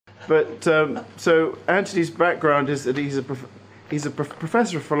But so Anthony's background is that he's a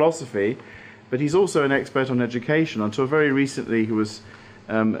professor of philosophy, but he's also an expert on education. Until very recently, he was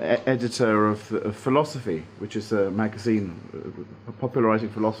editor of Philosophy, which is a magazine popularising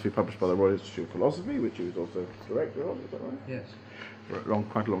philosophy published by the Royal Institute of Philosophy, which he was also director of. Is that right? Yes. For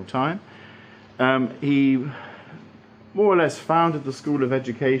quite a long time. He more or less founded the School of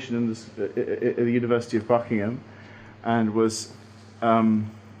Education at the University of Buckingham, and was,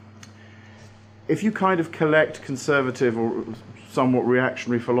 if you kind of collect conservative or somewhat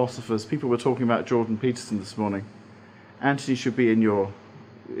reactionary philosophers, people were talking about Jordan Peterson this morning. Anthony should be in your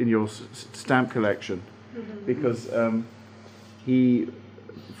stamp collection, because he,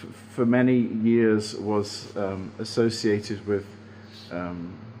 for many years, was associated with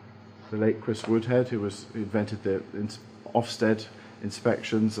the late Chris Woodhead, who invented the Ofsted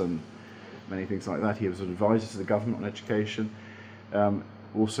inspections and many things like that. He was an advisor to the government on education,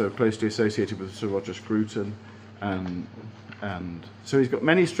 also closely associated with Sir Roger Scruton, and so he's got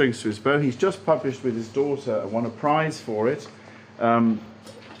many strings to his bow. He's just published with his daughter, and won a prize for it,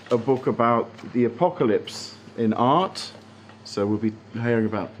 a book about the apocalypse in art. So we'll be hearing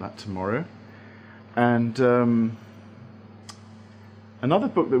about that tomorrow. And another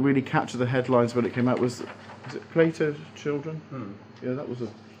book that really captured the headlines when it came out was it Plato's Children? Yeah, that was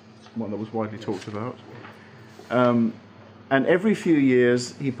one that was widely talked about. And every few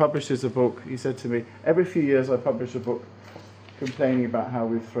years he publishes a book. He said to me, every few years I publish a book complaining about how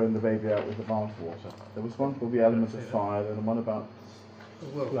we've thrown the baby out with the bathwater. There was one called The Element of Fire, and one about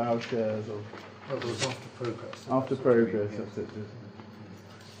ploughshares. Well, it was After Progress. After Progress, that's it.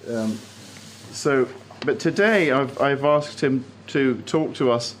 So, but today I've asked him to talk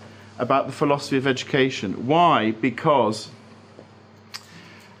to us about the philosophy of education. Why? Because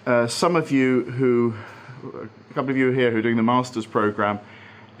some of you a couple of you here who are doing the master's program,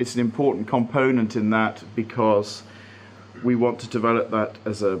 it's an important component in that, because we want to develop that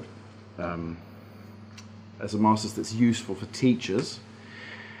as a master's that's useful for teachers,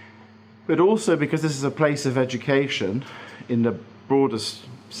 but also because this is a place of education in the broadest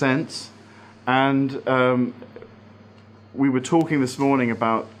sense. And we were talking this morning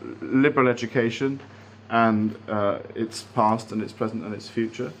about liberal education and its past and its present and its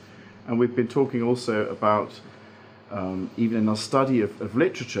future. And we've been talking also about, even in our study of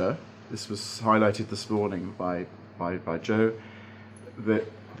literature, this was highlighted this morning by Joe, that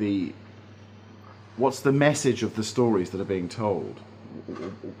what's the message of the stories that are being told?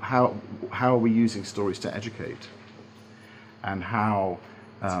 How are we using stories to educate? And how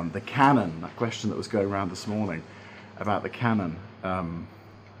the canon, that question that was going around this morning about the canon,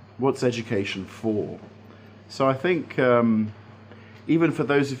 what's education for? So I think even for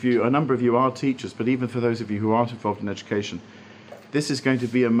those of you, a number of you are teachers, but even for those of you who aren't involved in education, this is going to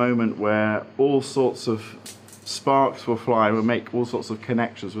be a moment where all sorts of sparks will fly, and we'll make all sorts of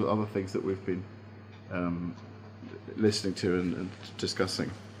connections with other things that we've been listening to and discussing.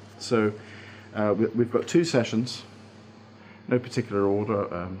 So we've got two sessions, no particular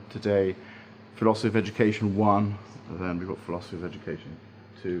order. Today, Philosophy of Education 1, and then we've got Philosophy of Education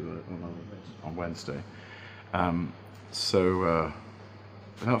 2 on Wednesday. So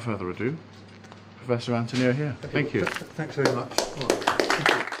without further ado, Professor Antonio here. Thank you. Thanks very much.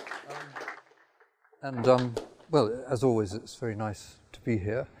 And well, as always, it's very nice to be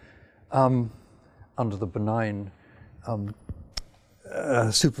here under the benign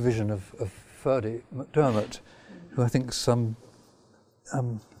supervision of Ferdy McDermott, who I think's done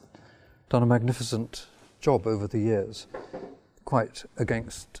a magnificent job over the years, quite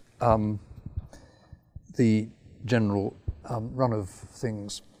against the general run of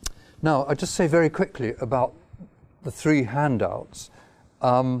things. Now, I'll just say very quickly about the three handouts.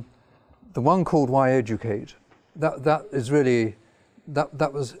 The one called Why Educate, that is really,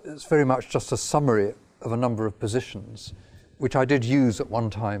 it's very much just a summary of a number of positions, which I did use at one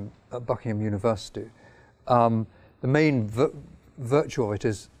time at Buckingham University. The main virtue of it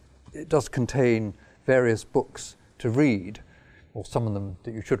is it does contain various books to read, or some of them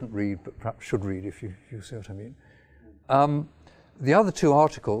that you shouldn't read, but perhaps should read, if you see what I mean. The other two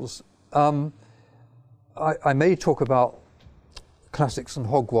articles, I may talk about classics and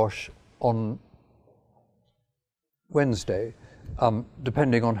hogwash on Wednesday,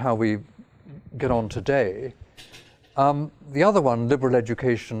 depending on how we get on today. The other one, Liberal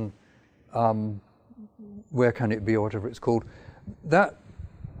Education, Where Can It Be, or whatever it's called, that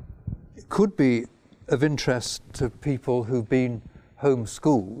could be of interest to people who've been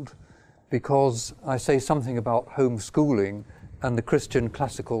homeschooled, because I say something about homeschooling and the Christian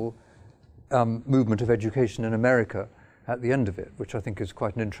classical movement of education in America, at the end of it, which I think is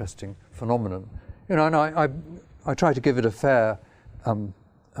quite an interesting phenomenon. You know, and I try to give it a fair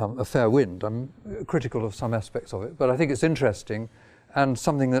wind. I'm critical of some aspects of it, but I think it's interesting and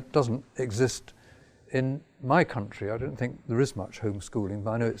something that doesn't exist in my country. I don't think there is much homeschooling,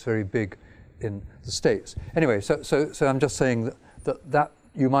 but I know it's very big in the States. Anyway, so I'm just saying that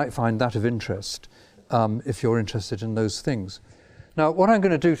you might find that of interest if you're interested in those things. Now, what I'm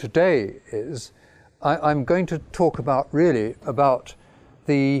going to do today is I'm going to talk about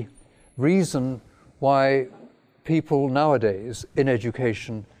the reason why people nowadays in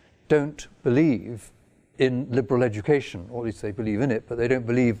education don't believe in liberal education, or at least they believe in it, but they don't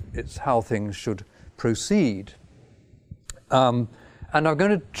believe it's how things should proceed. And I'm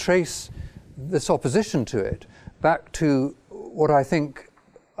going to trace this opposition to it back to what I think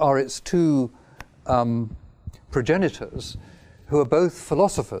are its two progenitors, who are both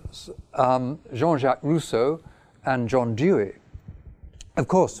philosophers, Jean-Jacques Rousseau and John Dewey. Of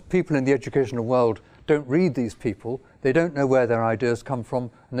course, people in the educational world don't read these people, they don't know where their ideas come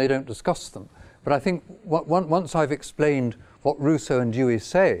from, and they don't discuss them. But I think once I've explained what Rousseau and Dewey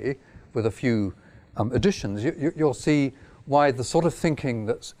say, with a few additions, you'll see why the sort of thinking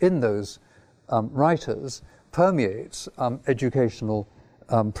that's in those writers permeates educational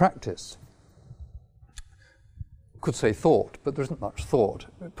practice. Could say thought, but there isn't much thought.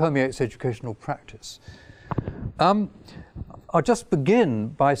 It permeates educational practice. I'll just begin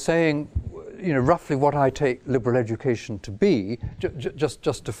by saying, you know, roughly what I take liberal education to be,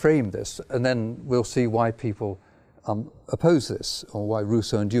 just to frame this, and then we'll see why people oppose this, or why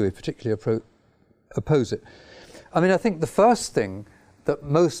Rousseau and Dewey particularly oppose it. I mean, I think the first thing that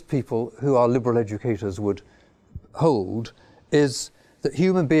most people who are liberal educators would hold is that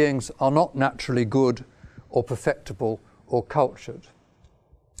human beings are not naturally good or perfectible or cultured,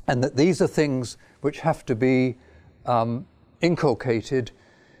 and that these are things which have to be inculcated.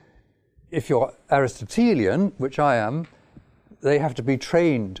 If you're Aristotelian, which I am, they have to be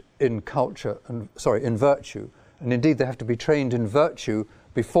trained in in virtue, and indeed they have to be trained in virtue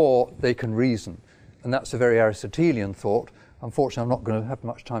before they can reason, and that's a very Aristotelian thought. Unfortunately, I'm not going to have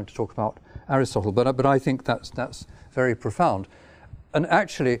much time to talk about Aristotle, but I think that's very profound. And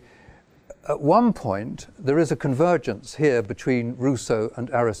actually, at one point, there is a convergence here between Rousseau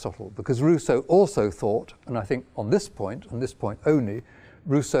and Aristotle, because Rousseau also thought, and I think on this point only,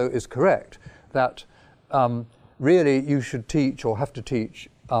 Rousseau is correct, that really you should teach, or have to teach,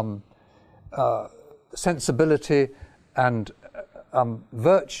 sensibility and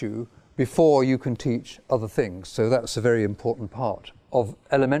virtue before you can teach other things. So that's a very important part of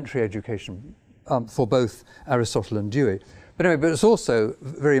elementary education for both Aristotle and Dewey. But anyway, but it's also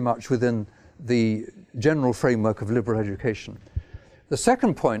very much within the general framework of liberal education. The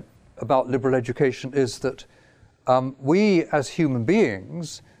second point about liberal education is that we as human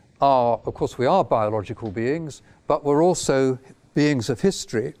beings are, of course, we are biological beings, but we're also beings of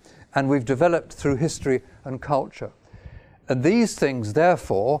history, and we've developed through history and culture. And these things,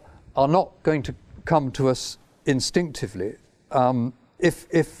 therefore, are not going to come to us instinctively.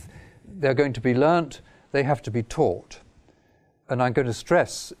 If they're going to be learnt, they have to be taught. And I'm going to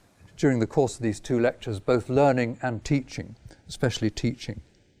stress during the course of these two lectures both learning and teaching, especially teaching.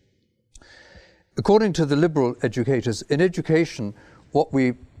 According to the liberal educators, in education,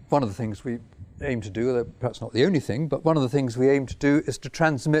 one of the things we aim to do, perhaps not the only thing, but one of the things we aim to do is to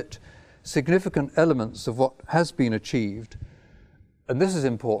transmit significant elements of what has been achieved, and this is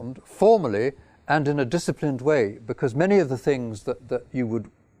important, formally and in a disciplined way, because many of the things that you would,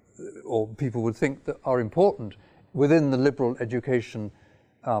 or people would think that are important within the liberal education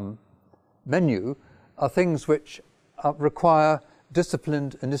menu are things which require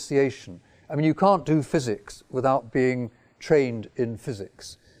disciplined initiation. I mean, you can't do physics without being trained in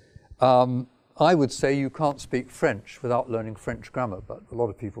physics. I would say you can't speak French without learning French grammar, but a lot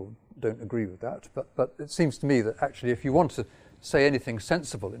of people don't agree with that. But it seems to me that actually if you want to say anything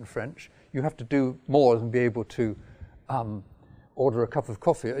sensible in French, you have to do more than be able to order a cup of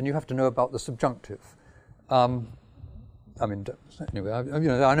coffee, and you have to know about the subjunctive. I mean, anyway,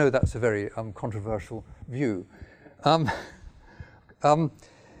 I know that's a very controversial view.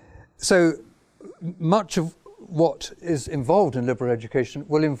 So much of what is involved in liberal education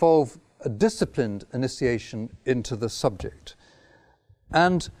will involve a disciplined initiation into the subject.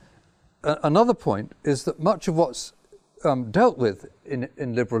 And another point is that much of what's dealt with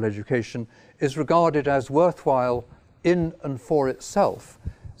in liberal education is regarded as worthwhile in and for itself.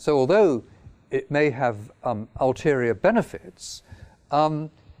 So although it may have ulterior benefits, I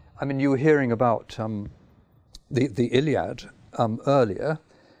mean, you were hearing about the Iliad earlier,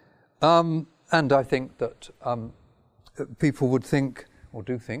 and I think that people would think, or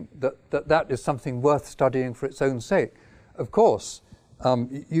do think, that is something worth studying for its own sake. Of course,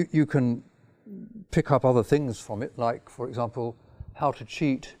 you can pick up other things from it, like, for example, how to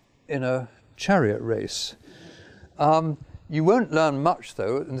cheat in a chariot race. You won't learn much,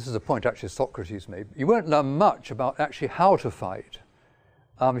 though, and this is a point actually Socrates made, you won't learn much about actually how to fight.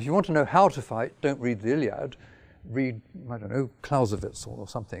 If you want to know how to fight, don't read the Iliad, read, I don't know, Clausewitz or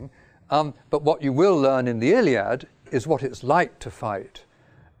something. But what you will learn in the Iliad is what it's like to fight,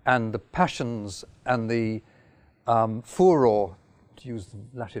 and the passions and the furor, to use the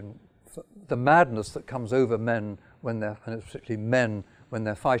Latin, the madness that comes over men when they're, and particularly men when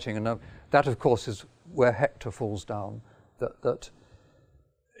they're fighting. And that, of course, is where Hector falls down, that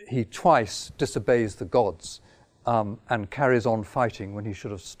he twice disobeys the gods and carries on fighting when he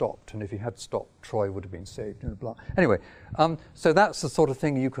should have stopped. And if he had stopped, Troy would have been saved. Anyway, so that's the sort of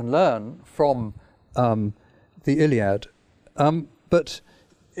thing you can learn from the Iliad. But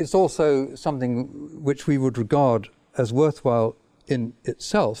it's also something which we would regard as worthwhile in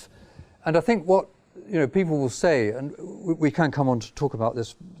itself. And I think what people will say, and we can come on to talk about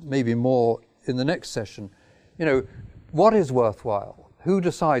this maybe more in the next session, what is worthwhile? Who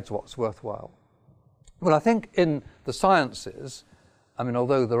decides what's worthwhile? Well, I think in the sciences, I mean,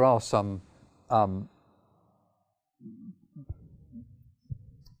 although there are some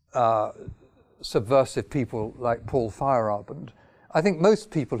subversive people like Paul Feyerabend, I think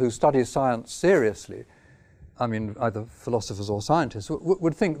most people who study science seriously, I mean, either philosophers or scientists,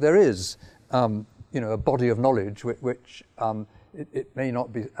 would think there is, a body of knowledge which it may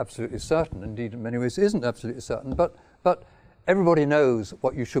not be absolutely certain. Indeed, in many ways, it isn't absolutely certain. But everybody knows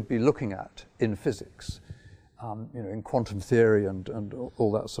what you should be looking at in physics, in quantum theory and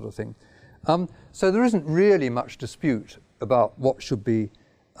all that sort of thing. So there isn't really much dispute about what should be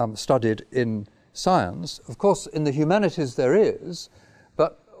studied in science. Of course, in the humanities there is,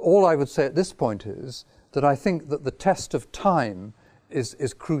 but all I would say at this point is that I think that the test of time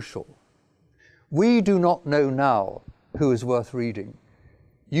is crucial. We do not know now who is worth reading.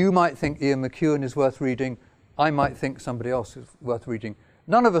 You might think Ian McEwan is worth reading. I might think somebody else is worth reading.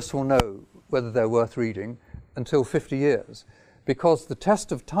 None of us will know whether they're worth reading until 50 years, because the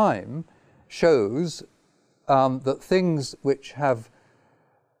test of time shows that things which have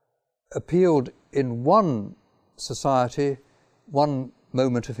appealed in one society, one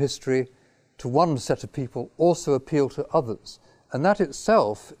moment of history, to one set of people also appeal to others. And that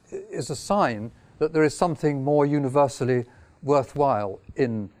itself is a sign that there is something more universally worthwhile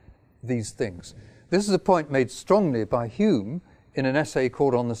in these things. This is a point made strongly by Hume in an essay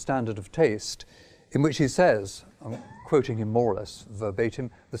called On the Standard of Taste, in which he says, I'm quoting him more or less verbatim,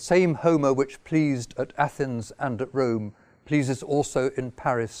 "The same Homer which pleased at Athens and at Rome pleases also in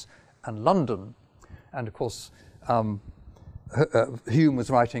Paris and London." And of course, Hume was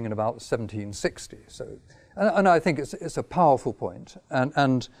writing in about 1760. So, and I think it's a powerful point.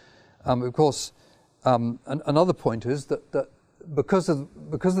 And of course, another point is that because of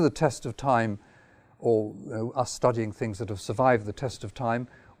the test of time, or us studying things that have survived the test of time,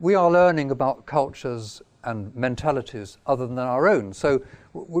 we are learning about cultures and mentalities other than our own. So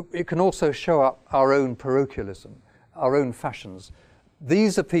it can also show up our own parochialism, our own fashions.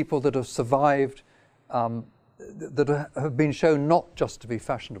 These are people that have survived, that have been shown not just to be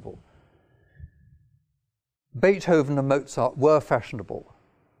fashionable. Beethoven and Mozart were fashionable,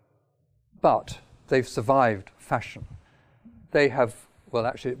 but they've survived fashion. They have, well,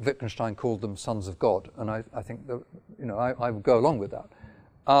 actually, Wittgenstein called them sons of God, and I think that, I would go along with that.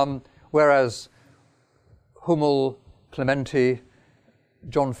 Whereas Hummel, Clementi,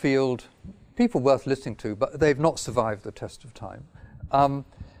 John Field, people worth listening to, but they've not survived the test of time.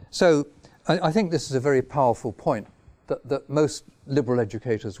 So I think this is a very powerful point that most liberal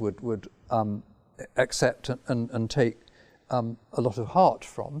educators would accept and take a lot of heart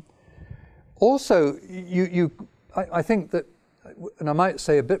from. Also, I think that, and I might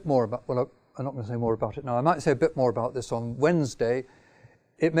say a bit more about, well, I'm not going to say more about it now, I might say a bit more about this on Wednesday.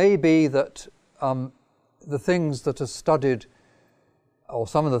 It may be that the things that are studied, or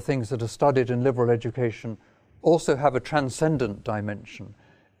some of the things that are studied in liberal education, also have a transcendent dimension,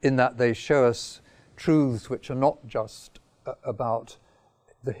 in that they show us truths which are not just about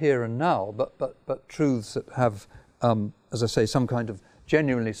the here and now, but truths that have, as I say, some kind of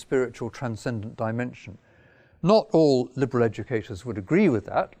genuinely spiritual transcendent dimension. Not all liberal educators would agree with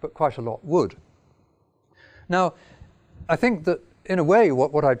that, but quite a lot would. Now, I think that in a way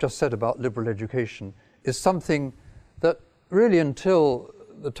what I've just said about liberal education is something that really until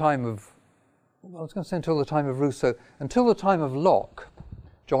the time of, well, I was going to say until the time of Rousseau, until the time of Locke,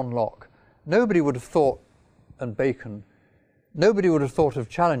 John Locke, nobody would have thought and Bacon, nobody would have thought of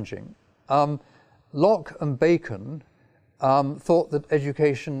challenging. Locke and Bacon thought that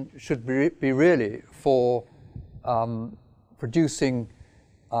education should be really for producing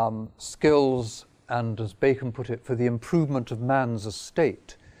skills and, as Bacon put it, for the improvement of man's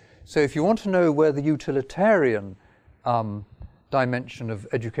estate. So if you want to know where the utilitarian dimension of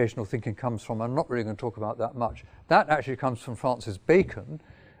educational thinking comes from, I'm not really going to talk about that much. That actually comes from Francis Bacon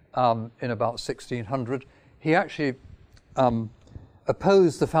in about 1600. He actually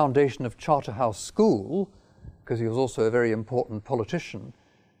opposed the foundation of Charterhouse School, because he was also a very important politician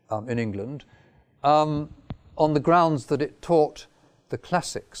in England, on the grounds that it taught the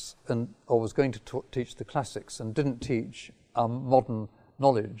classics, or was going to teach the classics, and didn't teach modern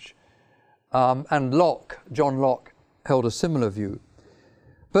knowledge. And Locke, John Locke, held a similar view.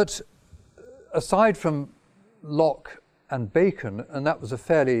 But aside from Locke and Bacon, and that was a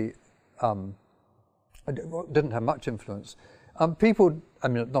fairly, didn't have much influence, people, I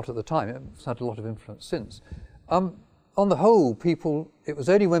mean, not at the time, it's had a lot of influence since. On the whole, it was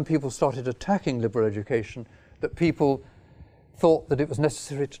only when people started attacking liberal education that people thought that it was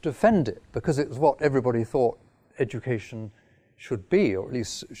necessary to defend it, because it was what everybody thought education should be, or at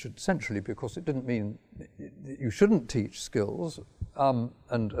least should centrally, because it didn't mean you shouldn't teach skills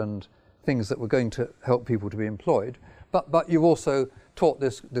and things that were going to help people to be employed, but you also taught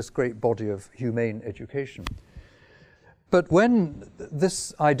this great body of humane education. But when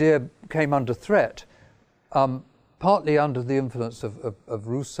this idea came under threat, partly under the influence of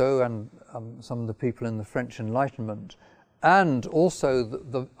Rousseau and some of the people in the French Enlightenment, and also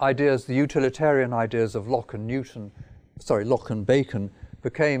the utilitarian ideas of Locke and Bacon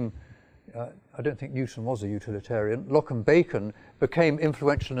became, I don't think Newton was a utilitarian, Locke and Bacon became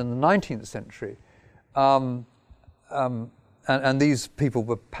influential in the 19th century. And these people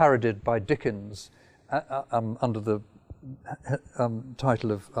were parodied by Dickens under the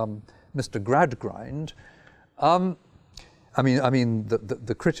title of Mr. Gradgrind. I mean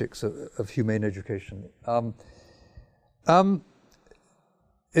the critics of humane education.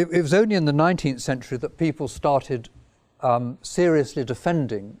 It was only in the 19th century that people started seriously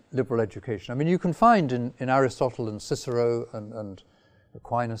defending liberal education. I mean, you can find in Aristotle and Cicero and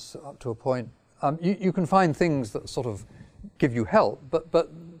Aquinas up to a point, you can find things that sort of give you help, but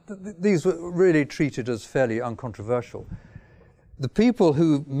these were really treated as fairly uncontroversial. The people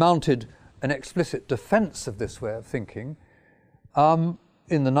who mounted an explicit defense of this way of thinking,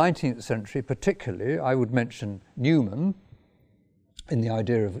 in the 19th century particularly, I would mention Newman in the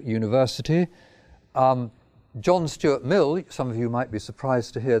idea of university. John Stuart Mill, some of you might be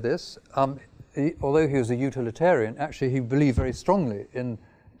surprised to hear this, although he was a utilitarian, actually he believed very strongly in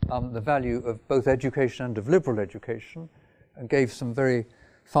the value of both education and of liberal education, and gave some very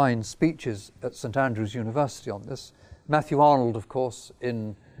fine speeches at St Andrews University on this. Matthew Arnold, of course,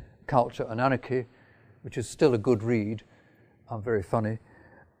 in Culture and Anarchy, which is still a good read, very funny.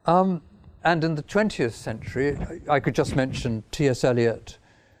 And in the 20th century, I could just mention T.S. Eliot,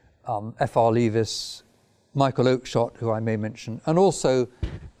 F.R. Leavis, Michael Oakeshott, who I may mention, and also,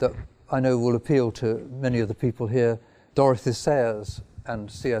 that I know will appeal to many of the people here, Dorothy Sayers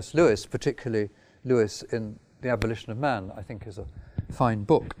and C.S. Lewis, particularly Lewis in The Abolition of Man, I think is a fine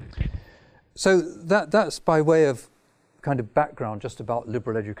book. So that's by way of kind of background just about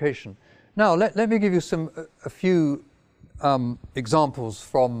liberal education. Now, let me give you a few examples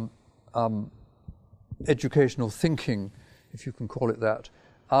from educational thinking, if you can call it that,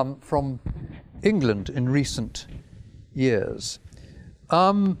 from England in recent years.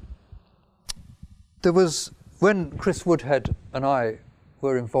 There was, when Chris Woodhead and I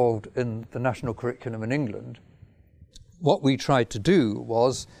were involved in the national curriculum in England, what we tried to do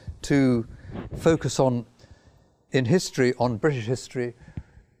was to focus on, in history, on British history,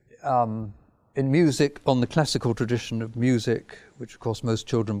 in music, on the classical tradition of music, which of course most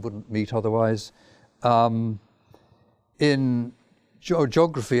children wouldn't meet otherwise, in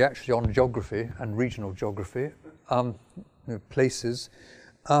geography, actually on geography and regional geography, places,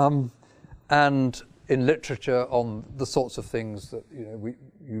 and in literature on the sorts of things that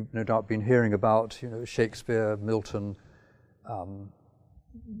you've no doubt been hearing about, Shakespeare, Milton,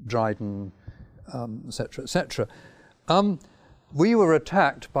 Dryden, etc., etc. We were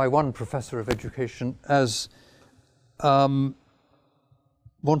attacked by one professor of education as wanting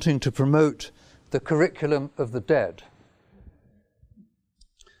to promote the curriculum of the dead.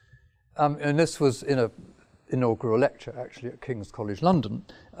 And this was in an inaugural lecture, actually, at King's College London.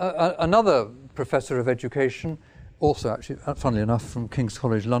 Another professor of education, also actually, funnily enough, from King's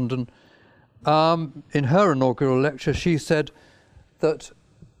College London, in her inaugural lecture, she said that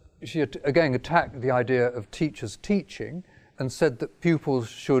she again attacked the idea of teachers teaching and said that pupils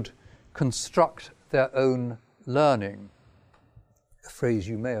should construct their own learning. A phrase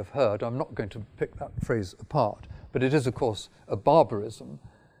you may have heard. I'm not going to pick that phrase apart, but it is, of course, a barbarism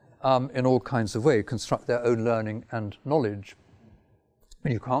in all kinds of ways. Construct their own learning and knowledge.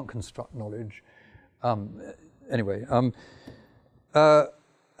 You can't construct knowledge. Anyway, the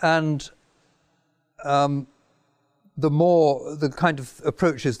kind of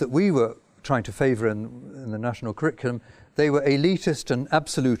approaches that we were trying to favour in the national curriculum, they were elitist and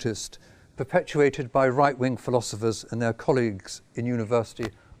absolutist, perpetuated by right-wing philosophers and their colleagues in university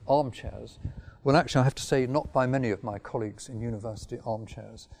armchairs. Well, actually, I have to say, not by many of my colleagues in university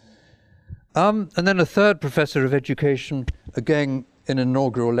armchairs. And then a third professor of education, again in an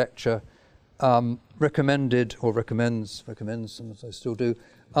inaugural lecture, recommends, and as I still do,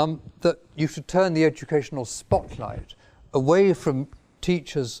 that you should turn the educational spotlight away from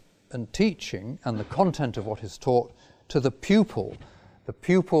teachers and teaching and the content of what is taught to the pupil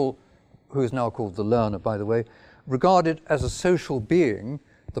who is now called the learner, by the way, regarded as a social being,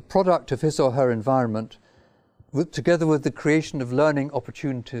 the product of his or her environment, together with the creation of learning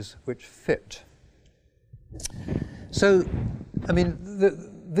opportunities which fit. So, I mean,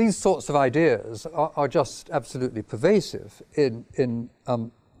 these sorts of ideas are just absolutely pervasive in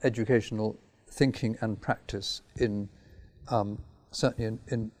educational thinking and practice certainly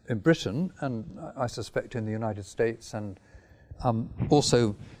in Britain, and I suspect in the United States, and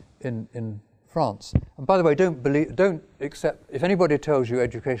also in France. And by the way, don't accept, if anybody tells you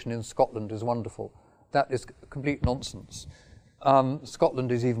education in Scotland is wonderful, that is complete nonsense.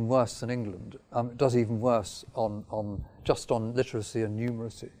 Scotland is even worse than England. It does even worse just on literacy and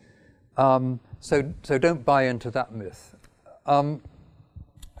numeracy. So don't buy into that myth.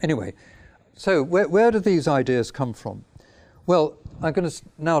 Anyway, so where do these ideas come from? Well, I'm going to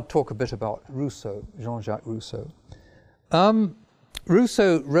now talk a bit about Rousseau, Jean-Jacques Rousseau.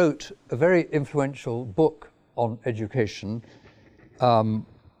 Rousseau wrote a very influential book on education,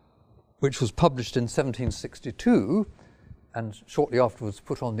 which was published in 1762 and shortly afterwards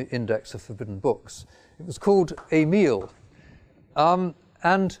put on the Index of Forbidden Books. It was called Émile.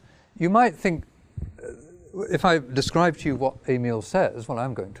 And you might think, if I describe to you what Émile says, well,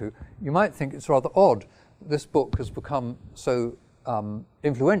 I'm going to, you might think it's rather odd this book has become so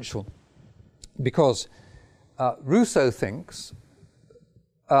influential, because Rousseau thinks,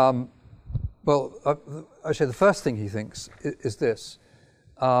 actually the first thing he thinks is this,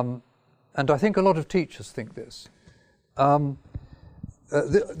 and I think a lot of teachers think this.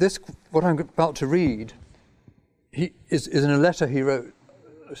 This, what I'm about to read, is in a letter he wrote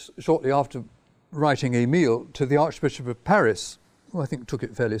shortly after writing Émile to the Archbishop of Paris, who I think took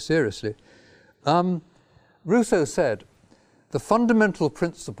it fairly seriously. Rousseau said, "The fundamental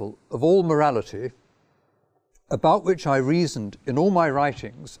principle of all morality, about which I reasoned in all my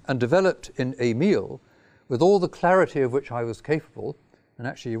writings and developed in Émile, with all the clarity of which I was capable," and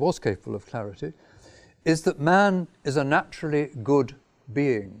actually he was capable of clarity, "is that man is a naturally good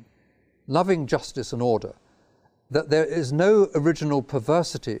being, loving justice and order, that there is no original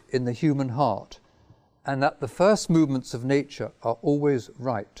perversity in the human heart, and that the first movements of nature are always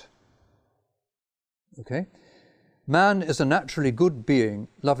right." Okay? Man is a naturally good being,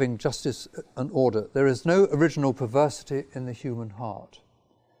 loving justice and order. There is no original perversity in the human heart.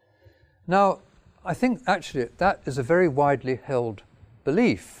 Now, I think actually that is a very widely held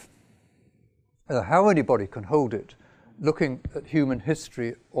belief. How anybody can hold it, looking at human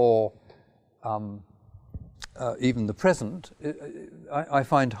history or even the present, I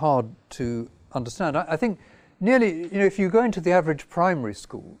find hard to understand. I think nearly, if you go into the average primary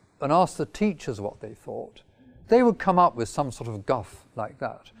school and ask the teachers what they thought, they would come up with some sort of guff like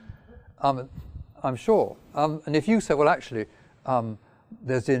that, I'm sure. And if you say, well, actually,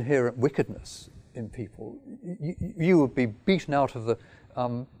 there's inherent wickedness in people, you would be beaten out of the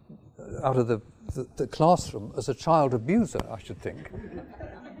classroom as a child abuser, I should think.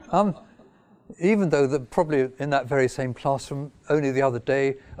 Even though probably in that very same classroom, only the other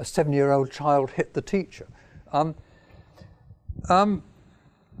day, a 7-year-old child hit the teacher.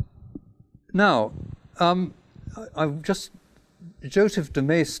 Joseph de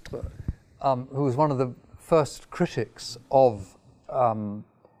Maistre, who was one of the first critics of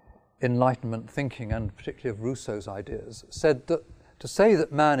Enlightenment thinking, and particularly of Rousseau's ideas, said that to say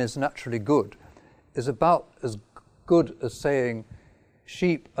that man is naturally good is about as good as saying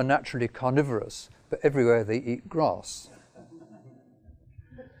sheep are naturally carnivorous, but everywhere they eat grass.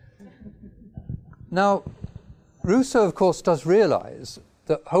 Now, Rousseau, of course, does realize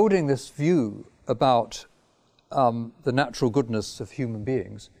that holding this view about the natural goodness of human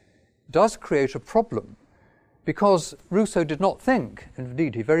beings does create a problem, because Rousseau did not think,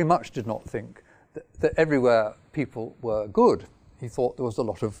 indeed he very much did not think, that everywhere people were good. He thought there was a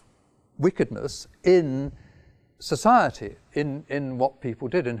lot of wickedness in society, in what people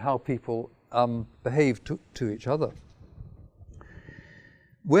did, in how people behaved to each other.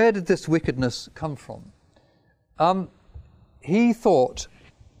 Where did this wickedness come from? He thought,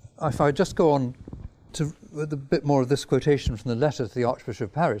 if I just go on to with a bit more of this quotation from the letter to the Archbishop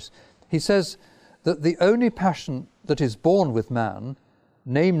of Paris, he says that the only passion that is born with man,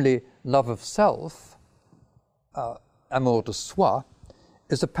 namely love of self, amour de soi,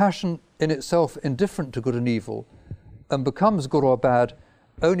 is a passion in itself indifferent to good and evil, and becomes good or bad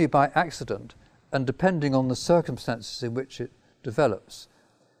only by accident and depending on the circumstances in which it develops.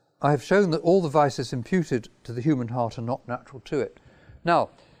 I have shown that all the vices imputed to the human heart are not natural to it. Now,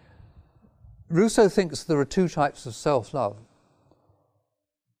 Rousseau thinks there are two types of self-love.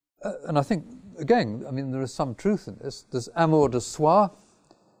 And I think, again, I mean, there is some truth in this. There's amour de soi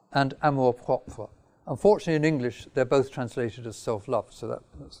and amour propre. Unfortunately, in English, they're both translated as self-love, so that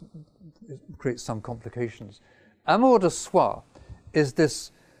creates some complications. Amour de soi is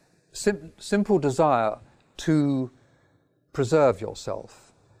this simple desire to preserve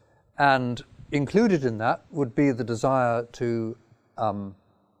yourself. And included in that would be the desire to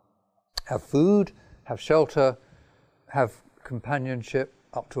have food, have shelter, have companionship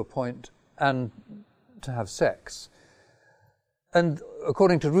up to a point, and to have sex. And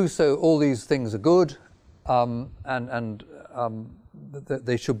according to Rousseau, all these things are good, and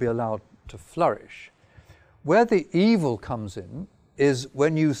they should be allowed to flourish. Where the evil comes in is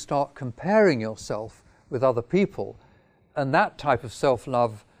when you start comparing yourself with other people, and that type of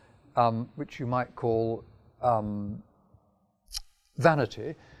self-love, which you might call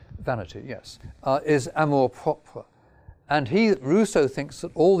vanity, yes, is amour propre. And Rousseau thinks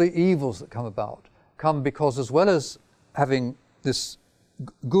that all the evils that come about come because, as well as having this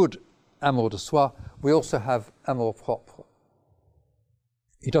good amour de soi, we also have amour propre.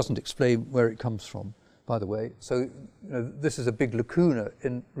 He doesn't explain where it comes from, by the way. So this is a big lacuna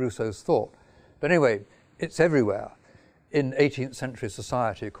in Rousseau's thought. But anyway, it's everywhere in 18th century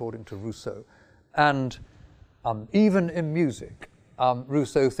society, according to Rousseau. And even in music,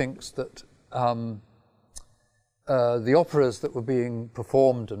 Rousseau thinks that the operas that were being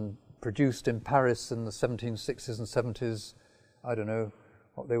performed and produced in Paris in the 1760s and 70s, I don't know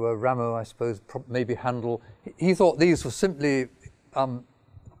what they were, Rameau, I suppose, maybe Handel. He thought these were simply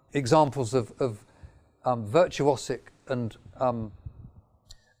examples of virtuosic and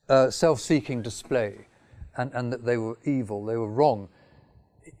self-seeking display, and that they were evil, they were wrong.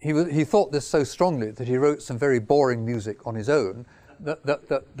 He thought this so strongly that he wrote some very boring music on his own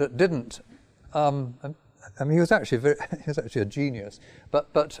that didn't. I mean, he was actually a genius,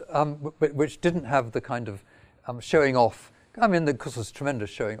 but which didn't have the kind of showing off. I mean, of course, there's tremendous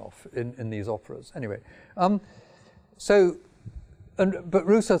showing off in these operas. Anyway, but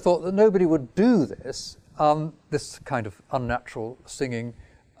Rousseau thought that nobody would do this, this kind of unnatural singing,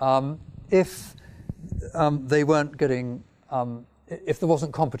 if they weren't getting, if there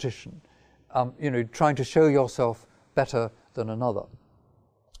wasn't competition, trying to show yourself better than another.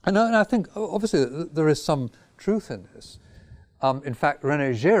 And I think, obviously, there is some truth in this. In fact,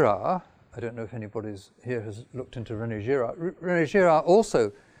 René Girard, I don't know if anybody here has looked into René Girard. René Girard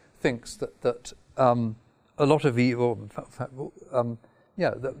also thinks that a lot of evil, in fact, that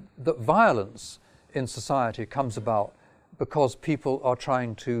violence in society comes about because people are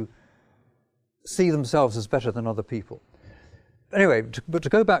trying to see themselves as better than other people. Anyway, but to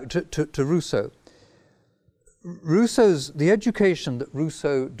go back to Rousseau, the education that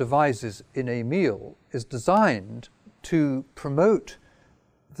Rousseau devises in Émile is designed to promote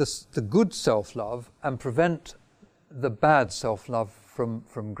the good self-love and prevent the bad self-love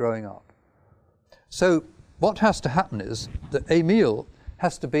from growing up. So what has to happen is that Émile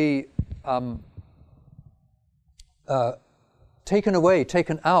has to be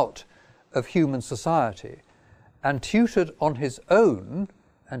taken out of human society and tutored on his own,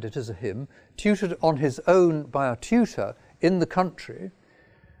 and it is a him, tutored on his own by a tutor in the country,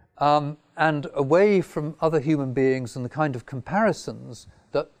 and away from other human beings and the kind of comparisons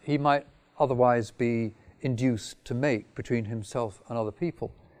that he might otherwise be induced to make between himself and other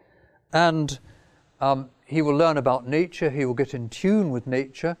people. And he will learn about nature, he will get in tune with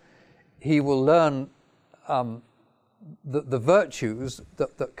nature, he will learn the virtues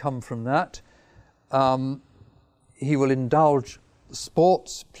that come from that. He will indulge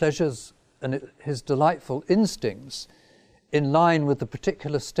sports, pleasures, and his delightful instincts in line with the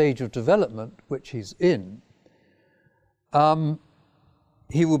particular stage of development which he's in.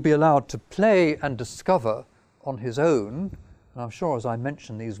 he will be allowed to play and discover on his own. And I'm sure as I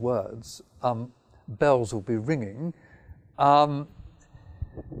mention these words, bells will be ringing. And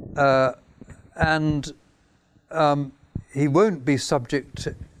he won't be subject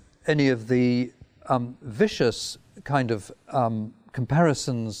to any of the vicious kind of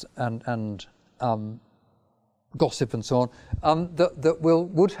comparisons and gossip and so on that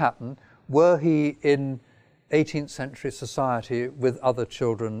would happen were he in 18th century society with other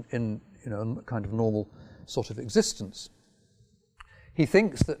children in a kind of normal sort of existence. He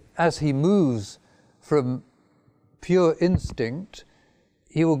thinks that as he moves from pure instinct,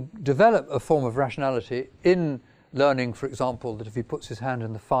 he will develop a form of rationality in learning, for example, that if he puts his hand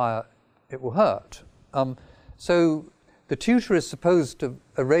in the fire, it will hurt. So the tutor is supposed to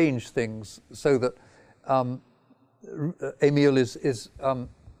arrange things so that Emile is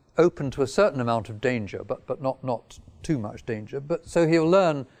open to a certain amount of danger, but not too much danger. But so he'll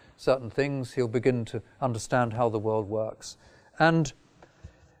learn certain things, he'll begin to understand how the world works. And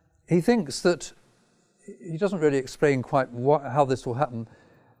he thinks that, he doesn't really explain quite how this will happen,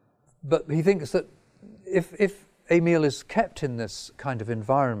 but he thinks that if Emile is kept in this kind of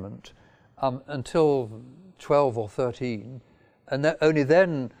environment until 12 or 13, and only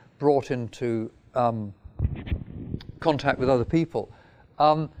then brought into contact with other people,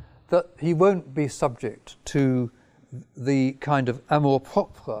 that he won't be subject to the kind of amour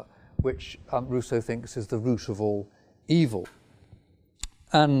propre which Rousseau thinks is the root of all evil.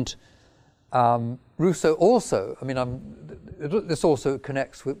 And Rousseau also, this also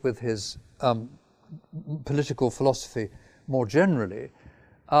connects with his political philosophy more generally.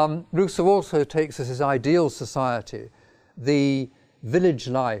 Rousseau also takes as his ideal society the village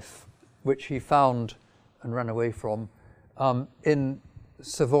life which he found and ran away from in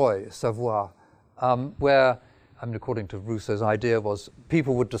Savoy, where, according to Rousseau's idea, was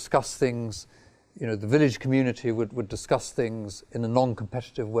people would discuss things, the village community would discuss things in a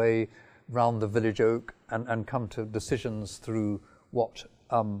non-competitive way round the village oak and come to decisions through what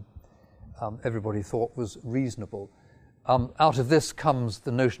everybody thought was reasonable. Out of this comes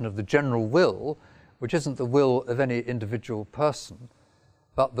the notion of the general will, which isn't the will of any individual person,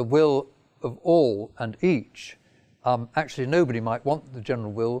 but the will of all and each. Actually, nobody might want the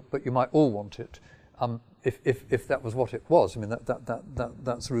general will, but you might all want it, if that was what it was.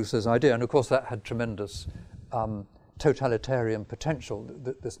 That's Rousseau's idea, and of course that had tremendous totalitarian potential,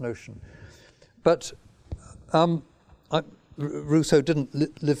 this notion. But Rousseau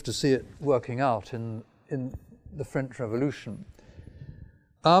didn't live to see it working out in the French Revolution.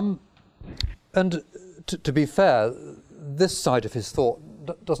 And to be fair, this side of his thought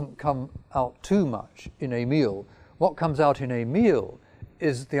doesn't come out too much in Emile. What comes out in Emile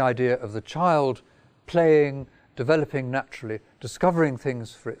is the idea of the child playing, developing naturally, discovering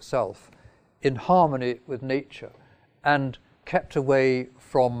things for itself in harmony with nature, and kept away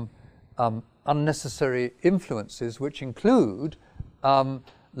from unnecessary influences, which include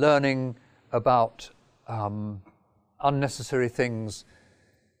learning about unnecessary things.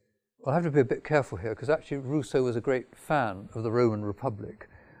 Well, I have to be a bit careful here, because actually Rousseau was a great fan of the Roman Republic,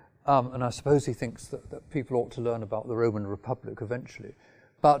 and I suppose he thinks that people ought to learn about the Roman Republic eventually,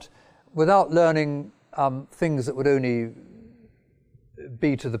 but without learning things that would only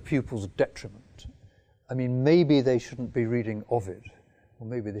be to the pupil's detriment. Maybe they shouldn't be reading Ovid, or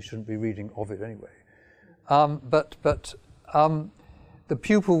maybe they shouldn't be reading Ovid anyway. But the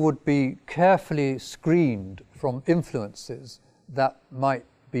pupil would be carefully screened from influences that might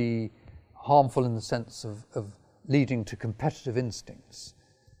be harmful in the sense of leading to competitive instincts.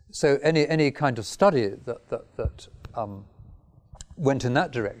 So any kind of study that went in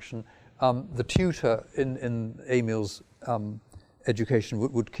that direction, the tutor in Emile's education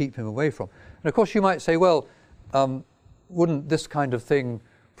would keep him away from. And of course you might say, well, wouldn't this kind of thing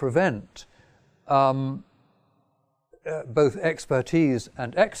prevent both expertise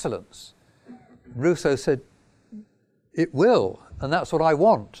and excellence? Rousseau said, it will, and that's what I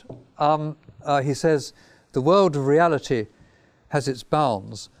want. He says, the world of reality has its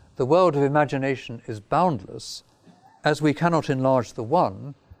bounds. The world of imagination is boundless. As we cannot enlarge the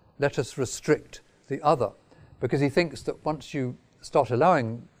one, let us restrict the other. Because he thinks that once you start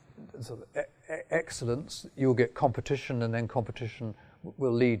allowing sort of excellence, you'll get competition, and then competition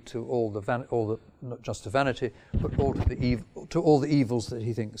will lead to all the not just to vanity, but all to all the evils that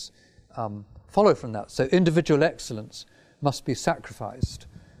he thinks follow from that. So individual excellence must be sacrificed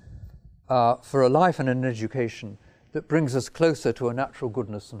for a life and an education that brings us closer to a natural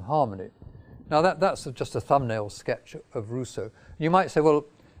goodness and harmony. Now that's just a thumbnail sketch of Rousseau. You might say, well,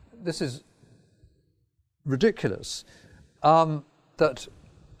 this is ridiculous, that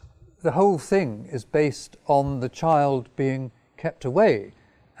the whole thing is based on the child being kept away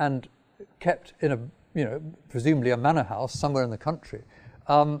and kept in a, presumably a manor house somewhere in the country,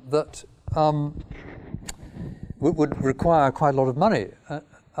 that would require quite a lot of money.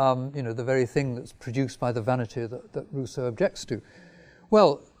 The very thing that's produced by the vanity that Rousseau objects to.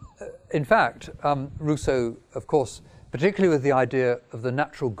 Well, in fact, Rousseau, of course, particularly with the idea of the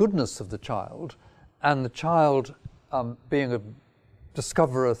natural goodness of the child, and the child being a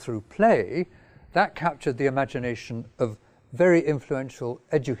discoverer through play, that captured the imagination of very influential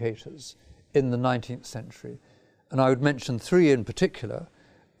educators in the 19th century. And I would mention three in particular.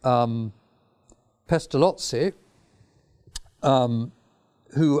 Pestalozzi, who,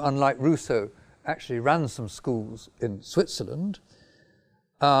 unlike Rousseau, actually ran some schools in Switzerland,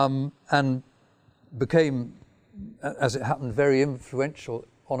 and became, as it happened, very influential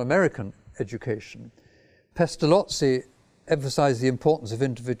on American education. Pestalozzi emphasized the importance of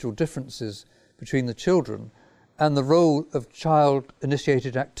individual differences between the children and the role of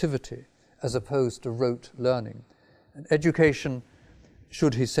child-initiated activity as opposed to rote learning. And education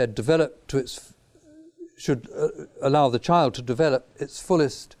should, he said, should allow the child to develop its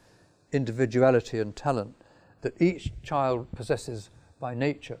fullest individuality and talent that each child possesses by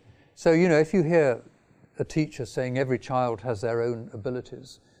nature. So, if you hear a teacher saying every child has their own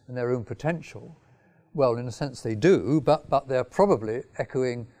abilities and their own potential, well, in a sense they do, but they're probably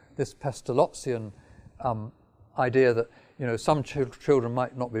echoing this Pestalozzian idea that, some children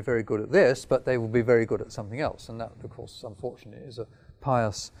might not be very good at this, but they will be very good at something else. And that, of course, unfortunately, is a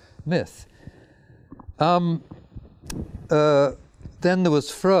pious myth. Then there was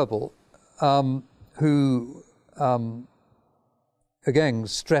Froebel, who again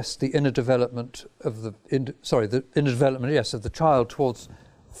stressed the inner development of the inner development, yes, of the child towards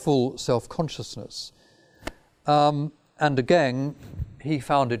full self-consciousness. And again, he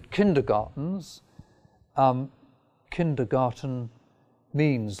founded kindergartens. Kindergarten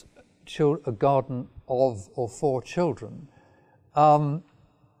means a garden of or for children. And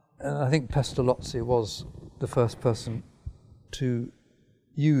I think Pestalozzi was the first person to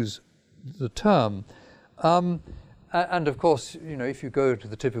use the term. And of course, if you go to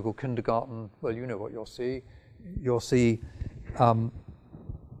the typical kindergarten, well, you know what you'll see. You'll see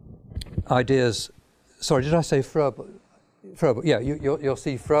ideas. Sorry, did I say Froebel? Froebel, yeah. You'll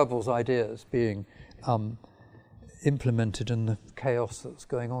see Froebel's ideas being implemented in the chaos that's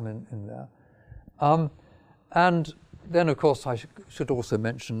going on in there. And then, of course, I should also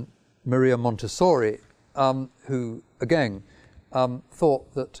mention Maria Montessori, who, again,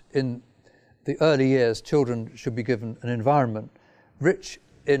 thought that in the early years, children should be given an environment rich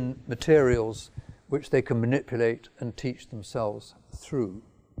in materials which they can manipulate and teach themselves through.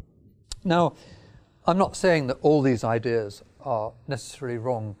 Now, I'm not saying that all these ideas are necessarily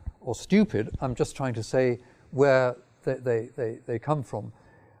wrong or stupid. I'm just trying to say where they come from.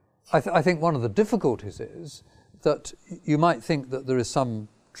 I think one of the difficulties is that you might think that there is some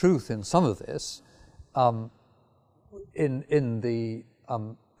truth in some of this in the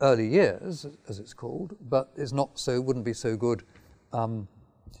early years, as it's called, but it's not so, wouldn't be so good for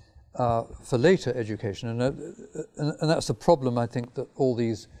later education. And that's a problem, I think, that all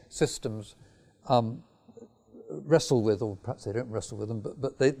these systems wrestle with, or perhaps they don't wrestle with them,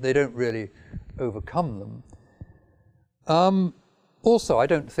 but they don't really overcome them. Also, I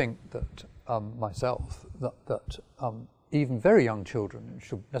don't think that myself, that even very young children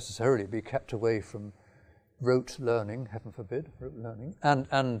should necessarily be kept away from rote learning, heaven forbid, rote learning,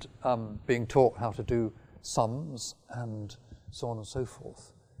 and being taught how to do sums and so on and so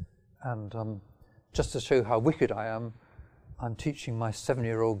forth. And just to show how wicked I am, I'm teaching my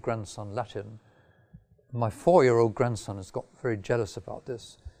 7-year-old grandson Latin. My 4-year-old grandson has got very jealous about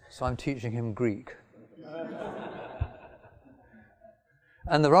this, so I'm teaching him Greek.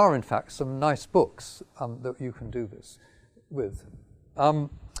 And there are, in fact, some nice books that you can do this with.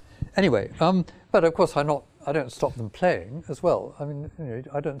 Anyway, but of course I don't stop them playing as well. I mean,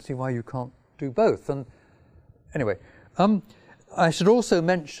 I don't see why you can't do both. And anyway, I should also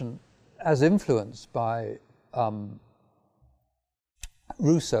mention, as influenced by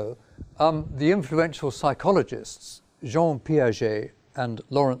Rousseau, the influential psychologists Jean Piaget and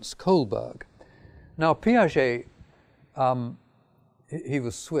Lawrence Kohlberg. Now, Piaget, he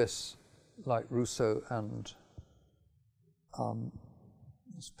was Swiss, like Rousseau and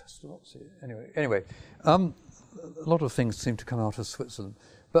Pestalozzi. Anyway, a lot of things seem to come out of Switzerland.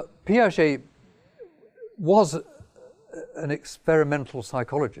 But Piaget was an experimental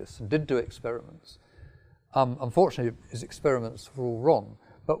psychologist and did do experiments. Unfortunately, his experiments were all wrong.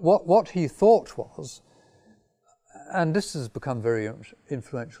 But what he thought was, and this has become very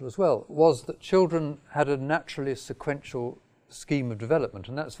influential as well, was that children had a naturally sequential scheme of development,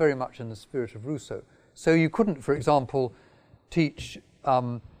 and that's very much in the spirit of Rousseau. So you couldn't, for example, teach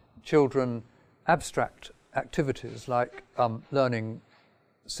children abstract activities like learning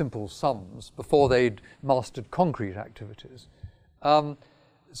simple sums before they'd mastered concrete activities.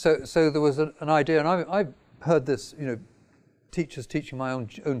 So there was an idea, and I've heard this, teachers teaching my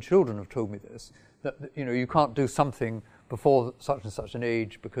own children have told me this, that you can't do something before such and such an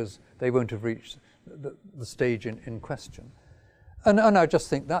age because they won't have reached the stage in question. And I just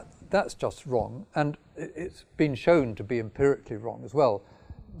think that's just wrong, and it's been shown to be empirically wrong as well,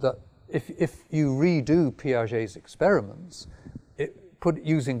 that if you redo Piaget's experiments,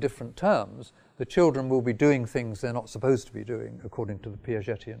 using different terms, the children will be doing things they're not supposed to be doing according to the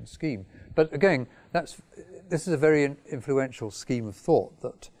Piagetian scheme. But again, this is a very influential scheme of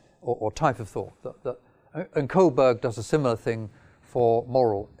thought or type of thought and Kohlberg does a similar thing for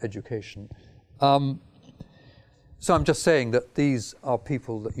moral education. So I'm just saying that these are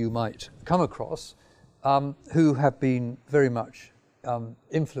people that you might come across who have been very much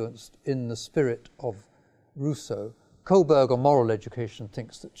influenced in the spirit of Rousseau. Kohlberg on moral education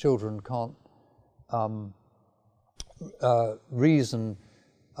thinks that children can't reason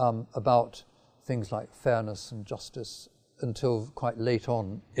about things like fairness and justice until quite late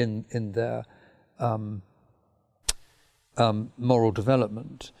on in their moral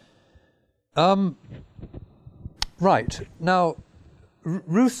development. Right, now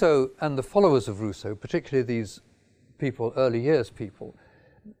Rousseau and the followers of Rousseau, particularly these people, early years people,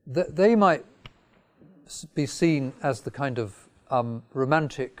 they might be seen as the kind of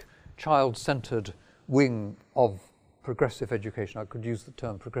romantic, child-centered wing of progressive education. I could use the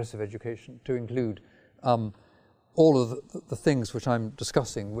term progressive education to include all of the things which I'm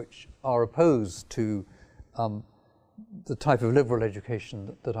discussing, which are opposed to the type of liberal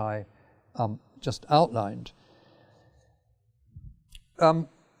education that I just outlined.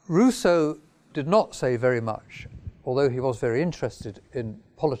 Rousseau did not say very much, although he was very interested in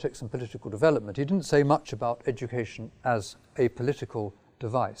politics and political development. He didn't say much about education as a political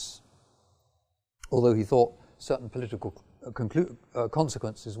device, although he thought certain political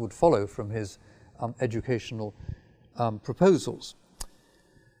consequences would follow from his educational proposals.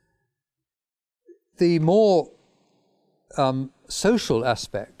 The more social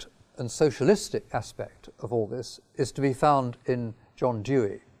aspect and socialistic aspect of all this is to be found in John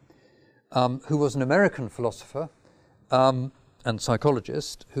Dewey, who was an American philosopher and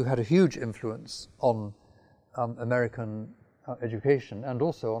psychologist who had a huge influence on American education and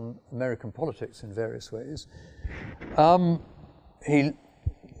also on American politics in various ways. He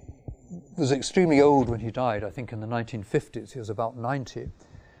was extremely old when he died, I think in the 1950s. He was about 90.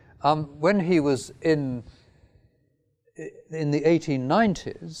 When he was in the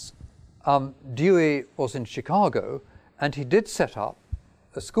 1890s, Dewey was in Chicago, and he did set up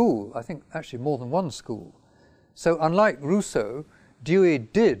a school, I think actually more than one school. So unlike Rousseau, Dewey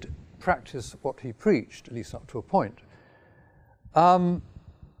did practice what he preached, at least up to a point. And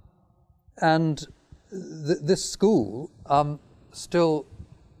this school still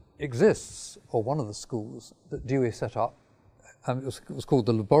exists, or one of the schools that Dewey set up. It was called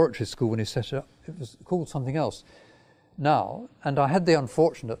the Laboratory School when he set it up. It was called something else now, and I had the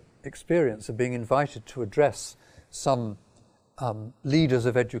unfortunate experience of being invited to address some leaders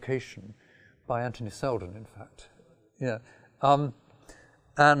of education by Anthony Seldon, in fact. Yeah.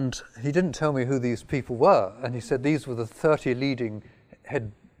 And he didn't tell me who these people were, and he said these were the 30 leading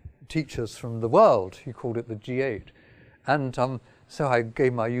head teachers from the world. He called it the G8. And so I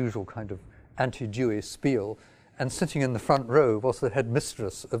gave my usual kind of anti-Dewey spiel, and sitting in the front row was the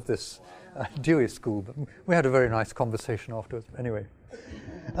headmistress of this Dewey school. But we had a very nice conversation afterwards. Anyway.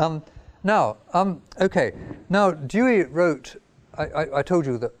 Okay. Now, Dewey wrote, I told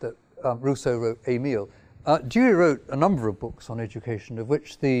you that Rousseau wrote Émile. Dewey wrote a number of books on education, of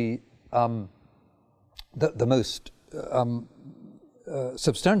which the most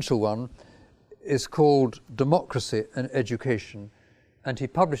substantial one is called Democracy and Education, and he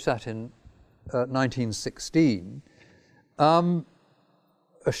published that in 1916. A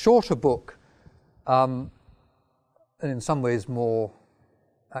shorter book, and in some ways more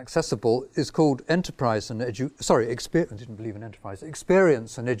accessible, is called Experience and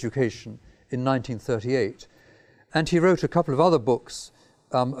Education in 1938. And he wrote a couple of other books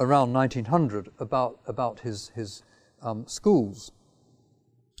around 1900 about his schools.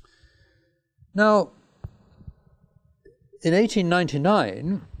 Now, in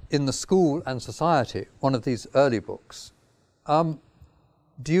 1899, in The School and Society, one of these early books,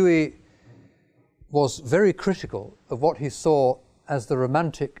 Dewey was very critical of what he saw as the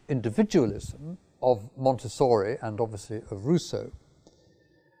romantic individualism of Montessori and obviously of Rousseau.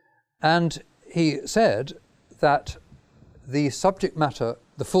 And he said that the subject matter,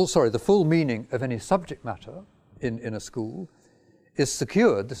 the full meaning of any subject matter in a school is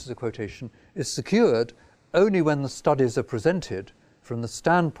secured, this is a quotation, is secured only when the studies are presented from the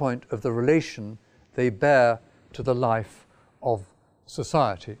standpoint of the relation they bear to the life of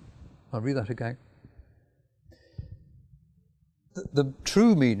society. I'll read that again. The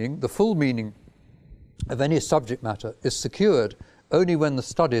true meaning, the full meaning of any subject matter is secured only when the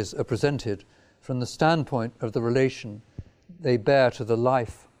studies are presented from the standpoint of the relation they bear to the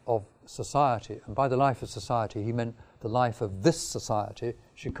life of society. And by the life of society, he meant the life of this society,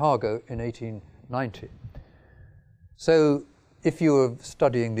 Chicago, in 1890. So if you were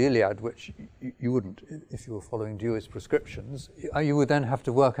studying the Iliad, which you wouldn't if you were following Dewey's prescriptions, you would then have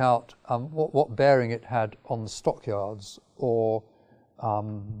to work out what bearing it had on the stockyards or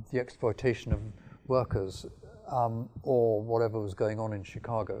the exploitation of workers or whatever was going on in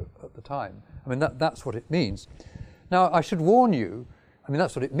Chicago at the time. I mean, that's what it means. Now, I should warn you, I mean,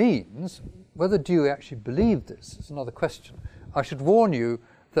 that's what it means. Whether Dewey actually believed this is another question. I should warn you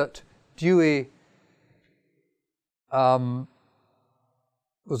that Dewey was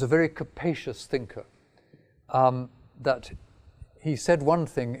a very capacious thinker, that he said one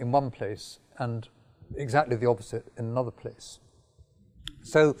thing in one place and exactly the opposite in another place.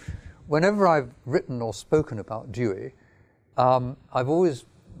 So whenever I've written or spoken about Dewey, I've always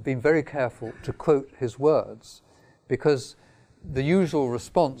been very careful to quote his words, because the usual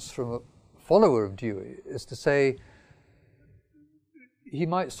response from a follower of Dewey is to say, he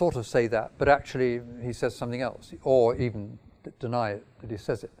might sort of say that, but actually he says something else, or even deny it, that he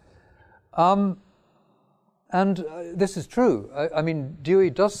says it. This is true. I mean, Dewey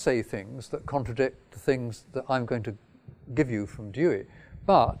does say things that contradict the things that I'm going to give you from Dewey,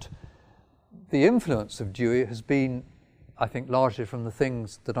 but the influence of Dewey has been, I think, largely from the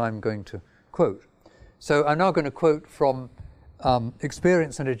things that I'm going to quote. So I'm now going to quote from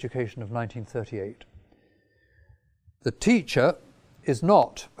Experience and Education of 1938. The teacher is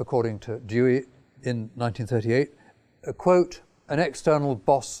not, according to Dewey in 1938, a quote, an external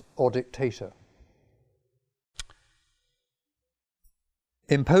boss or dictator,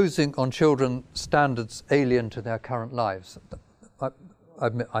 imposing on children standards alien to their current lives. I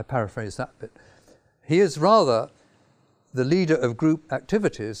admit I paraphrase that bit. He is rather the leader of group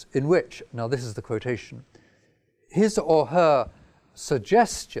activities in which, now this is the quotation, his or her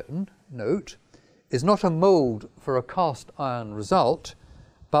suggestion, note, is not a mould for a cast iron result,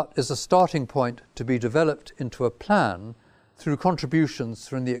 but is a starting point to be developed into a plan through contributions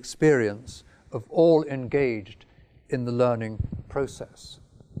from the experience of all engaged in the learning process.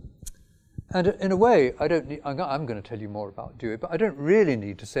 And in a way, I don't need, I'm going to tell you more about Dewey, but I don't really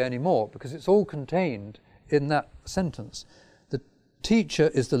need to say any more because it's all contained in that sentence. The teacher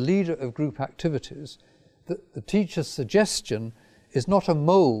is the leader of group activities. The teacher's suggestion is not a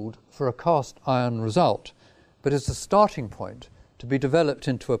mould for a cast iron result, but is a starting point to be developed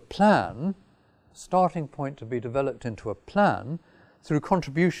into a plan, through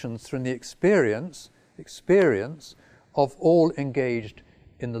contributions from the experience of all engaged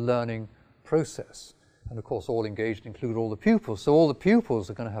in the learning process. And of course, all engaged include all the pupils, so all the pupils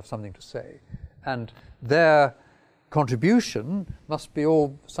are going to have something to say. And their contribution must be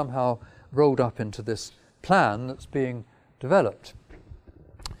all somehow rolled up into this plan that's being developed.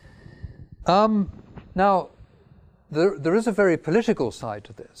 Now, there is a very political side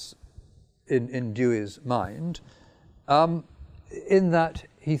to this in Dewey's mind, in that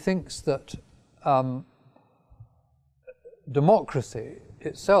he thinks that democracy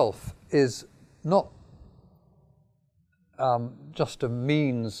itself is not just a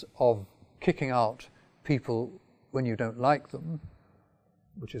means of kicking out people when you don't like them,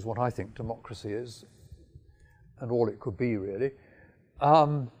 which is what I think democracy is, and all it could be really.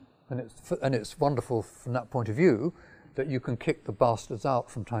 And it's wonderful from that point of view that you can kick the bastards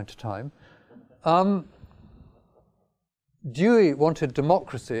out from time to time. Dewey wanted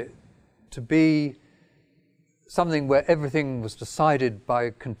democracy to be something where everything was decided by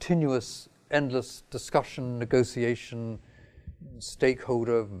continuous, endless discussion, negotiation,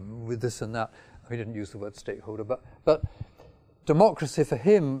 stakeholder with this and that. He didn't use the word stakeholder, but democracy for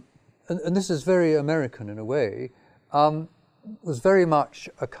him, and this is very American in a way, was very much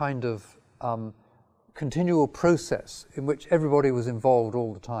a kind of continual process in which everybody was involved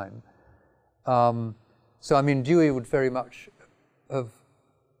all the time. So, I mean, Dewey would very much have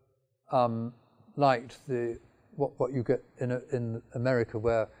liked what you get in America,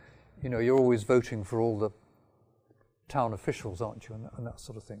 where You know, you're always voting for all the town officials, aren't you, and that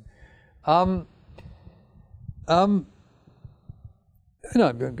sort of thing. You know,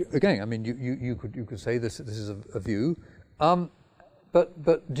 again, I mean, you could say this is a view,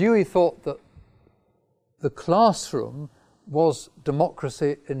 but Dewey thought that the classroom was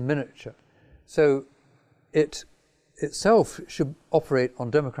democracy in miniature, so it itself should operate on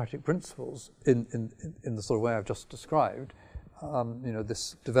democratic principles in the sort of way I've just described. You know,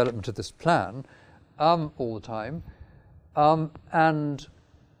 this development of this plan all the time, and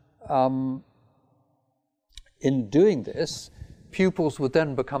in doing this, pupils would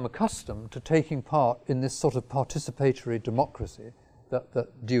then become accustomed to taking part in this sort of participatory democracy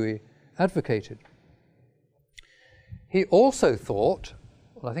that Dewey advocated. He also thought,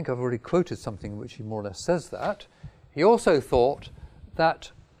 well, I think I've already quoted something which he more or less says that, he also thought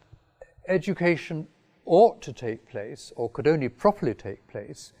that education ought to take place, or could only properly take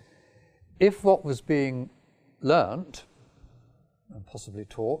place, if what was being learnt, and possibly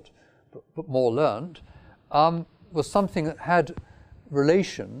taught, but more learnt, was something that had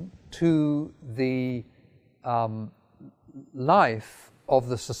relation to the life of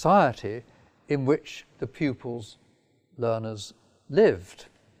the society in which the pupils, learners, lived.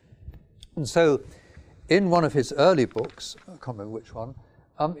 And so, in one of his early books, I can't remember which one,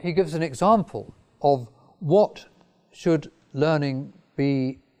 he gives an example of what should learning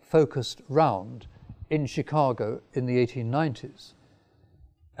be focused round in Chicago in the 1890s.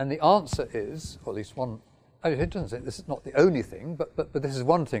 And the answer is, or at least one, it doesn't say this is not the only thing, but this is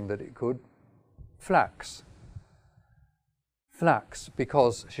one thing that it could, flax. Flax,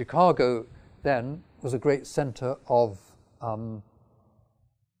 because Chicago then was a great centre of,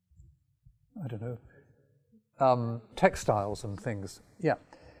 textiles and things. Yeah.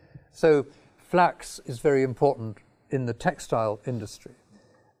 So flax is very important in the textile industry.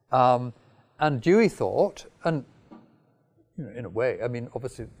 And Dewey thought, and you know, in a way, I mean,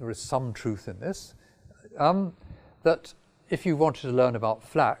 obviously there is some truth in this, that if you wanted to learn about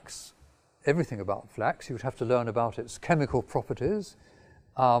flax, everything about flax, you would have to learn about its chemical properties.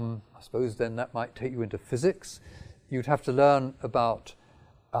 I suppose then that might take you into physics. You'd have to learn about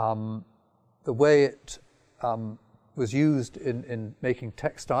the way it was used in making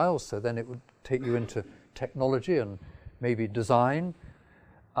textiles, so then it would take you into technology and maybe design.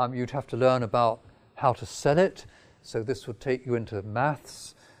 You'd have to learn about how to sell it, so this would take you into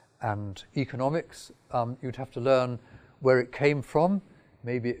maths and economics. You'd have to learn where it came from.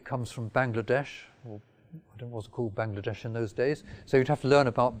 Maybe it comes from Bangladesh, or I don't know what was called Bangladesh in those days. So you'd have to learn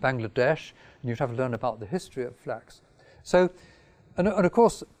about Bangladesh, and you'd have to learn about the history of flax. So, and of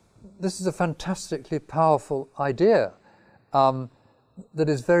course, this is a fantastically powerful idea that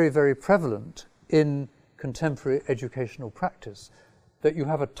is very, very prevalent in contemporary educational practice, that you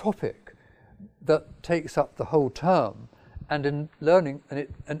have a topic that takes up the whole term, and in learning,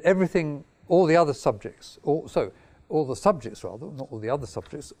 and everything, all the other subjects, all the subjects rather, not all the other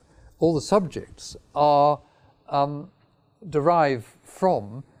subjects, all the subjects are derived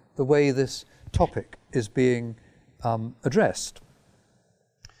from the way this topic is being addressed.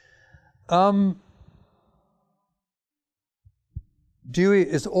 Dewey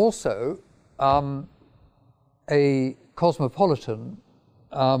is also a cosmopolitan,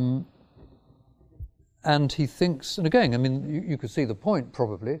 and he thinks, and again, I mean, you could see the point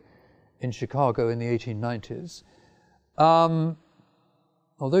probably in Chicago in the 1890s.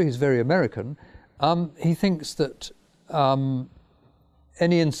 Although he's very American, he thinks that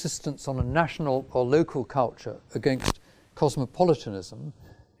any insistence on a national or local culture against cosmopolitanism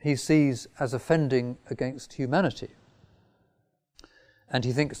he sees as offending against humanity. And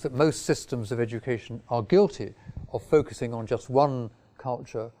he thinks that most systems of education are guilty of focusing on just one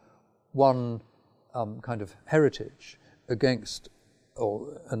culture, one kind of heritage against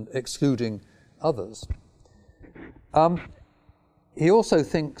and excluding others. He also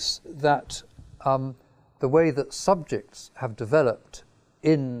thinks that the way that subjects have developed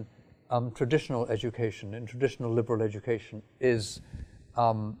in traditional education, in traditional liberal education, is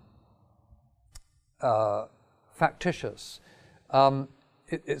factitious.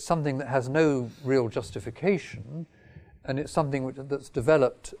 It's something that has no real justification, and it's something that's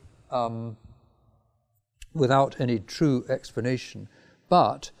developed without any true explanation.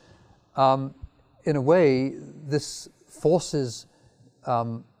 But in a way, this forces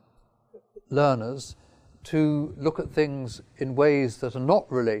learners to look at things in ways that are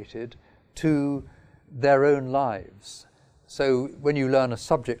not related to their own lives. So when you learn a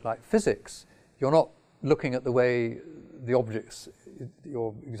subject like physics, you're not looking at the way the objects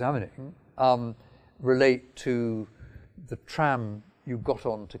you're examining relate to the tram you got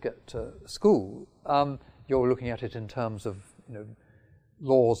on to get to school, you're looking at it in terms of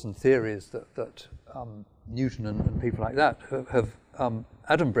laws and theories that Newton and people like that have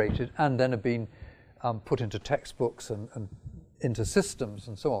adumbrated and then have been put into textbooks and into systems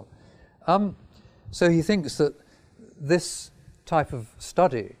and so on. So he thinks that this type of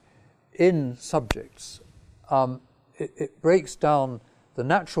study in subjects, it breaks down the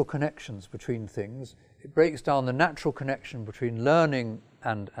natural connections between things. It breaks down the natural connection between learning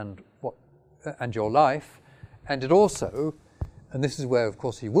and your life, and it also, and this is where of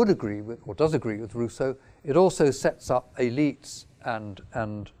course he would agree with, or does agree with Rousseau, it also sets up elites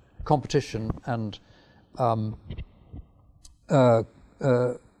and competition and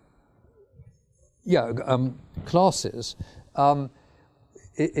classes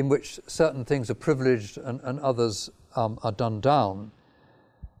in which certain things are privileged and others are done down.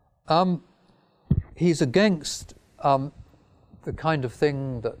 He's against the kind of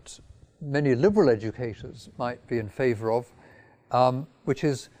thing that many liberal educators might be in favour of, which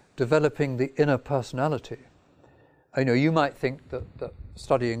is developing the inner personality. You might think that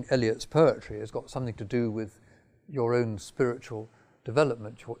studying Eliot's poetry has got something to do with your own spiritual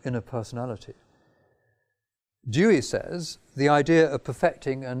development, your inner personality. Dewey says the idea of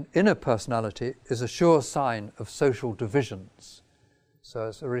perfecting an inner personality is a sure sign of social divisions. So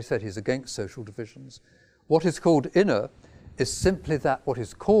as I already said, he's against social divisions. What is called inner is simply that, what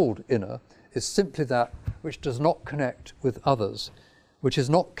is called inner is simply that which does not connect with others, which is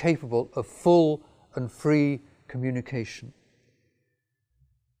not capable of full and free communication.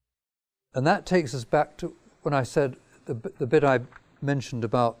 And that takes us back to when I said the bit I mentioned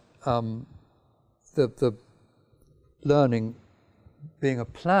about the learning being a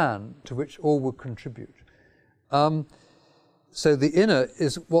plan to which all would contribute. So the inner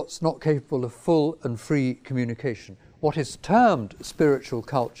is what's not capable of full and free communication. What is termed spiritual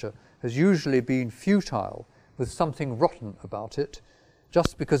culture has usually been futile, with something rotten about it,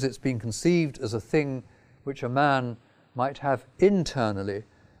 just because it's been conceived as a thing which a man might have internally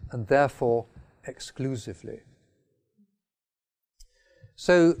and therefore exclusively.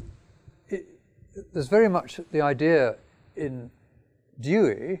 So there's very much the idea in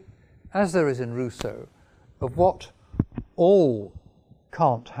Dewey, as there is in Rousseau, of what all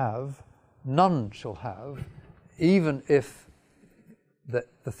can't have, none shall have, even if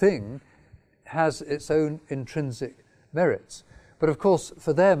the thing has its own intrinsic merits. But of course,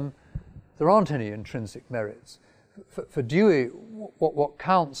 for them, there aren't any intrinsic merits. For Dewey, what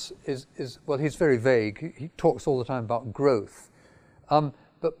counts is, well, he's very vague. He talks all the time about growth.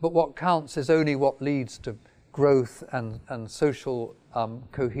 But what counts is only what leads to growth and social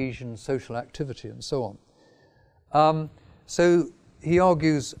cohesion, social activity, and so on. So he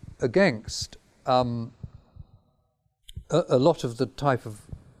argues against a lot of the type of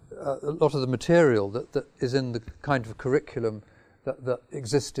a lot of the material that is in the kind of curriculum that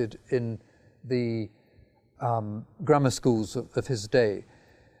existed in the grammar schools of his day.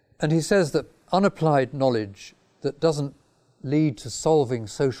 And he says that unapplied knowledge that doesn't lead to solving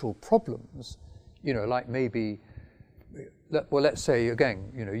social problems, like maybe, well, let's say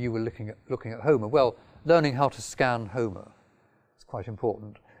again, you were looking at Homer. Well, learning how to scan Homer is quite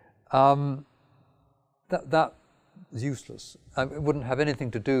important. That is useless. It wouldn't have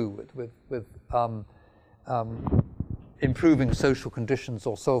anything to do with improving social conditions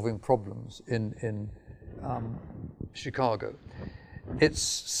or solving problems in Chicago. It's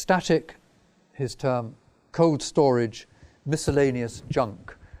static, his term, cold storage, miscellaneous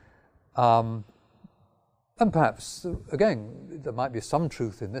junk. And perhaps, again, there might be some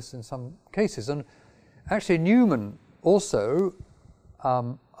truth in this in some cases. And actually Newman also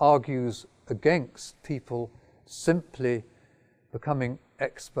argues against people simply becoming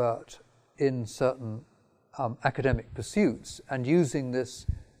expert in certain academic pursuits and using this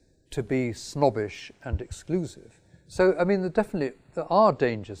to be snobbish and exclusive. So, I mean, there are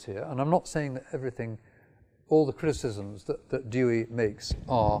dangers here, and I'm not saying that all the criticisms that Dewey makes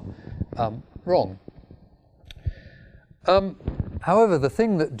are wrong. However, the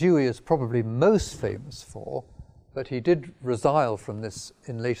thing that Dewey is probably most famous for, but he did resile from this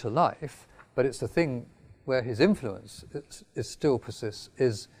in later life, but it's the thing where his influence still persists,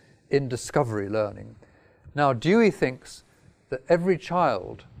 is in discovery learning. Now, Dewey thinks that every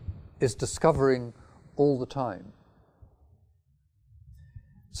child is discovering all the time.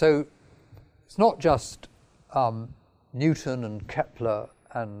 So it's not just Newton and Kepler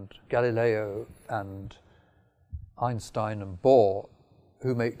and Galileo and Einstein and Bohr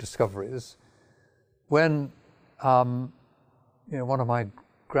who make discoveries. When one of my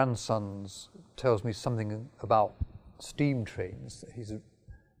grandsons tells me something about steam trains that he's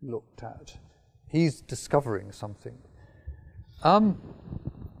looked at. He's discovering something.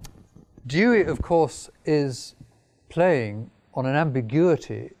 Dewey, of course, is playing on an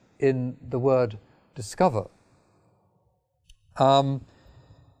ambiguity in the word discover.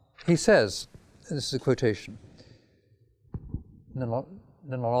 He says, this is a quotation, and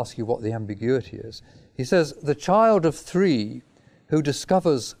then I'll ask you what the ambiguity is. He says, the child of 3 who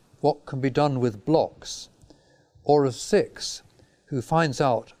discovers what can be done with blocks, or of 6 who finds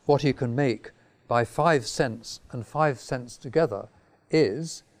out what he can make by 5 cents and 5 cents together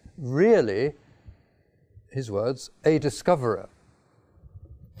is really, his words, a discoverer.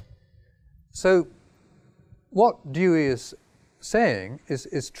 So what Dewey is saying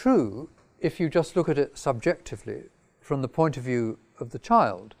is true if you just look at it subjectively from the point of view of the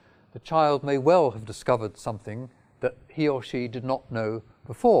child. The child may well have discovered something that he or she did not know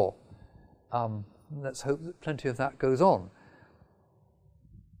before. Let's hope that plenty of that goes on.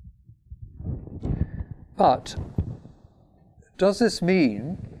 But does this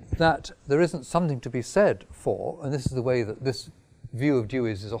mean that there isn't something to be said for, and this is the way that this view of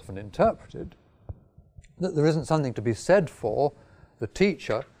Dewey's is often interpreted, that there isn't something to be said for the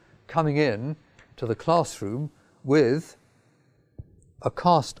teacher coming in to the classroom with a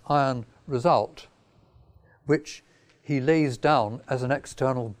cast iron result which he lays down as an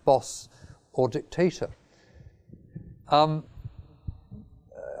external boss or dictator? I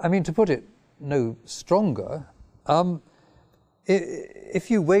mean, to put it no stronger,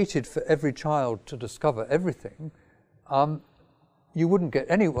 if you waited for every child to discover everything, you wouldn't get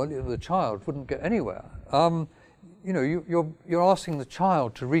anywhere. The child wouldn't get anywhere. You're asking the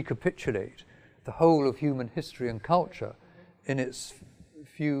child to recapitulate the whole of human history and culture in its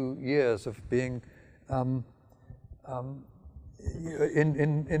few years of being in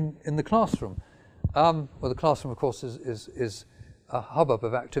the classroom. Well, the classroom, of course, is a hubbub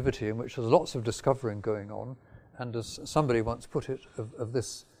of activity in which there's lots of discovering going on, and as somebody once put it, of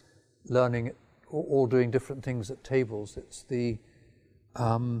this learning, all doing different things at tables, it's the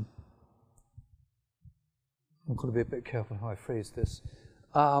I'm going to be a bit careful how I phrase this.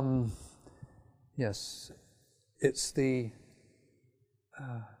 Yes, it's the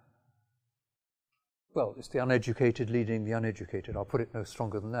it's the uneducated leading the uneducated. I'll put it no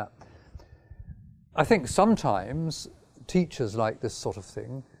stronger than that. I think sometimes teachers like this sort of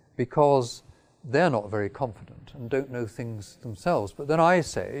thing because they're not very confident and don't know things themselves. But then I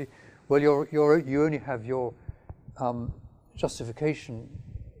say, well, you only have your justification,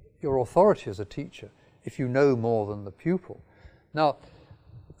 your authority as a teacher, if you know more than the pupil. Now,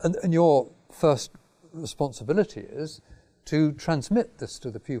 and your first responsibility is to transmit this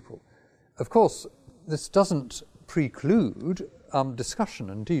to the pupil. Of course, this doesn't preclude discussion.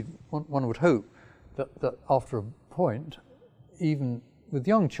 Indeed, one would hope that after a point, even with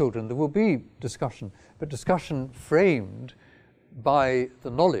young children, there will be discussion, but discussion framed by the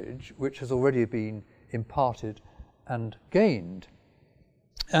knowledge which has already been imparted and gained.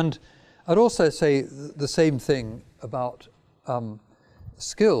 And I'd also say the same thing about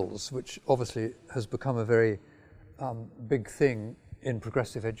skills, which obviously has become a very big thing in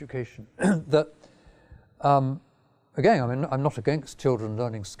progressive education. That, again, I mean, I'm not against children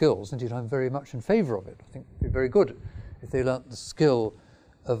learning skills. Indeed, I'm very much in favour of it. I think it would be very good if they learnt the skill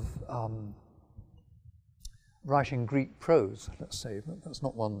of writing Greek prose, let's say, but that's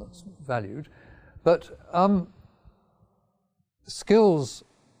not one that's valued. But skills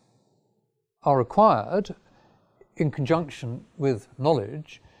are acquired in conjunction with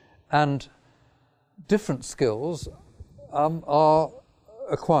knowledge, and different skills are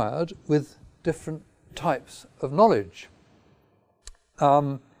acquired with different types of knowledge.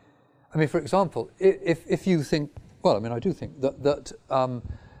 I mean, for example, if you think, well, I mean, I do think that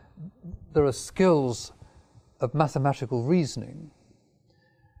there are skills of mathematical reasoning,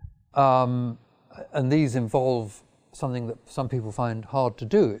 and these involve something that some people find hard to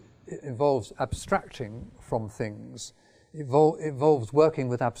do. It involves abstracting from things. It involves working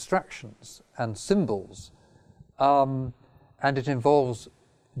with abstractions and symbols, and it involves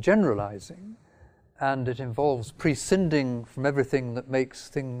generalizing, and it involves prescinding from everything that makes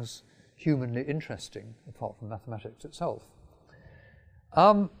things humanly interesting, apart from mathematics itself.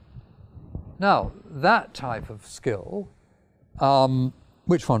 Now, that type of skill,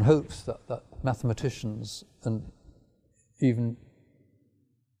 which one hopes that mathematicians and even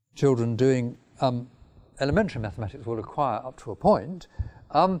children doing elementary mathematics will acquire up to a point,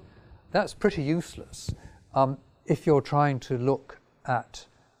 that's pretty useless if you're trying to look at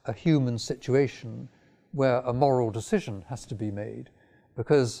a human situation where a moral decision has to be made.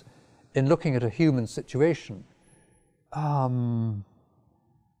 Because in looking at a human situation, I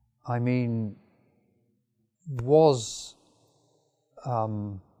mean, was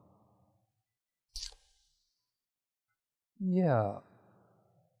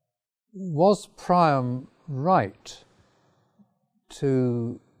was Priam right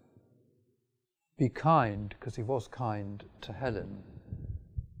to be kind, because he was kind to Helen?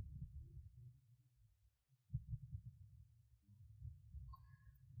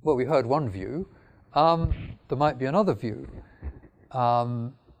 Well, we heard one view. There might be another view.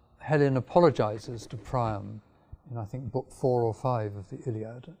 Helen apologizes to Priam in, I think, book 4 or 5 of the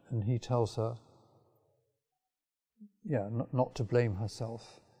Iliad, and he tells her, not to blame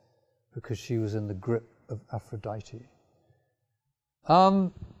herself because she was in the grip of Aphrodite.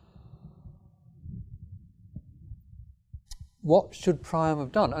 What should Priam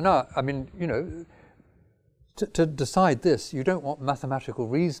have done? And I mean, to decide this, you don't want mathematical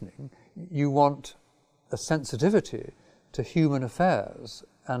reasoning. You want a sensitivity to human affairs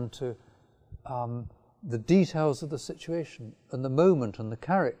and to the details of the situation and the moment and the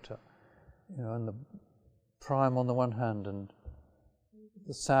character, and the Priam on the one hand and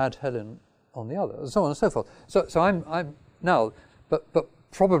the sad Helen on the other, and so on and so forth. So I'm now, but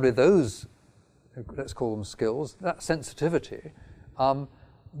probably those, let's call them skills, that sensitivity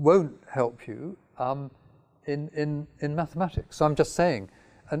won't help you in mathematics. So I'm just saying,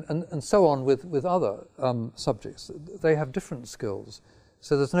 and so on with other subjects. They have different skills.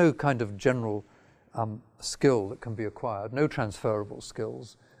 So there's no kind of general skill that can be acquired, no transferable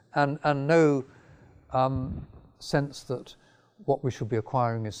skills, and no sense that what we should be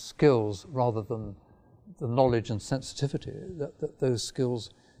acquiring is skills rather than the knowledge and sensitivity that those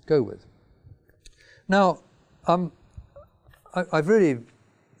skills go with. Now, I've really,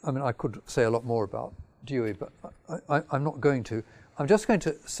 I could say a lot more about Dewey, but I'm not going to. I'm just going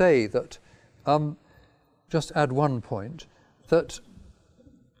to say that, just add one point, that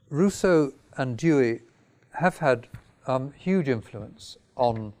Rousseau and Dewey have had huge influence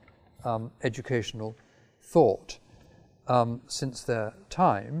on educational thought since their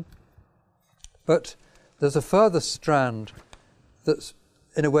time, but there's a further strand that's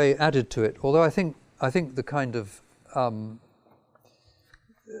in a way added to it, although I think the kind of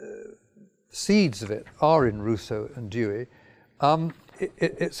seeds of it are in Rousseau and Dewey.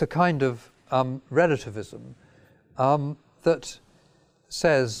 It's a kind of relativism that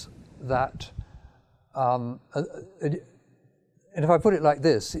says that, and if I put it like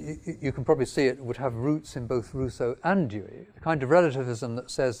this, you can probably see it would have roots in both Rousseau and Dewey, the kind of relativism that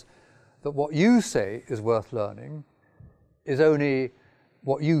says that what you say is worth learning is only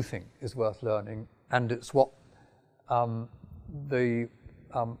what you think is worth learning, and it's what the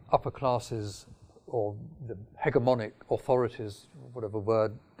upper classes or the hegemonic authorities, whatever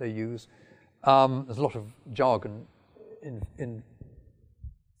word they use, there's a lot of jargon in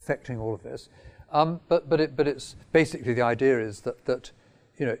affecting all of this, but it's basically, the idea is that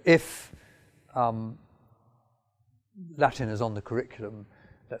if Latin is on the curriculum,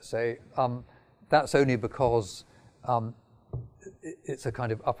 let's say, that's only because it's a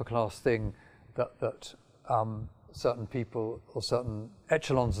kind of upper class thing that certain people or certain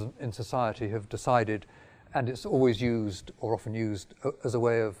echelons in society have decided, and it's always used or often used as a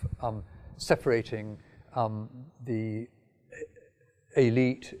way of separating the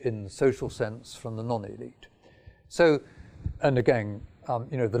elite in the social sense from the non-elite. So, and again,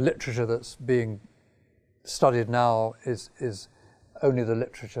 the literature that's being studied now is only the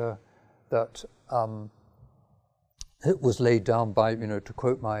literature that it was laid down by, to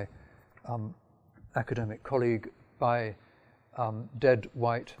quote my academic colleague, by dead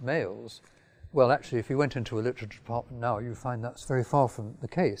white males. Well, actually, if you went into a literature department now, you find that's very far from the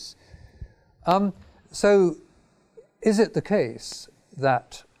case. So, is it the case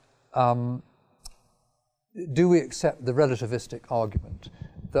that do we accept the relativistic argument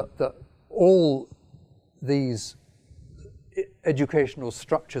that all these educational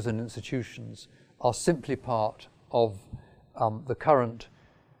structures and institutions are simply part of the current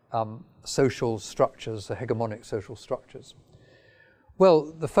social structures, the hegemonic social structures?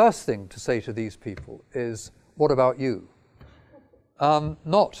 Well, the first thing to say to these people is, what about you?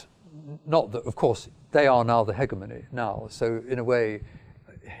 Not that, of course, they are now the hegemony now, so in a way,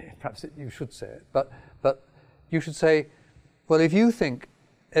 perhaps you should say it, but you should say, well, if you think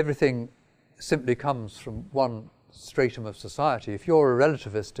everything simply comes from one stratum of society, if you're a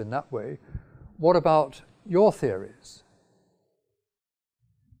relativist in that way, what about your theories?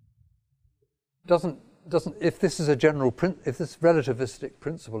 If this is a general if this relativistic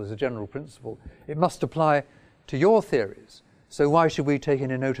principle is a general principle, it must apply to your theories. So why should we take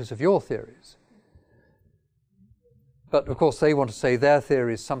any notice of your theories? but of course they want to say their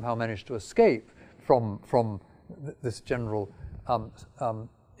theories somehow managed to escape from this general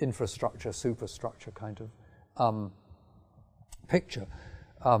infrastructure, superstructure kind of picture.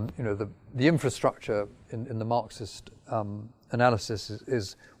 The infrastructure in the Marxist analysis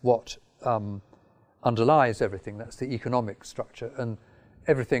is what underlies everything. That's the economic structure, and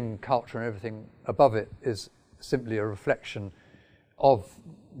everything, culture and everything above it is simply a reflection of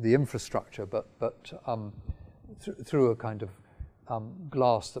the infrastructure, but through a kind of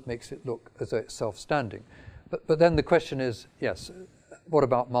glass that makes it look as though it's self-standing. But then the question is, yes, what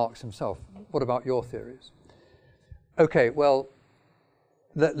about Marx himself? What about your theories? Okay, well,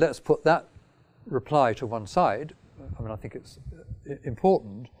 let's put that reply to one side. I mean, I think it's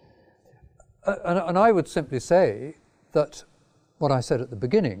important. And I would simply say that what I said at the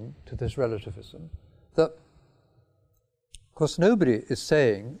beginning to this relativism, that, of course, nobody is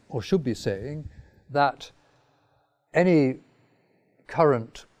saying, or should be saying, that any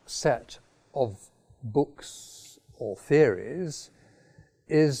current set of books or theories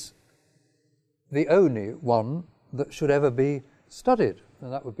is the only one that should ever be studied,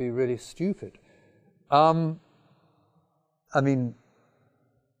 and that would be really stupid. I mean,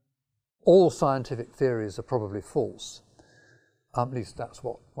 all scientific theories are probably false. At least that's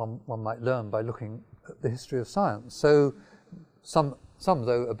what one might learn by looking at the history of science. So some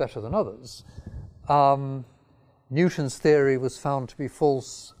though, are better than others. Newton's theory was found to be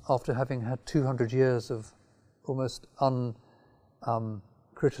false after having had 200 years of almost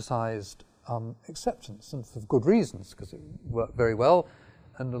uncriticised acceptance, and for good reasons, because it worked very well,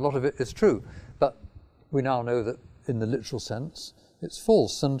 and a lot of it is true. But we now know that in the literal sense it's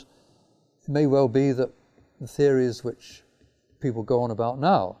false, and it may well be that the theories which people go on about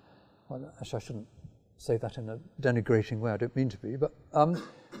now, well, actually I shouldn't say that in a denigrating way, I don't mean to be, but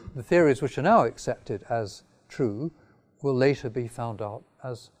the theories which are now accepted as true will later be found out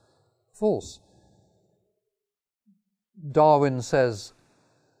as false. Darwin says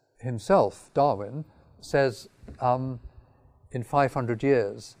himself, in 500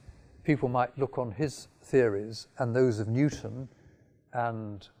 years, people might look on his theories and those of Newton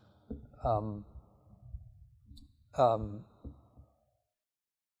and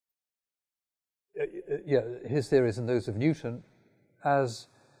his theories and those of Newton as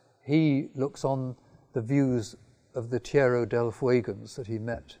he looks on the views of the Tierra del Fuegans that he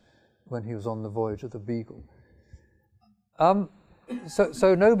met when he was on the voyage of the Beagle.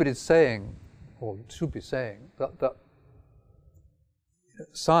 So nobody's saying, or should be saying, that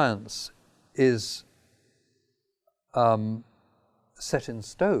science is set in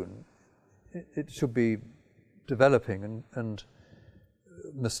stone. It should be developing, and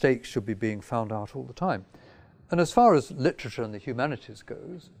mistakes should be being found out all the time. And as far as literature and the humanities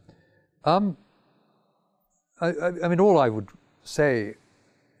goes, I mean, all I would say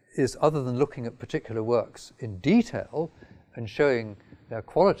is, other than looking at particular works in detail and showing their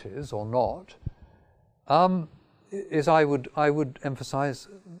qualities or not, is I would emphasize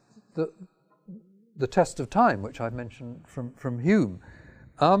the test of time, which I mentioned from Hume.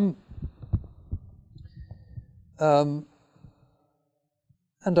 And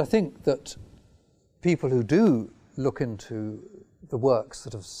I think that people who do look into the works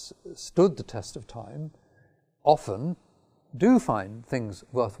that have stood the test of time often do find things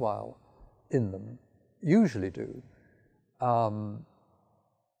worthwhile in them, usually do.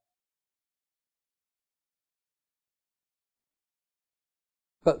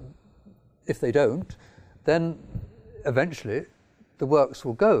 But if they don't, then eventually the works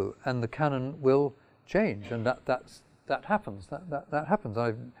will go and the canon will change, and that happens. That happens.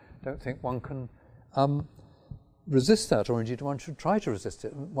 I don't think one can resist that, or indeed one should try to resist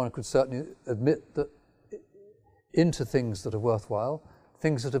it. One could certainly admit that into things that are worthwhile,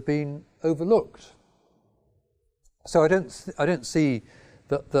 things that have been overlooked. So I don't see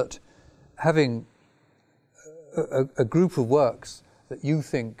that having a group of works that you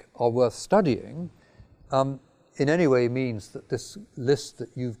think are worth studying in any way means that this list that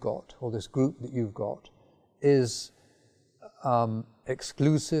you've got, or this group that you've got, is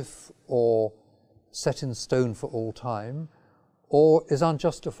exclusive or set in stone for all time, or is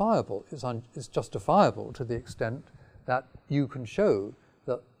unjustifiable. It's justifiable to the extent that you can show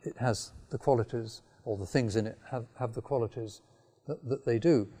that it has the qualities, or the things in it have the qualities that they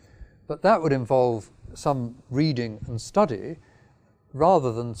do. But that would involve some reading and study,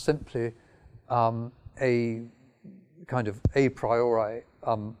 rather than simply a kind of a priori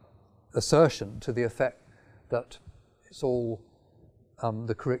assertion to the effect that it's all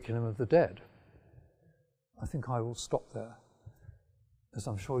the curriculum of the dead. I think I will stop there, as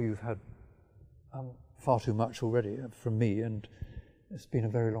I'm sure you've had far too much already from me, and it's been a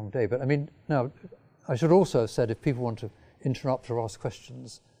very long day. But I mean, now, I should also have said if people want to interrupt or ask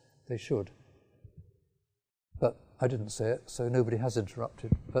questions, they should. But I didn't say it, so nobody has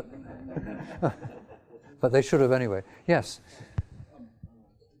interrupted. But but they should have anyway. Yes.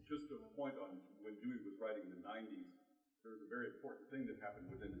 Just a point on when Dewey was writing in the 90s, there was a very important thing that happened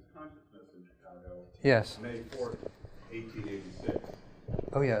within his consciousness in Chicago. Yes. May 4th, 1886.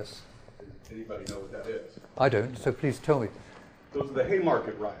 Oh, yes. Does anybody know what that is? I don't, so please tell me. Those are the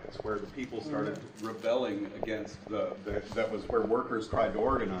Haymarket riots, where the people started rebelling against that was where workers tried to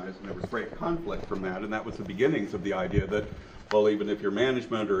organize, and there was great conflict from that, and that was the beginnings of the idea that, well, even if you're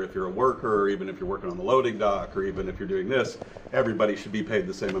management, or if you're a worker, or even if you're working on the loading dock, or even if you're doing this, everybody should be paid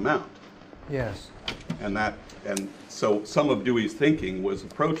the same amount. Yes. And so some of Dewey's thinking was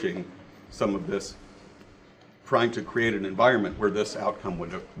approaching some of this, trying to create an environment where this outcome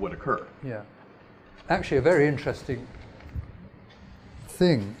would occur. Yeah. Actually, a very interesting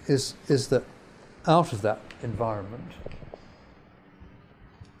thing is that out of that environment,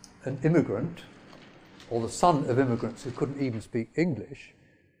 an immigrant, or the son of immigrants who couldn't even speak English,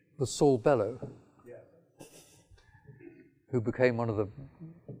 was Saul Bellow, who became one of the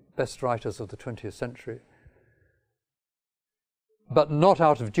best writers of the 20th century. But not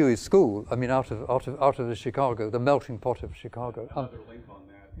out of Dewey's school. I mean, out of the Chicago, the melting pot of Chicago. Another link on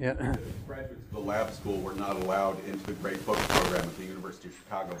that. Yeah. The graduates of the lab school were not allowed into the Great Books program at the University of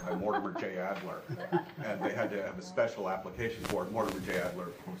Chicago by Mortimer J. Adler, and they had to have a special application for it. Mortimer J. Adler,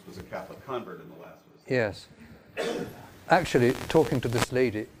 of course, was a Catholic convert in the last. Yes. Actually, talking to this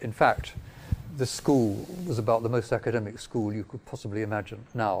lady, in fact, the school was about the most academic school you could possibly imagine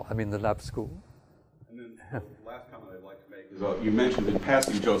now. I mean, the lab school. And then the last comment I'd like to make is, you mentioned in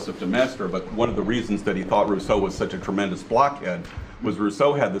passing Joseph de Maistre, but one of the reasons that he thought Rousseau was such a tremendous blockhead was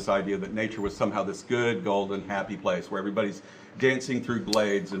Rousseau had this idea that nature was somehow this good, golden, happy place where everybody's dancing through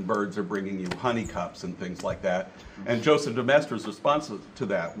glades and birds are bringing you honey cups and things like that. And Joseph de Maistre's response to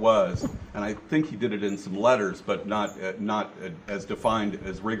that was, and I think he did it in some letters, but not as defined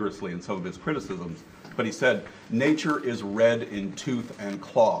as rigorously in some of his criticisms, but he said, nature is red in tooth and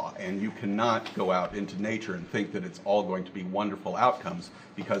claw, and you cannot go out into nature and think that it's all going to be wonderful outcomes,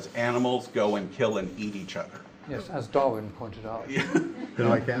 because animals go and kill and eat each other. Yes, as Darwin pointed out. They're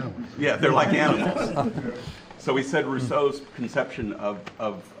like animals. Yeah, they're like animals. So he said Rousseau's conception of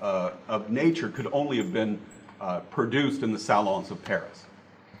nature could only have been produced in the salons of Paris.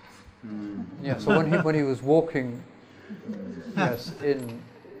 Yeah, so when he was walking, yes, in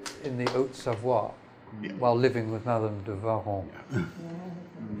the Haute-Savoie, while living with Madame de Varon.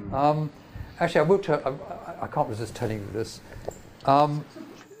 Actually, I will tell. I can't resist telling you this.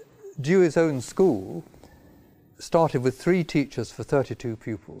 Dewey's own school started with 3 teachers for 32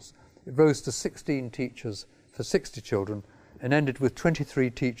 pupils. It rose to 16 teachers for 60 children, and ended with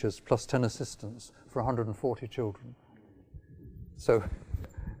 23 teachers plus 10 assistants for 140 children. So It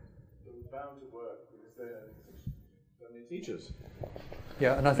was bound to work because they're so many teachers.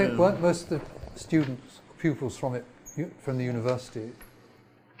 yeah, and I think weren't most of the students, pupils from the university,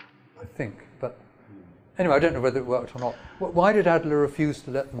 I think. But anyway, I don't know whether it worked or not. Why did Adler refuse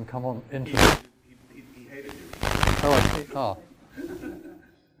to let them come on into? He hated you. Oh, I see. Ah.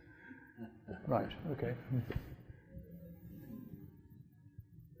 Right. Okay.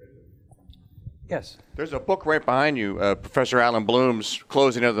 Yes. There's a book right behind you, Professor Alan Bloom's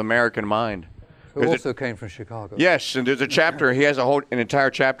Closing of the American Mind. Who also came from Chicago. Yes, and there's a chapter, he has an entire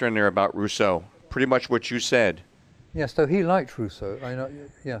chapter in there about Rousseau, pretty much what you said. Yes, so he liked Rousseau. I know.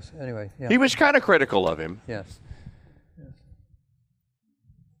 Yes. Anyway. Yeah. He was kind of critical of him. Yes. Yes.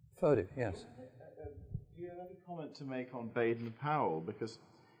 Ferdy. Yes. Do you have any comment to make on Baden-Powell? Because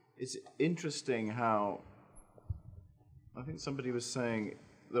it's interesting how I think somebody was saying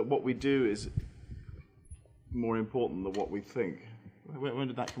that what we do is more important than what we think. When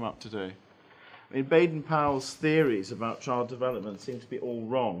did that come up today? I mean, Baden-Powell's theories about child development seem to be all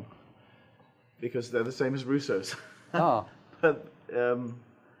wrong because they're the same as Rousseau's. Ah. But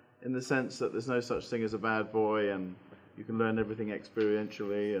in the sense that there's no such thing as a bad boy and you can learn everything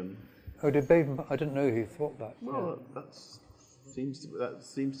experientially and... Oh, did Baden? I didn't know he thought that. Well, that seems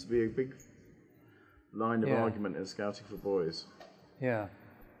to be a big line of argument in Scouting for Boys. Yeah.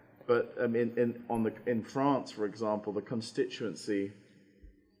 But in France, for example, the constituency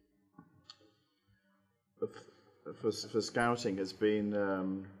for Scouting has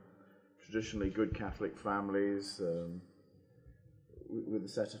been traditionally good Catholic families with a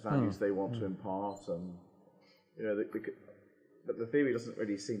set of values they want to impart, and but the theory doesn't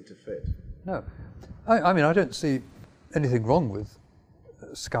really seem to fit. No, I mean I don't see anything wrong with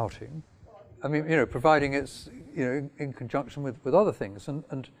Scouting. I mean, providing it's, in conjunction with other things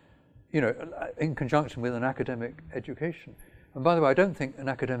and in conjunction with an academic education. And by the way, I don't think an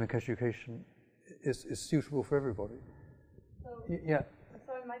academic education is suitable for everybody. So, yeah.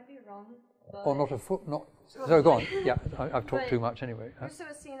 So I might be wrong. Or not so go on. Yeah, I've talked too much anyway. Rousseau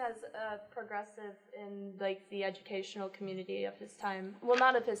was seen as progressive in the educational community of his time. Well,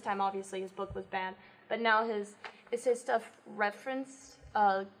 not of his time, obviously, his book was banned. But now is his stuff referenced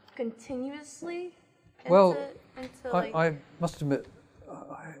continuously? I must admit,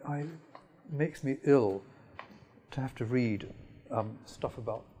 it makes me ill to have to read stuff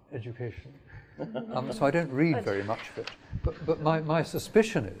about education. So I don't read very much of it. But my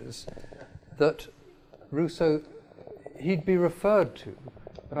suspicion is that Rousseau, he'd be referred to,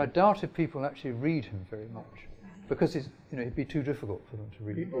 but I doubt if people actually read him very much, because he'd be too difficult for them to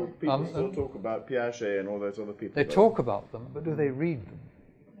read. People still talk about Piaget and all those other people. They talk about them, but do they read them?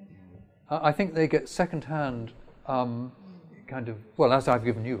 I think they get second-hand as I've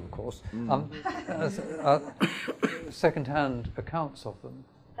given you, of course, second-hand accounts of them.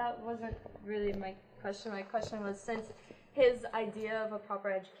 That wasn't really my question. My question was, since his idea of a proper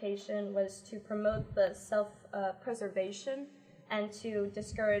education was to promote the self-preservation and to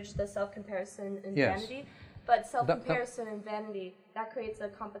discourage the self-comparison and vanity, but self-comparison and vanity, that creates a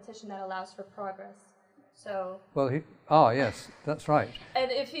competition that allows for progress. So. Well, yes, that's right.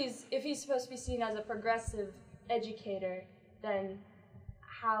 And if he's supposed to be seen as a progressive educator, then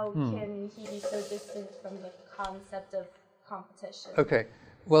how can he be so distant from the concept of competition? Okay,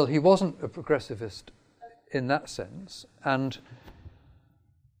 well, he wasn't a progressivist in that sense, and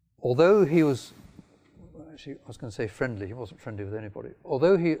although he was, actually I was going to say friendly, he wasn't friendly with anybody,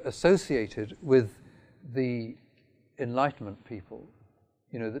 although he associated with the Enlightenment people,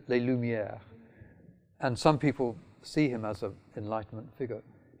 les Lumières, and some people see him as an Enlightenment figure,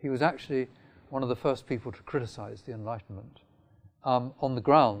 he was actually one of the first people to criticize the Enlightenment on the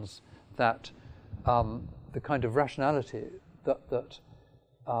grounds that the kind of rationality that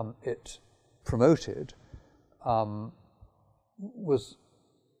it promoted was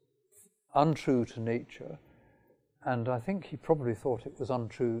untrue to nature, and I think he probably thought it was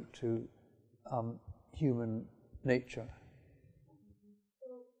untrue to human nature.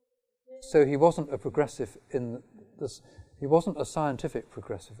 So he wasn't a progressive in this. He wasn't a scientific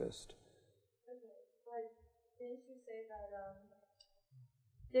progressivist.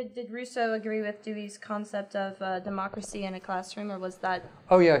 Did Rousseau agree with Dewey's concept of democracy in a classroom, or was that?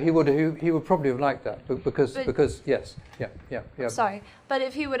 Oh yeah, he would. He would probably have liked that because yes, yeah. Sorry, but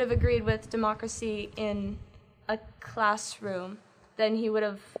if he would have agreed with democracy in a classroom, then he would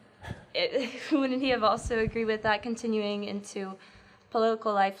have. Wouldn't he have also agreed with that continuing into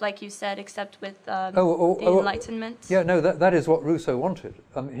political life, like you said, except with the Enlightenment? Yeah, no, that is what Rousseau wanted.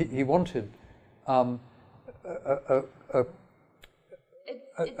 He wanted a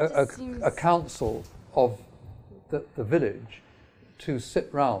council of the village to sit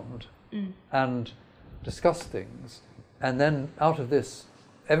round and discuss things, and then out of this,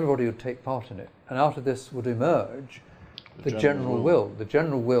 everybody would take part in it, and out of this would emerge the general will. The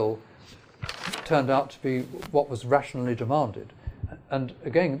general will turned out to be what was rationally demanded. And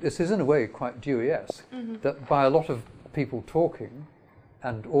again, this is in a way quite Dewey-esque, that by a lot of people talking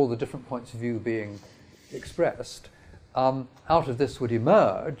and all the different points of view being expressed, out of this would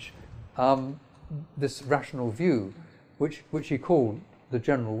emerge this rational view, which he called the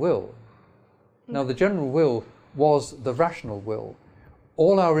general will. Now, the general will was the rational will.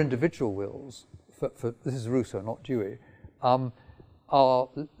 All our individual wills, for this is Rousseau, not Dewey,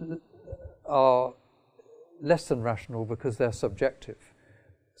 are less than rational because they're subjective.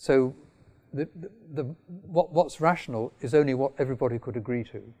 So what's rational is only what everybody could agree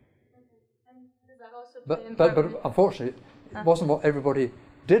to. But unfortunately, it wasn't what everybody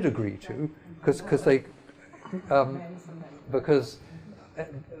did agree to, because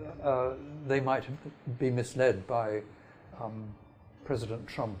they might be misled by President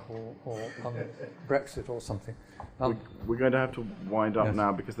Trump or Brexit or something. We're going to have to wind up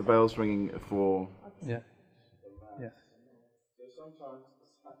now because the bell's ringing for. Yeah.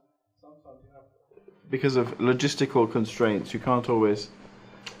 Sometimes you have, because of logistical constraints, you can't always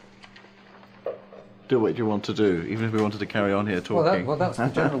do what you want to do, even if we wanted to carry on here talking. Well, that's the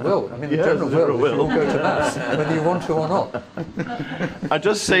general will. I mean, the general will go to mass, whether you want to or not. I'd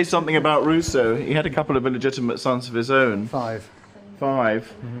just say something about Rousseau. He had a couple of illegitimate sons of his own. Five.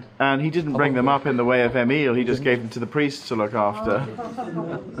 And he didn't bring them up in the way of Emile. He just gave them to the priest to look after.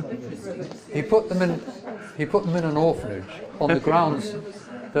 He put them in an orphanage on the grounds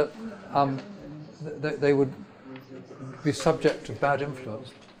that they would be subject to bad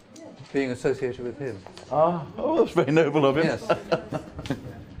influence. being associated with him. Ah, oh, that's very noble of him. Yes.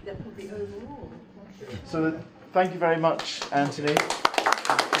 So thank you very much, Anthony.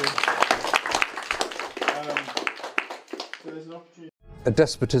 So there's an opportunity. A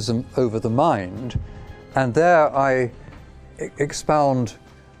despotism over the mind, and there I expound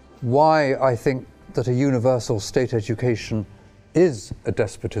why I think that a universal state education is a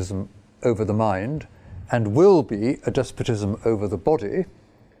despotism over the mind and will be a despotism over the body.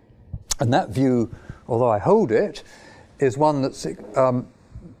 And that view, although I hold it, is one that's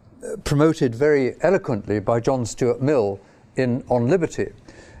promoted very eloquently by John Stuart Mill in On Liberty.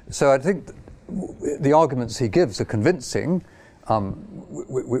 So I think the arguments he gives are convincing,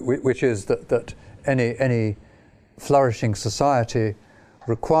 which is that any flourishing society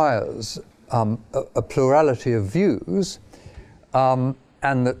requires a plurality of views, and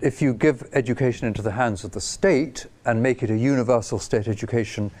that if you give education into the hands of the state and make it a universal state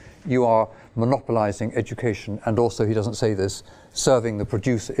education, you are monopolizing education, and also, he doesn't say this, serving the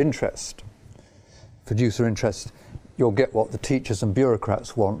producer interest. Producer interest, you'll get what the teachers and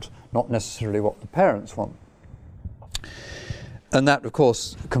bureaucrats want, not necessarily what the parents want. And that, of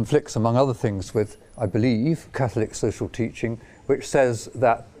course, conflicts, among other things, with, I believe, Catholic social teaching, which says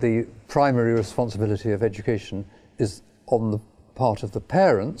that the primary responsibility of education is on the part of the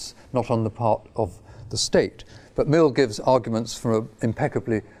parents, not on the part of the state. But Mill gives arguments from an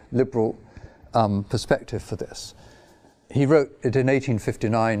impeccably liberal perspective for this. He wrote it in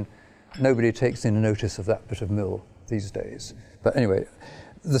 1859. Nobody takes any notice of that bit of Mill these days. But anyway,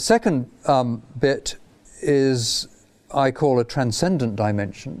 the second bit is, I call, a transcendent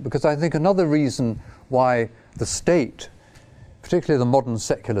dimension, because I think another reason why the state, particularly the modern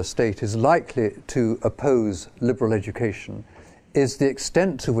secular state, is likely to oppose liberal education is the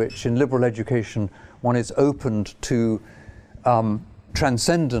extent to which in liberal education one is opened to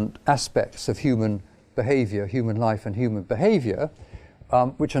transcendent aspects of human behavior, human life and human behavior,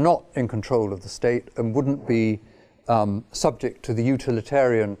 which are not in control of the state and wouldn't be subject to the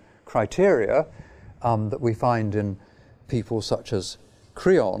utilitarian criteria that we find in people such as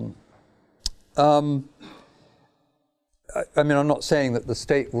Creon. I mean, I'm not saying that the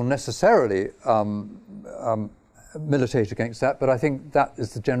state will necessarily militate against that, but I think that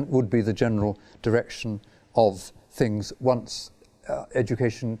is would be the general direction of things once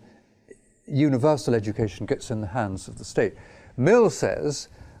education, universal education, gets in the hands of the state. Mill says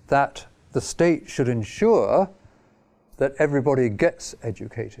that the state should ensure that everybody gets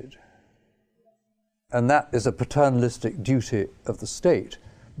educated, and that is a paternalistic duty of the state.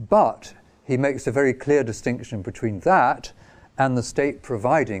 But he makes a very clear distinction between that and the state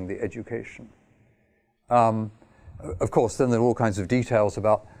providing the education. Of course, then there are all kinds of details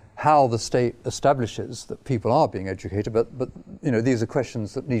about how the state establishes that people are being educated, but you know, these are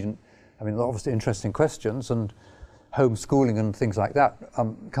questions that needn't, I mean, they're obviously interesting questions, and homeschooling and things like that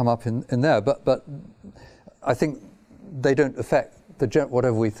come up in there, but I think they don't affect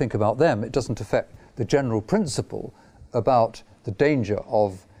whatever we think about them, it doesn't affect the general principle about the danger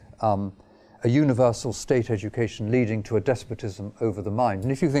of a universal state education leading to a despotism over the mind.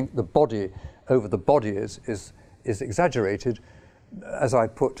 And if you think the body over the body is exaggerated, as I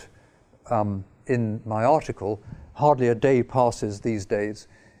put in my article, hardly a day passes these days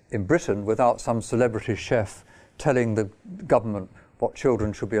in Britain without some celebrity chef telling the government what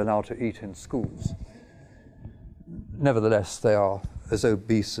children should be allowed to eat in schools. Nevertheless, they are as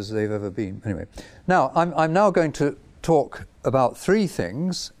obese as they've ever been. Anyway, now I'm now going to talk about three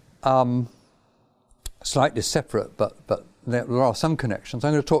things, slightly separate, but there are some connections.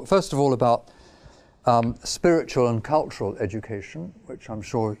 I'm going to talk first of all about spiritual and cultural education, which I'm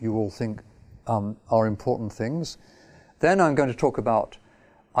sure you all think are important things. Then I'm going to talk about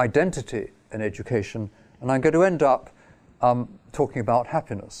identity in education, and I'm going to end up talking about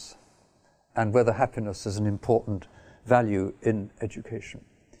happiness and whether happiness is an important value in education.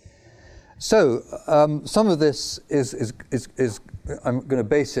 So some of this is I'm going to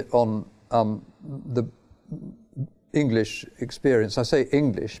base it on the English experience. I say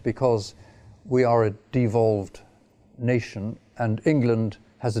English because we are a devolved nation, and England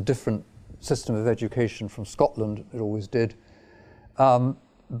has a different system of education from Scotland, it always did,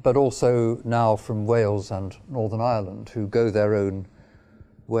 but also now from Wales and Northern Ireland, who go their own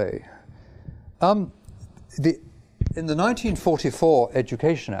way. In the 1944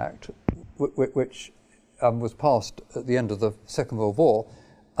 Education Act, which was passed at the end of the Second World War,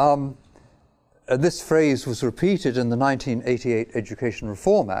 this phrase was repeated in the 1988 Education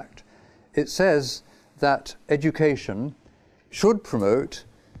Reform Act. It says that education should promote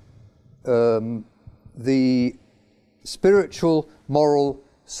the spiritual, moral,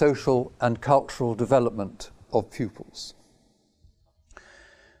 social and cultural development of pupils.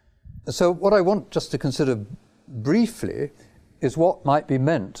 So what I want just to consider briefly is what might be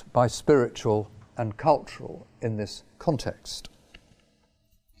meant by spiritual and cultural in this context.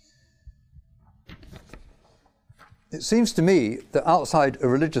 It seems to me that outside a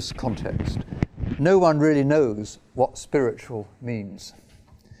religious context, no one really knows what spiritual means.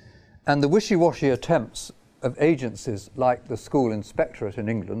 And the wishy-washy attempts of agencies like the School Inspectorate in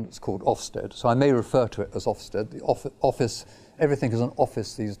England, it's called Ofsted, so I may refer to it as Ofsted, the office, everything is an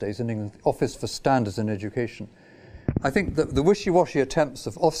office these days in England, the Office for Standards in Education. I think that the wishy-washy attempts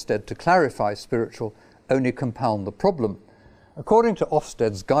of Ofsted to clarify spiritual only compound the problem. According to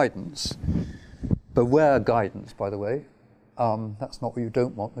Ofsted's guidance, beware guidance, by the way, that's not what you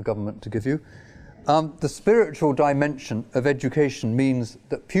don't want the government to give you, the spiritual dimension of education means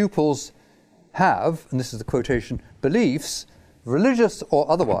that pupils have, and this is the quotation, beliefs, religious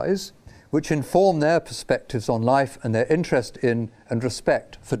or otherwise, which inform their perspectives on life and their interest in and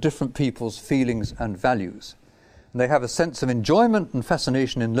respect for different people's feelings and values. And they have a sense of enjoyment and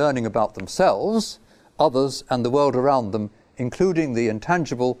fascination in learning about themselves, others, and the world around them, including the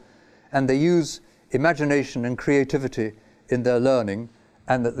intangible, and they use imagination and creativity in their learning,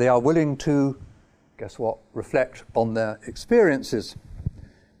 and that they are willing to, guess what, reflect on their experiences.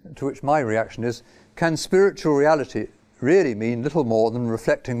 To which my reaction is, can spiritual reality really mean little more than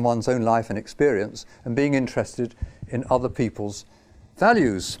reflecting one's own life and experience and being interested in other people's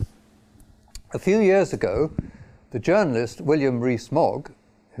values? A few years ago, the journalist William Rees-Mogg,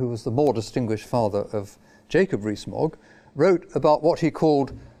 who was the more distinguished father of Jacob Rees-Mogg, wrote about what he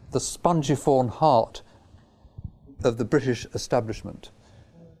called the spongiform heart of the British establishment.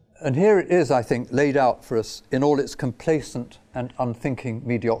 And here it is, I think, laid out for us in all its complacent and unthinking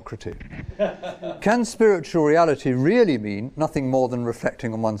mediocrity. Can spiritual reality really mean nothing more than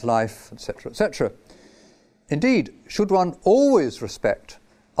reflecting on one's life, etc., etc.? Indeed, should one always respect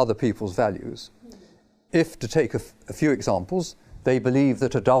other people's values? If, to take a few examples, they believe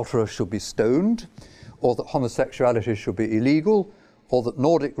that adulterers should be stoned, or that homosexuality should be illegal, or that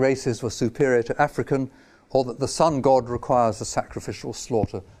Nordic races were superior to African, or that the sun god requires the sacrificial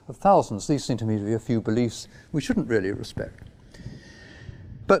slaughter of thousands. These seem to me to be a few beliefs we shouldn't really respect.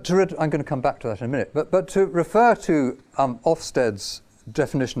 But I'm going to come back to that in a minute. But to refer to Ofsted's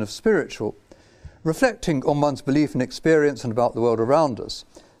definition of spiritual, reflecting on one's belief and experience and about the world around us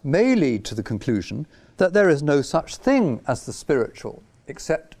may lead to the conclusion that there is no such thing as the spiritual,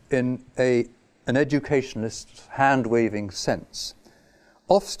 except in an educationalist's hand-waving sense.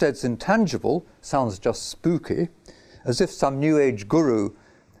 Ofsted's intangible sounds just spooky, as if some New Age guru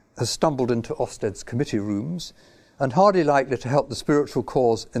has stumbled into Ofsted's committee rooms, and hardly likely to help the spiritual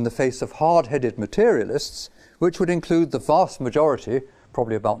cause in the face of hard-headed materialists, which would include the vast majority,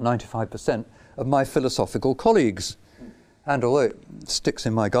 probably about 95%, of my philosophical colleagues. And although it sticks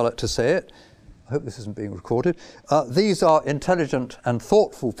in my gullet to say it, I hope this isn't being recorded, these are intelligent and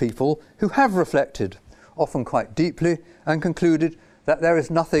thoughtful people who have reflected, often quite deeply, and concluded that there is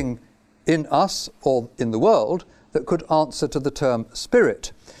nothing in us or in the world that could answer to the term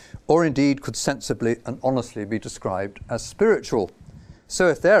spirit, or indeed could sensibly and honestly be described as spiritual. So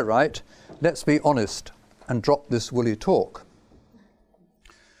if they're right, let's be honest and drop this woolly talk.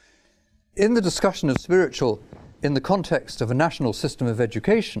 In the discussion of spiritual in the context of a national system of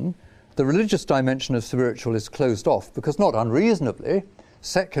education, the religious dimension of spiritual is closed off because, not unreasonably,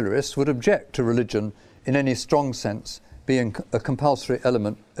 secularists would object to religion in any strong sense being a compulsory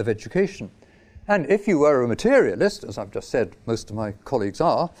element of education. And if you were a materialist, as I've just said most of my colleagues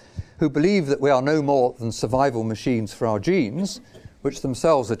are, who believe that we are no more than survival machines for our genes, which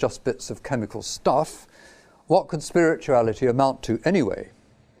themselves are just bits of chemical stuff, what could spirituality amount to anyway?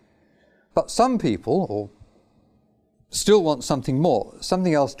 But some people still want something more,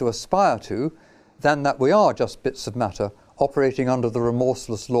 something else to aspire to, than that we are just bits of matter operating under the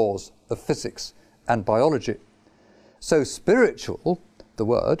remorseless laws of physics and biology. So spiritual, the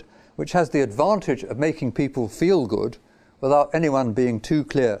word, which has the advantage of making people feel good without anyone being too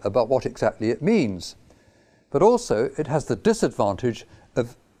clear about what exactly it means. But also it has the disadvantage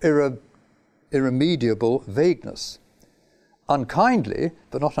of irremediable vagueness. Unkindly,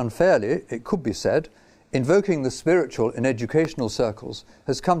 but not unfairly, it could be said, invoking the spiritual in educational circles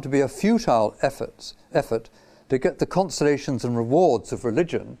has come to be a futile effort to get the consolations and rewards of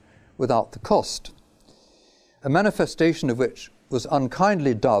religion without the cost. A manifestation of which was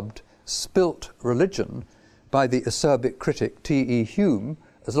unkindly dubbed spilt religion by the acerbic critic T.E. Hume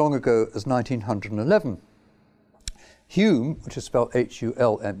as long ago as 1911. Hume, which is spelled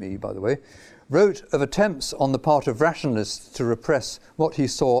H-U-L-M-E, by the way, wrote of attempts on the part of rationalists to repress what he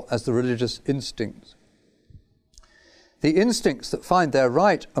saw as the religious instincts. The instincts that find their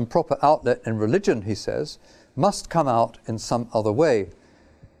right and proper outlet in religion, he says, must come out in some other way.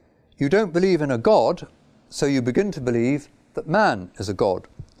 You don't believe in a God, so you begin to believe that man is a God.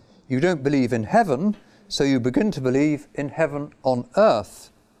 You don't believe in heaven, so you begin to believe in heaven on earth.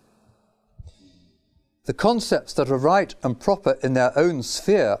 The concepts that are right and proper in their own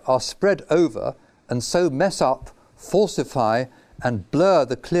sphere are spread over and so mess up, falsify, and blur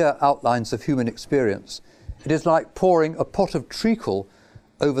the clear outlines of human experience. It is like pouring a pot of treacle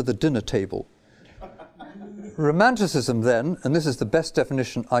over the dinner table. Romanticism, then, and this is the best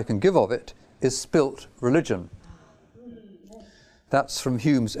definition I can give of it, is spilt religion. That's from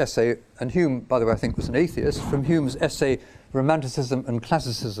Hume's essay, and Hume, by the way, I think was an atheist, from Hume's essay, Romanticism and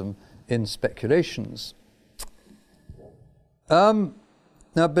Classicism in Speculations. Now,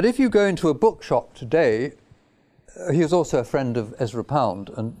 but if you go into a bookshop today, he was also a friend of Ezra Pound,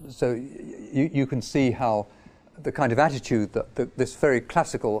 and so you can see how the kind of attitude that this very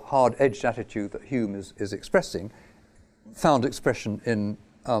classical, hard-edged attitude that Hume is expressing found expression in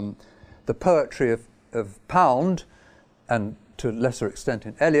the poetry of Pound, and to a lesser extent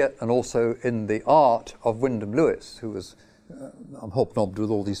in Eliot, and also in the art of Wyndham Lewis, who was hobnobbed with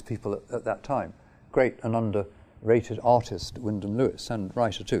all these people at that time. Great and underrated artist, Wyndham Lewis, and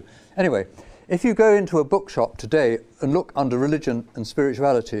writer too. Anyway, if you go into a bookshop today and look under religion and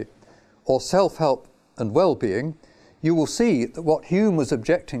spirituality, or self-help and well-being, you will see that what Hume was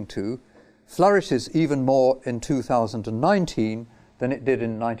objecting to flourishes even more in 2019 than it did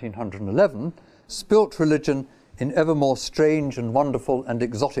in 1911, spilt religion in ever more strange and wonderful and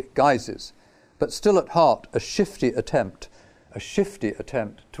exotic guises, but still at heart a shifty attempt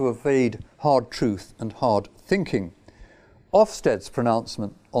to evade hard truth and hard thinking. Ofsted's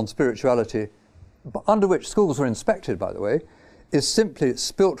pronouncement on spirituality, under which schools were inspected, by the way, is simply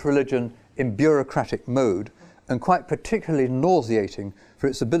spilt religion in bureaucratic mode, and quite particularly nauseating for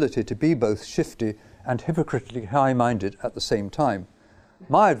its ability to be both shifty and hypocritically high-minded at the same time.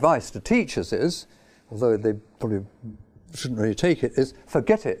 My advice to teachers is, although they probably shouldn't really take it, is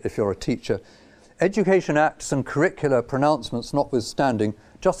forget it if you're a teacher. Education Acts and curricular pronouncements notwithstanding,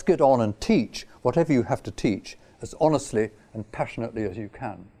 just get on and teach whatever you have to teach as honestly and passionately as you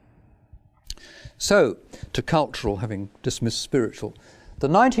can. So, to cultural, having dismissed spiritual. The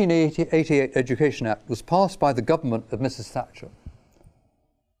 1988 Education Act was passed by the government of Mrs. Thatcher.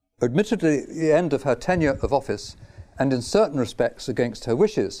 Admittedly, at the end of her tenure of office, and in certain respects against her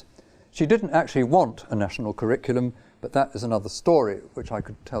wishes. She didn't actually want a national curriculum, but that is another story, which I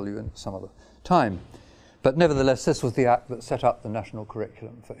could tell you in some other time. But nevertheless, this was the act that set up the national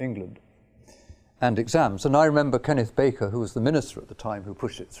curriculum for England and exams. And I remember Kenneth Baker, who was the minister at the time who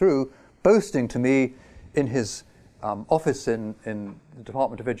pushed it through, boasting to me in his office in the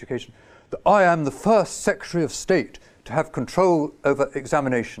Department of Education that I am the first Secretary of State to have control over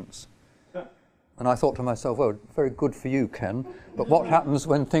examinations. And I thought to myself, well, very good for you, Ken, but what happens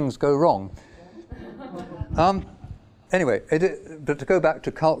when things go wrong? Anyway, but to go back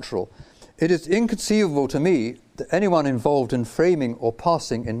to cultural, it is inconceivable to me that anyone involved in framing or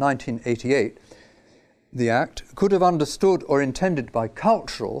passing in 1988 the Act could have understood or intended by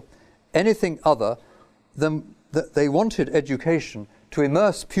cultural anything other than that they wanted education to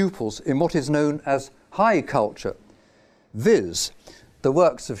immerse pupils in what is known as high culture, viz., the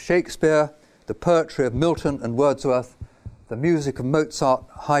works of Shakespeare, the poetry of Milton and Wordsworth, the music of Mozart,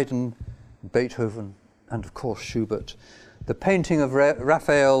 Haydn, Beethoven, and of course Schubert, the painting of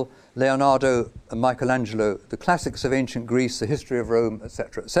Raphael, Leonardo and Michelangelo, the classics of ancient Greece, the history of Rome,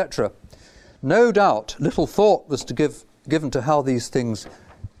 etc., etc. No doubt little thought was given to how these things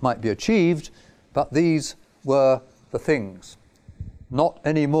might be achieved, but these were the things. Not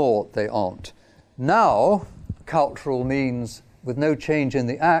anymore, they aren't. Now, cultural means, with no change in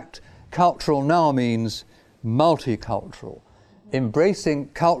the Act, cultural now means multicultural, embracing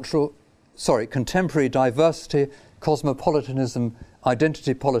contemporary diversity, cosmopolitanism,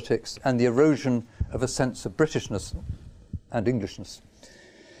 identity politics, and the erosion of a sense of Britishness and Englishness.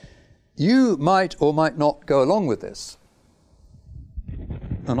 You might or might not go along with this.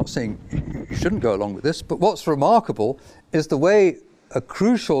 I'm not saying you shouldn't go along with this, but what's remarkable is the way a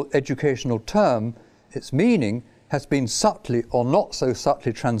crucial educational term, its meaning, has been subtly or not so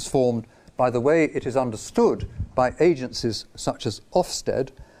subtly transformed by the way it is understood by agencies such as Ofsted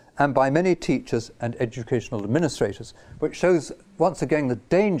and by many teachers and educational administrators, which shows once again the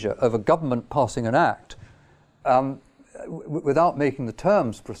danger of a government passing an act without making the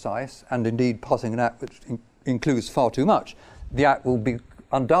terms precise, and indeed passing an act which includes far too much. The act will be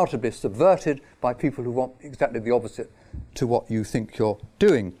undoubtedly subverted by people who want exactly the opposite to what you think you're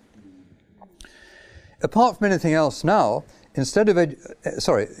doing. Apart from anything else now, instead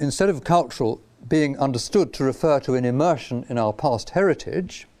of cultural being understood to refer to an immersion in our past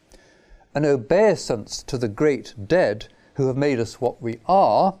heritage, an obeisance to the great dead who have made us what we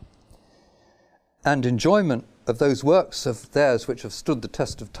are, and enjoyment of those works of theirs which have stood the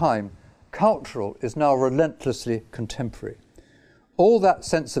test of time, cultural is now relentlessly contemporary. All that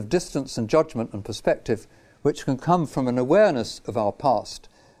sense of distance and judgment and perspective which can come from an awareness of our past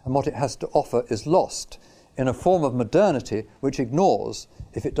and what it has to offer is lost in a form of modernity which ignores,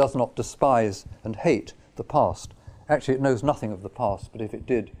 if it does not despise and hate, the past. Actually, it knows nothing of the past, but if it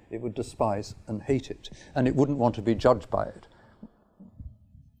did, it would despise and hate it, and it wouldn't want to be judged by it.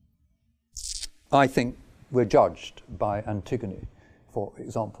 I think we're judged by Antigone, for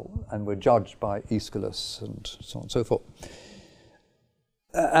example, and we're judged by Aeschylus and so on and so forth,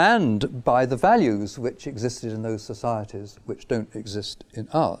 and by the values which existed in those societies which don't exist in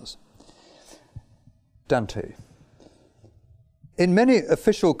ours. Dante. In many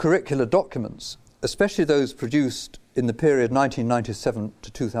official curricular documents, especially those produced in the period 1997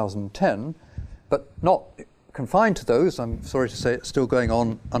 to 2010, but not confined to those, I'm sorry to say it's still going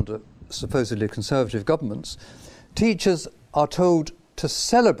on under supposedly conservative governments, teachers are told to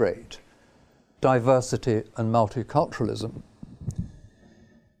celebrate diversity and multiculturalism.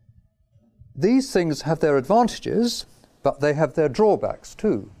 These things have their advantages, but they have their drawbacks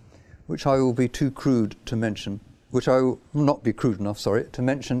too, which I will be too crude to mention, which I will not be crude enough, to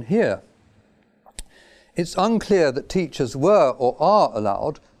mention here. It's unclear that teachers were or are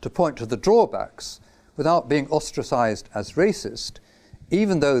allowed to point to the drawbacks without being ostracized as racist,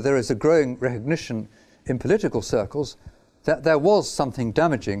 even though there is a growing recognition in political circles that there was something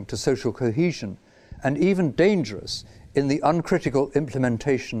damaging to social cohesion and even dangerous in the uncritical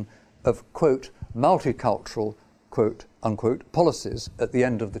implementation of, quote, multicultural, quote, unquote, policies at the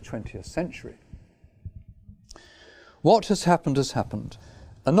end of the 20th century. What has happened,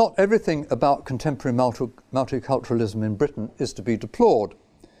 and not everything about contemporary multiculturalism in Britain is to be deplored.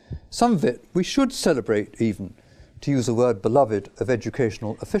 Some of it we should celebrate even, to use a word beloved of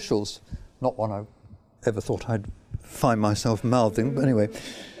educational officials, not one I ever thought I'd find myself mouthing, but anyway.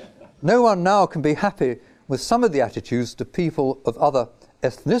 No one now can be happy with some of the attitudes to people of other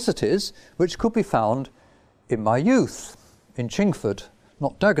ethnicities which could be found in my youth, in Chingford,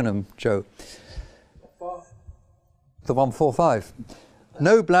 not Dagenham, Joe. The 145.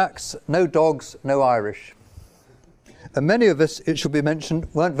 No blacks, no dogs, no Irish. And many of us, it should be mentioned,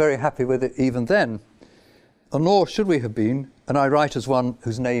 weren't very happy with it even then. And nor should we have been, and I write as one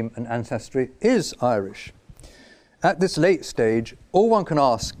whose name and ancestry is Irish. At this late stage, all one can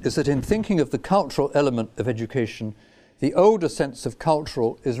ask is that in thinking of the cultural element of education, the older sense of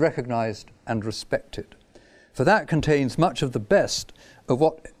cultural is recognised and respected. For that contains much of the best of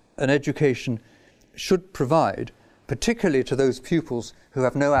what an education should provide, particularly to those pupils who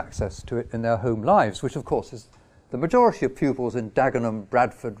have no access to it in their home lives, which of course is the majority of pupils in Dagenham,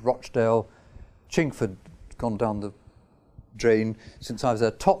 Bradford, Rochdale, Chingford, gone down the drain since I was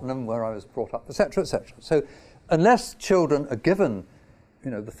at Tottenham, where I was brought up, etc., etc. So unless children are given,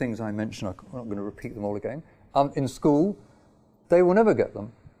 the things I mentioned, I'm not going to repeat them all again, in school, they will never get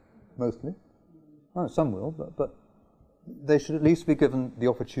them, mostly. Oh, some will, but they should at least be given the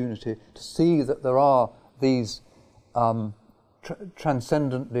opportunity to see that there are these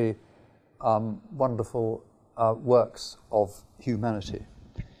transcendently wonderful works of humanity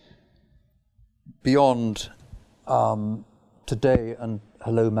beyond Today and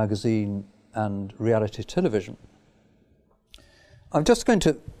Hello Magazine and reality television. I'm just going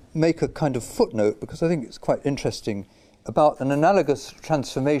to make a kind of footnote because I think it's quite interesting about an analogous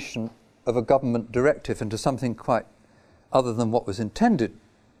transformation of a government directive into something quite other than what was intended.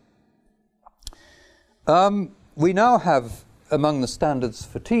 We now have among the standards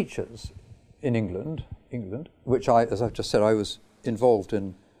for teachers in England, which as I've just said, I was involved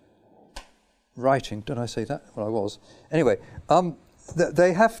in writing. Did I say that? Well, I was. Anyway,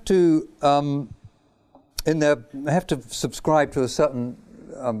 they have to they have to subscribe to a certain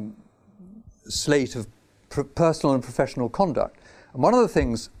slate of personal and professional conduct. And one of the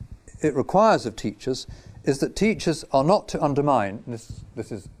things it requires of teachers is that teachers are not to undermine,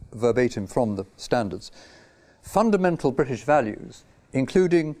 this is verbatim from the standards, fundamental British values,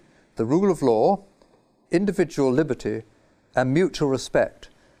 including the rule of law, individual liberty, and mutual respect,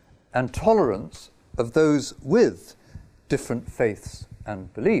 and tolerance of those with different faiths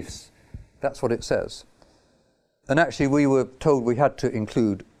and beliefs. That's what it says. And actually we were told we had to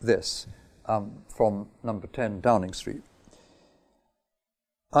include this from number 10 Downing Street.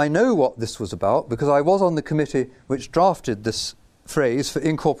 I know what this was about because I was on the committee which drafted this phrase for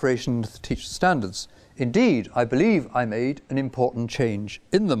incorporation into the teacher standards. Indeed, I believe I made an important change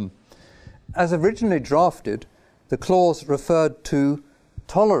in them. As originally drafted, the clause referred to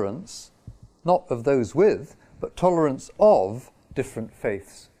tolerance, not of those with, but tolerance of different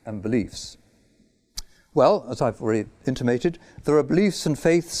faiths and beliefs. Well, as I've already intimated, there are beliefs and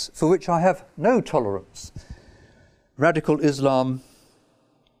faiths for which I have no tolerance. Radical Islam,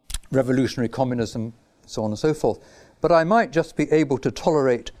 revolutionary communism, so on and so forth. But I might just be able to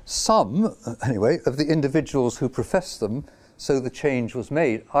tolerate some, anyway, of the individuals who profess them, so the change was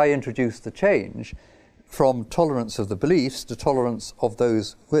made. I introduced the change from tolerance of the beliefs to tolerance of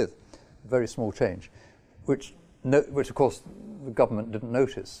those with. Very small change, which of course the government didn't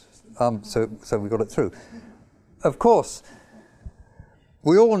notice, so we got it through. Of course,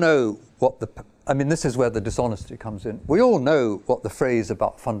 we all know what this is where the dishonesty comes in. We all know what the phrase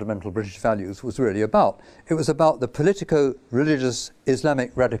about fundamental British values was really about. It was about the politico-religious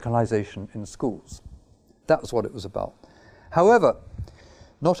Islamic radicalization in schools. That was what it was about. However,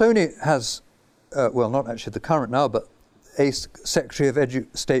 not only has, not actually the current now, but a Secretary of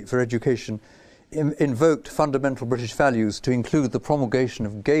State for Education invoked fundamental British values to include the promulgation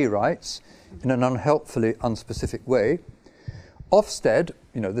of gay rights in an unhelpfully unspecific way. Ofsted,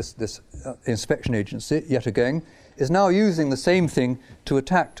 this inspection agency, yet again, is now using the same thing to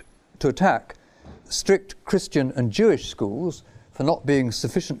attack strict Christian and Jewish schools for not being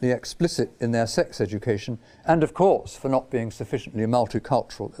sufficiently explicit in their sex education, and of course for not being sufficiently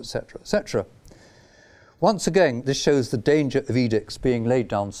multicultural, etc., etc. Once again, this shows the danger of edicts being laid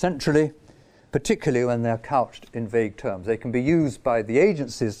down centrally, particularly when they're couched in vague terms. They can be used by the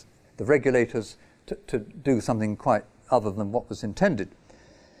agencies, the regulators, to do something quite other than what was intended.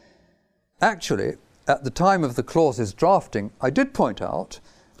 Actually, at the time of the clause's drafting, I did point out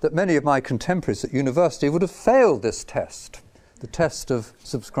that many of my contemporaries at university would have failed this test, the test of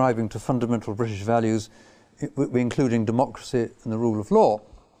subscribing to fundamental British values, including democracy and the rule of law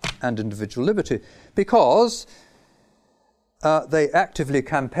and individual liberty, because they actively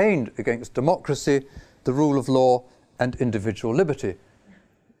campaigned against democracy, the rule of law, and individual liberty.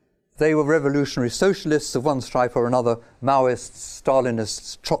 They were revolutionary socialists of one stripe or another, Maoists,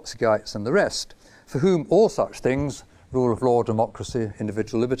 Stalinists, Trotskyites, and the rest, for whom all such things, rule of law, democracy,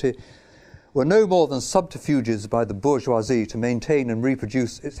 individual liberty, were no more than subterfuges by the bourgeoisie to maintain and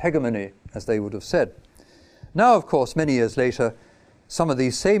reproduce its hegemony, as they would have said. Now, of course, many years later, some of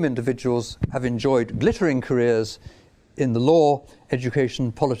these same individuals have enjoyed glittering careers in the law,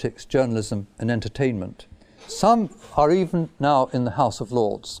 education, politics, journalism, and entertainment. Some are even now in the House of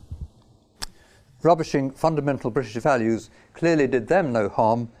Lords. Rubbishing fundamental British values clearly did them no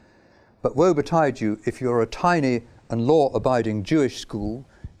harm, but woe betide you if you're a tiny and law-abiding Jewish school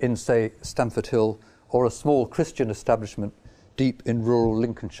in, say, Stamford Hill, or a small Christian establishment deep in rural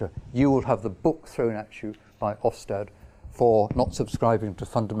Lincolnshire. You will have the book thrown at you by Ofsted for not subscribing to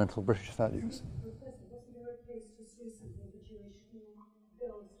fundamental British values.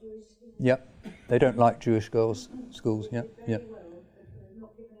 Yeah, they don't like Jewish girls' schools. Yeah, yeah.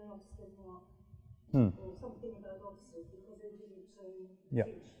 Yeah,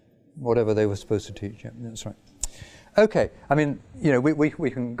 whatever they were supposed to teach. Yeah, that's right. Okay, I mean, we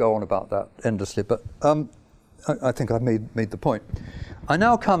can go on about that endlessly, but I think I've made the point. I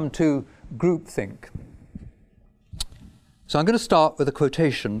now come to groupthink. So I'm going to start with a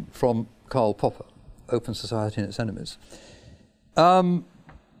quotation from Karl Popper, Open Society and Its Enemies. And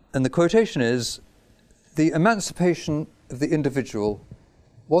the quotation is, "The emancipation of the individual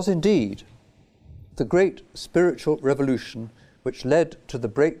was indeed the great spiritual revolution which led to the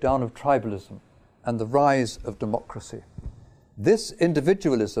breakdown of tribalism and the rise of democracy. This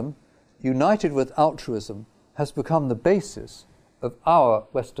individualism, united with altruism, has become the basis of our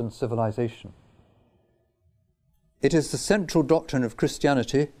Western civilization. It is the central doctrine of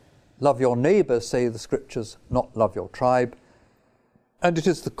Christianity, love your neighbour, say the scriptures, not love your tribe, and it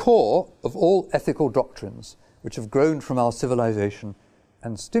is the core of all ethical doctrines which have grown from our civilization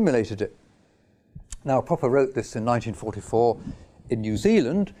and stimulated it." Now, Popper wrote this in 1944 in New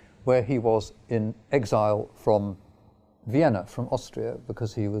Zealand, where he was in exile from Vienna, from Austria,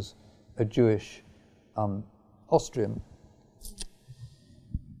 because he was a Jewish Austrian.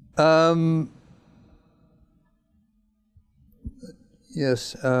 And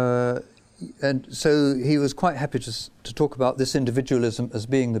so he was quite happy to talk about this individualism as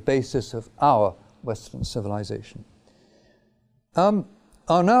being the basis of our Western civilization. I'll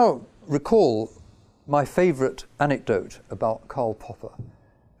now recall my favourite anecdote about Karl Popper,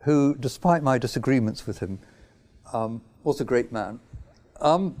 who, despite my disagreements with him, was a great man.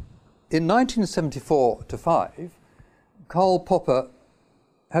 In 1974 to 5, Karl Popper,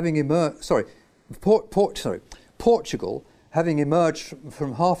 having emerged, Portugal, having emerged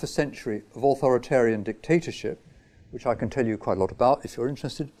from half a century of authoritarian dictatorship, which I can tell you quite a lot about if you're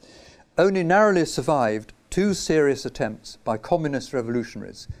interested, only narrowly survived 2 serious attempts by communist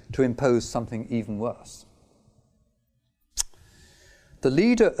revolutionaries to impose something even worse. The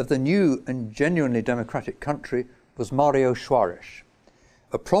leader of the new and genuinely democratic country was Mario Soares,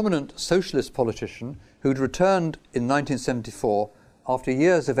 a prominent socialist politician who'd returned in 1974 after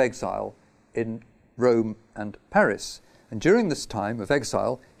years of exile in Rome and Paris. And during this time of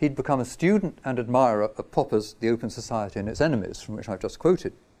exile, he'd become a student and admirer of Popper's The Open Society and Its Enemies, from which I've just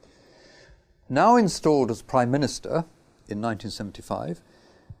quoted. Now installed as Prime Minister in 1975,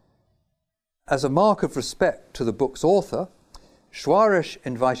 as a mark of respect to the book's author, Soares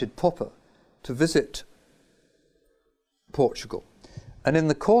invited Popper to visit Portugal. And in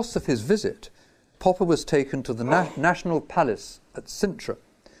the course of his visit, Popper was taken to the National Palace at Sintra,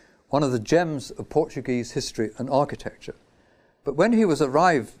 one of the gems of Portuguese history and architecture. But when he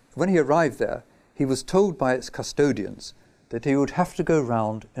arrived there, he was told by its custodians that he would have to go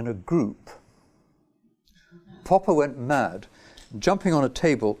round in a group. Popper went mad, jumping on a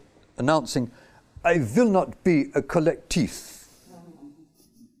table, announcing, "I will not be a collectif."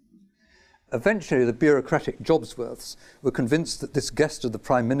 Eventually, the bureaucratic Jobsworths were convinced that this guest of the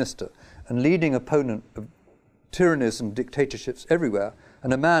Prime Minister and leading opponent of tyrannies and dictatorships everywhere,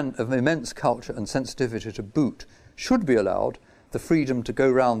 and a man of immense culture and sensitivity to boot, should be allowed the freedom to go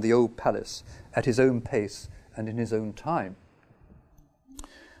round the old palace at his own pace and in his own time.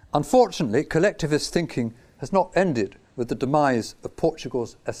 Unfortunately, collectivist thinking has not ended with the demise of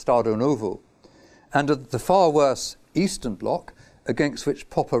Portugal's Estado Novo and of the far worse Eastern Bloc, against which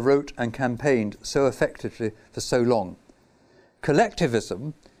Popper wrote and campaigned so effectively for so long.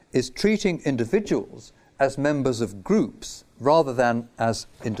 Collectivism is treating individuals as members of groups rather than as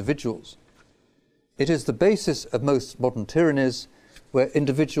individuals. It is the basis of most modern tyrannies, where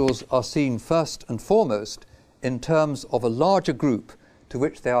individuals are seen first and foremost in terms of a larger group to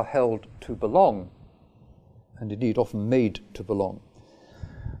which they are held to belong, and indeed often made to belong.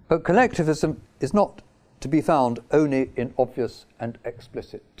 But collectivism is not to be found only in obvious and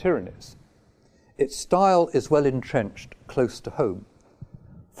explicit tyrannies. Its style is well entrenched close to home.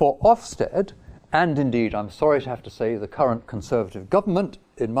 For Ofsted, and indeed, I'm sorry to have to say, the current Conservative government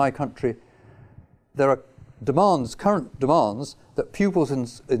in my country, there are current demands that pupils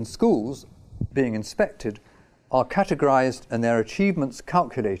in schools being inspected are categorised and their achievements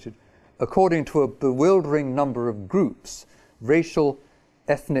calculated according to a bewildering number of groups, racial,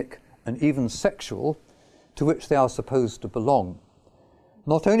 ethnic, and even sexual, to which they are supposed to belong.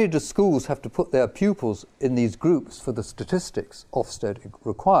 Not only do schools have to put their pupils in these groups for the statistics Ofsted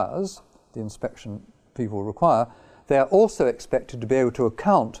requires, the inspection people require, they are also expected to be able to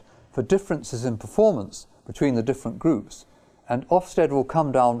account for differences in performance between the different groups, and Ofsted will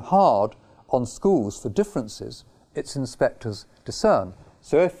come down hard on schools for differences its inspectors discern.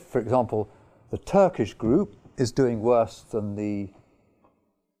 So if, for example, the Turkish group is doing worse than the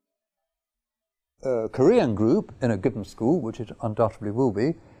Korean group in a given school, which it undoubtedly will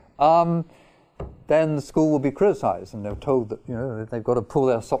be, then the school will be criticised, and they're told that they've got to pull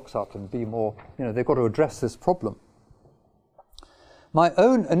their socks up and be more. They've got to address this problem. My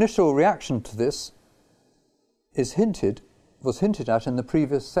own initial reaction to this was hinted at in the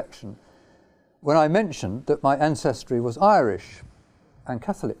previous section, when I mentioned that my ancestry was Irish and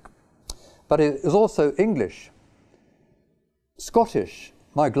Catholic, but it is also English, Scottish.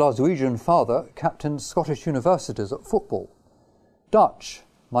 My Glaswegian father captained Scottish universities at football. Dutch.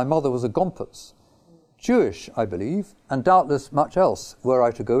 My mother was a Gompers. Jewish, I believe, and doubtless much else were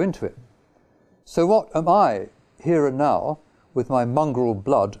I to go into it. So what am I, here and now, with my mongrel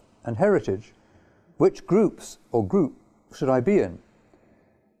blood and heritage? Which groups or group should I be in?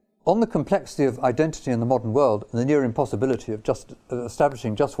 On the complexity of identity in the modern world and the near impossibility of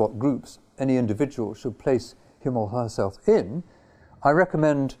establishing just what groups any individual should place him or herself in, I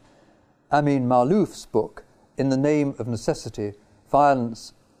recommend Amin Maalouf's book, In the Name of Necessity,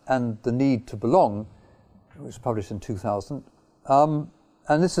 Violence and the Need to Belong, which was published in 2000. And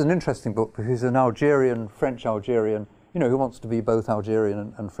this is an interesting book because he's an Algerian, French-Algerian, who wants to be both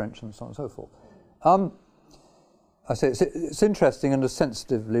Algerian and French and so on and so forth. I say it's interesting and a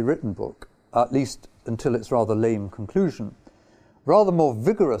sensitively written book, at least until its rather lame conclusion. Rather more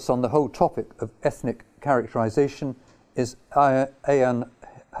vigorous on the whole topic of ethnic characterization is Ayaan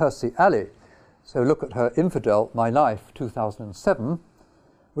Hirsi Ali. So look at her Infidel, My Life, 2007,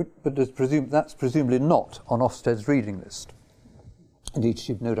 but that's presumably not on Ofsted's reading list. Indeed,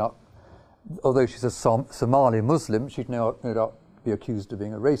 she'd no doubt, although she's a Somali Muslim, she'd no doubt be accused of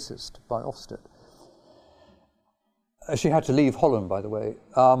being a racist by Ofsted. She had to leave Holland, by the way,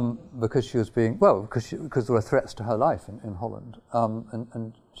 because she was being, well, because there were threats to her life in Holland.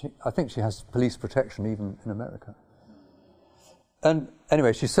 And I think she has police protection even in America. And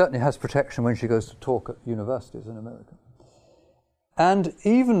anyway, she certainly has protection when she goes to talk at universities in America. And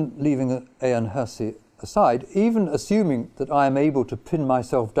even leaving Ayaan Hirsi aside, even assuming that I am able to pin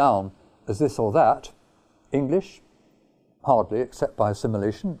myself down as this or that, English, hardly, except by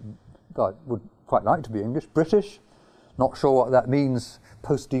assimilation. I would quite like to be English. British, not sure what that means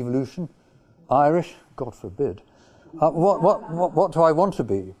post-devolution. Irish, God forbid. What do I want to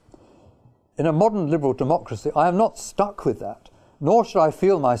be? In a modern liberal democracy, I am not stuck with that, nor should I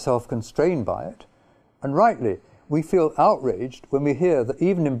feel myself constrained by it. And rightly, we feel outraged when we hear that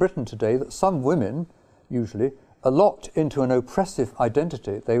even in Britain today that some women, usually, are locked into an oppressive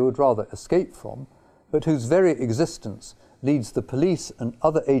identity they would rather escape from, but whose very existence leads the police and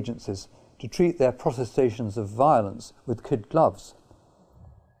other agencies to treat their protestations of violence with kid gloves.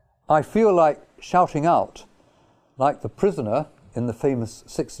 I feel like shouting out, like the prisoner in the famous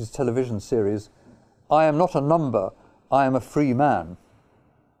 60s television series, I am not a number, I am a free man.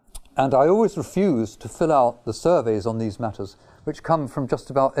 And I always refuse to fill out the surveys on these matters, which come from just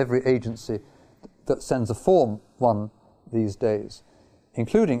about every agency that sends a Form 1 these days,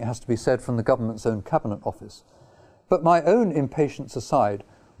 including, it has to be said, from the government's own cabinet office. But my own impatience aside,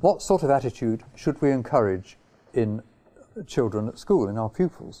 what sort of attitude should we encourage in children at school, in our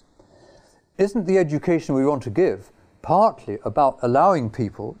pupils? Isn't the education we want to give partly about allowing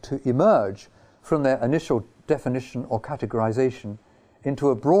people to emerge from their initial definition or categorization into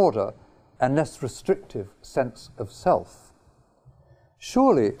a broader and less restrictive sense of self?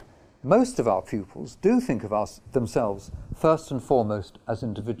 Surely, most of our pupils do think of themselves first and foremost as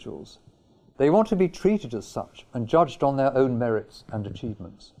individuals. They want to be treated as such and judged on their own merits and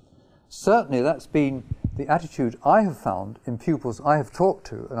achievements. Certainly that's been the attitude I have found in pupils I have talked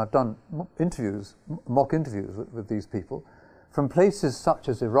to, and I've done mock interviews with these people, from places such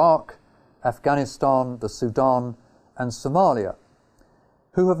as Iraq, Afghanistan, the Sudan, and Somalia,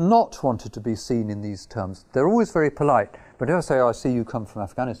 who have not wanted to be seen in these terms. They're always very polite, but if I say, oh, I see you come from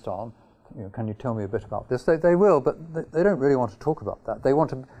Afghanistan, can you tell me a bit about this? They will, but they don't really want to talk about that. They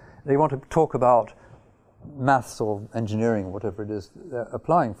want to talk about maths or engineering or whatever it is they're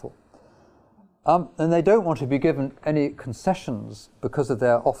applying for. And they don't want to be given any concessions because of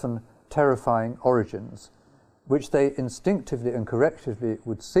their often terrifying origins, which they instinctively and correctively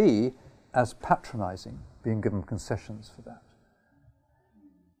would see as patronizing, being given concessions for that.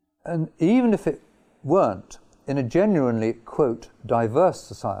 And even if it weren't, in a genuinely, quote, diverse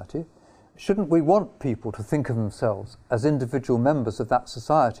society, shouldn't we want people to think of themselves as individual members of that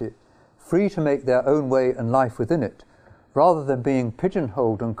society, free to make their own way and life within it, rather than being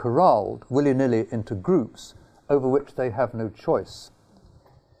pigeonholed and corralled willy-nilly into groups over which they have no choice?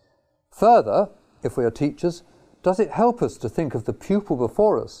 Further, if we are teachers, does it help us to think of the pupil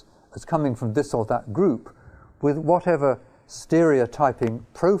before us as coming from this or that group, with whatever stereotyping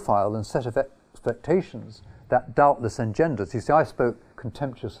profile and set of expectations that doubtless engenders? You see, I spoke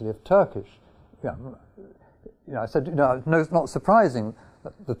contemptuously of Turkish. I said, no, it's not surprising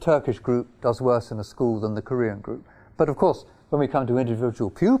that the Turkish group does worse in a school than the Korean group. But of course, when we come to individual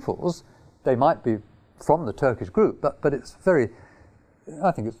pupils, they might be from the Turkish group, but it's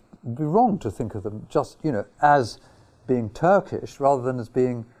I think it would be wrong to think of them just, as being Turkish rather than as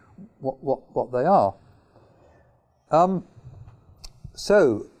being what they are.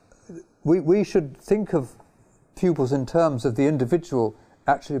 So we should think of pupils in terms of the individual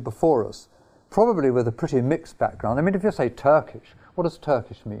actually before us, probably with a pretty mixed background. I mean, if you say Turkish, what does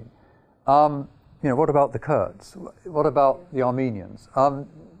Turkish mean? What about the Kurds? What about the Armenians? Well,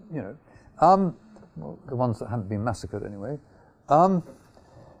 the ones that haven't been massacred anyway.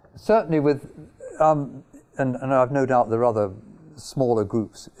 Certainly with, and I've no doubt there are other smaller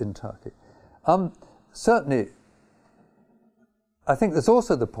groups in Turkey. Certainly, I think there's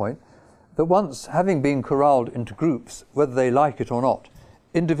also the point that once having been corralled into groups, whether they like it or not,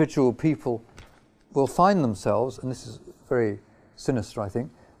 individual people will find themselves, and this is very sinister, I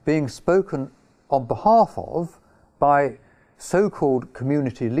think, being spoken on behalf of by so-called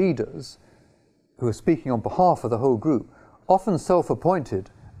community leaders who are speaking on behalf of the whole group, often self-appointed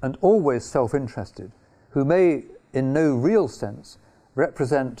and always self-interested, who may, in no real sense,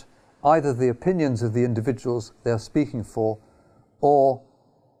 represent either the opinions of the individuals they are speaking for or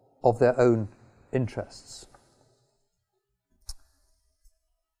of their own interests.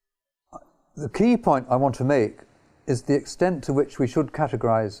 The key point I want to make is the extent to which we should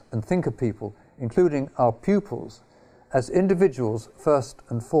categorize and think of people, including our pupils, as individuals first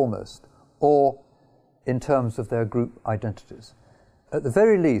and foremost, or in terms of their group identities. At the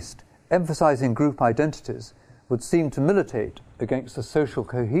very least, emphasizing group identities would seem to militate against the social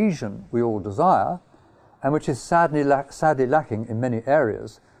cohesion we all desire, and which is sadly lacking in many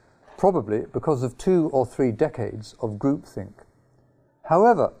areas, probably because of 2 or 3 decades of groupthink.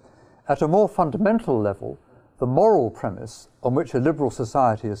 However, at a more fundamental level, the moral premise on which a liberal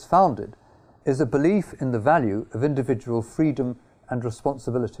society is founded is a belief in the value of individual freedom and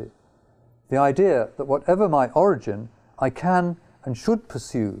responsibility. The idea that whatever my origin, I can and should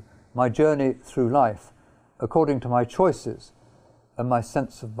pursue my journey through life according to my choices and my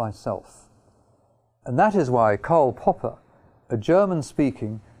sense of myself. And that is why Karl Popper, a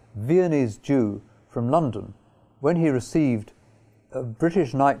German-speaking Viennese Jew from London, when he received a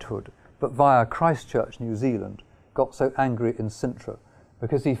British knighthood but via Christchurch, New Zealand, got so angry in Sintra,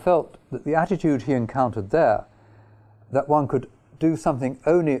 because he felt that the attitude he encountered there, that one could do something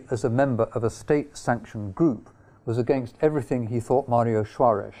only as a member of a state-sanctioned group, was against everything he thought Mario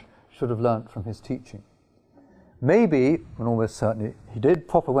Suarez should have learnt from his teaching. Maybe, and almost certainly he did,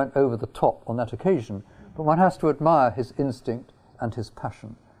 Popper went over the top on that occasion, but one has to admire his instinct and his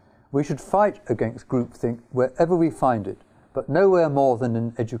passion. We should fight against groupthink wherever we find it, but nowhere more than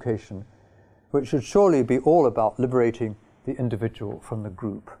in education, which should surely be all about liberating the individual from the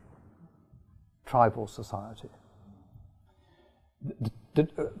group, tribal society.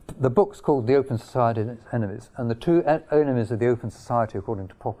 The book's called The Open Society and Its Enemies, and the 2 enemies of the Open Society, according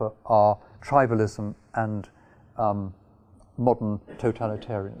to Popper, are tribalism and modern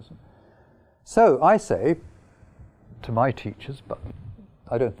totalitarianism. So I say to my teachers, but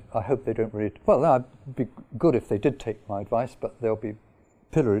I hope they don't really, well, it'd be good if they did take my advice, but they'll be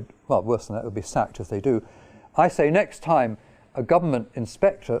pilloried, well, worse than that, they'll be sacked if they do. I say next time a government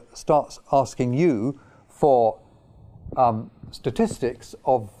inspector starts asking you for statistics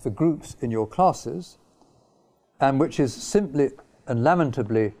of the groups in your classes, and which is simply and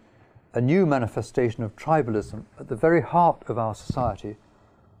lamentably a new manifestation of tribalism at the very heart of our society,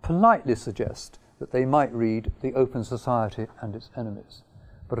 politely suggest that they might read The Open Society and Its Enemies.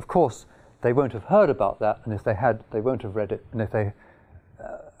 But of course, they won't have heard about that, and if they had, they won't have read it, and if they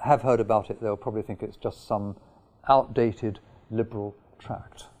have heard about it, they'll probably think it's just some outdated liberal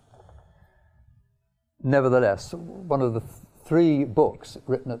tract. Nevertheless, one of the 3 books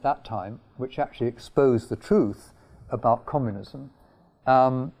written at that time which actually exposed the truth about communism,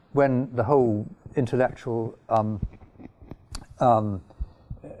 when the whole intellectual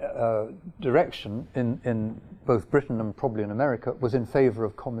direction in both Britain and probably in America was in favour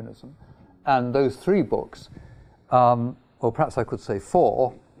of communism. And those 3 books, or perhaps I could say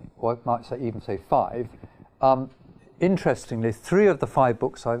 4, or I might even say 5, interestingly, 3 of the 5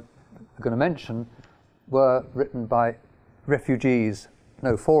 books I'm going to mention were written by refugees,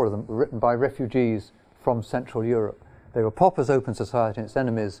 no, 4 of them were written by refugees from Central Europe. They were Popper's Open Society and Its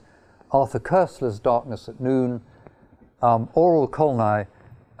Enemies, Arthur Koestler's Darkness at Noon, Oral Kolnai,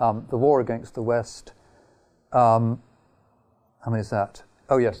 The War Against the West, how many is that?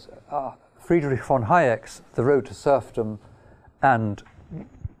 Oh yes, Friedrich von Hayek's The Road to Serfdom, and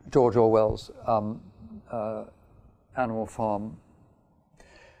George Orwell's Animal Farm.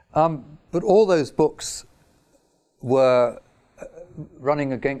 But all those books were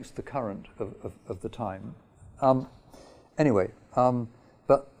running against the current of the time. Anyway,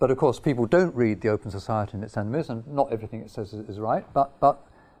 but of course people don't read The Open Society and Its Enemies, and not everything it says is right, but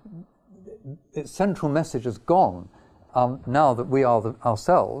its central message has gone now that we are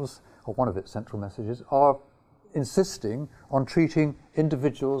ourselves, or one of its central messages, are insisting on treating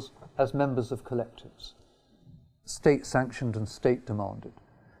individuals as members of collectives, state-sanctioned and state-demanded.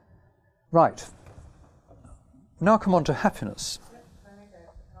 Right. Now come on to happiness. Can I make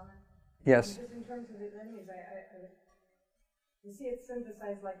a comment? Yes. Just in terms of the enemies, you see it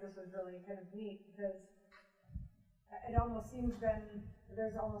synthesized like this was really kind of neat, because it almost seems then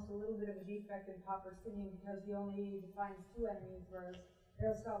there's almost a little bit of a defect in Popper's thinking, because he only defines 2 enemies, whereas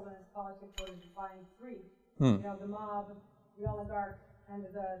Aristotle in his Politics would have defined 3. You know, the mob, the oligarch, and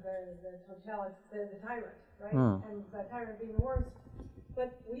the tyrant, right? And the tyrant being the worst.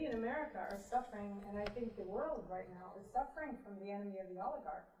 But we in America are suffering, and I think the world right now is suffering from the enemy of the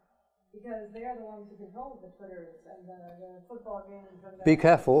oligarch, because they are the ones who control the Twitters and the football games. And Be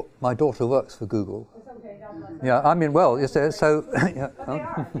careful, my daughter works for Google. It's okay, God bless her. Yeah, I mean, well, you say, so... yeah, but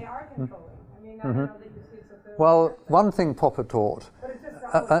they are controlling. I mean, I don't know that you see it's a well, one thing Popper taught,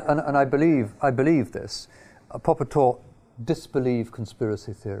 and I believe this, Popper taught disbelieve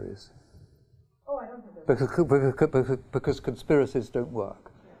conspiracy theories. Oh, I don't think because conspiracies don't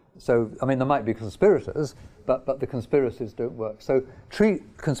work. So, I mean, there might be conspirators, but the conspiracies don't work. So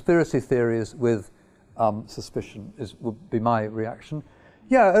treat conspiracy theories with suspicion would be my reaction.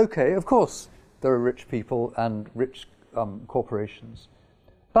 Yeah, okay, of course there are rich people and rich corporations,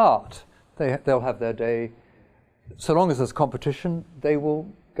 but they'll have their day. So long as there's competition, they will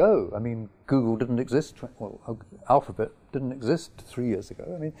go. I mean, Google didn't exist, Alphabet didn't exist 3 years ago.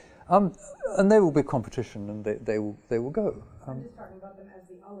 I mean, and there will be competition, and they will go. I'm just talking about them as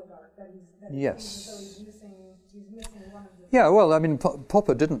the oligarch. That yes. So he's missing one of the. Yeah, well, I mean,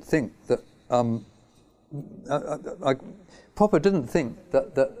 Popper didn't think that. Popper didn't think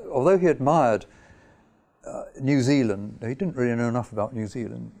that although he admired New Zealand, he didn't really know enough about New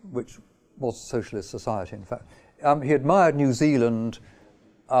Zealand, which was a socialist society, in fact. He admired New Zealand,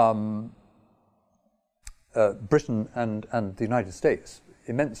 Britain, and the United States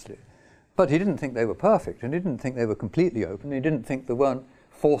immensely. But he didn't think they were perfect, and he didn't think they were completely open. He didn't think there weren't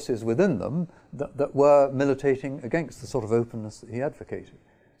forces within them that were militating against the sort of openness that he advocated.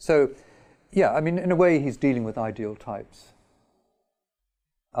 So, yeah, I mean, in a way, he's dealing with ideal types.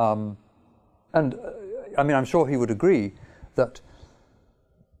 I mean, I'm sure he would agree that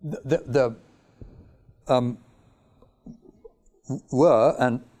the were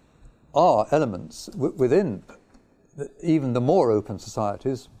and are elements within even the more open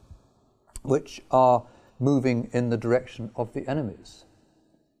societies which are moving in the direction of the enemies.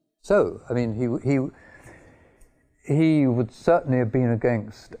 So, I mean, he would certainly have been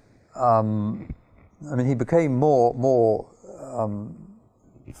against. I mean, he became more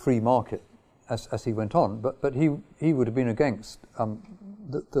free market as he went on, but he would have been against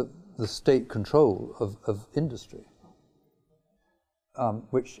the state control of industry,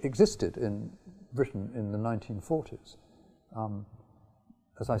 which existed in Britain in the 1940s.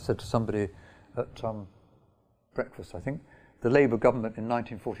 As I said to somebody at breakfast, I think, the Labour government in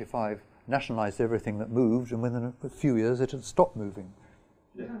 1945 nationalised everything that moved, and within a few years it had stopped moving.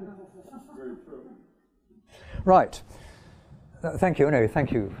 Yeah. Very true. Right. Thank you. Anyway,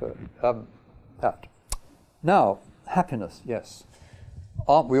 thank you for that. Now, happiness, yes.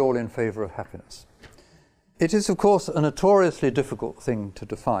 Aren't we all in favour of happiness? It is, of course, a notoriously difficult thing to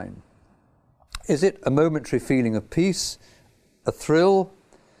define. Is it a momentary feeling of peace, a thrill,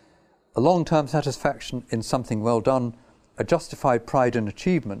 a long-term satisfaction in something well done, a justified pride in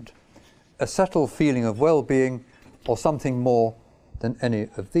achievement, a settled feeling of well-being, or something more than any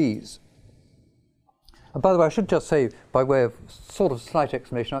of these? And by the way, I should just say, by way of sort of slight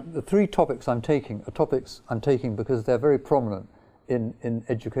explanation, the three topics I'm taking are topics I'm taking because they're very prominent in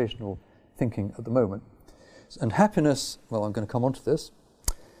educational thinking at the moment. And happiness, well, I'm going to come on to this.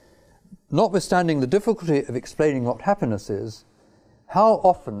 Notwithstanding the difficulty of explaining what happiness is, how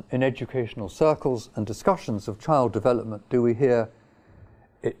often in educational circles and discussions of child development do we hear,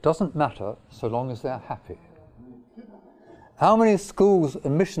 it doesn't matter so long as they're happy? How many schools'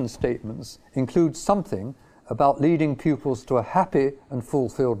 mission statements include something about leading pupils to a happy and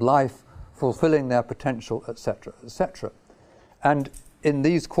fulfilled life, fulfilling their potential, etc., etc.? And in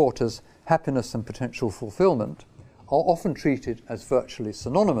these quarters, happiness and potential fulfillment are often treated as virtually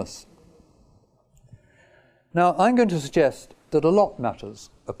synonymous. Now, I'm going to suggest that a lot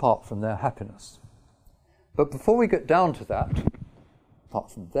matters apart from their happiness. But before we get down to that, apart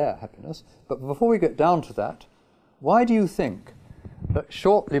from their happiness, but before we get down to that, why do you think that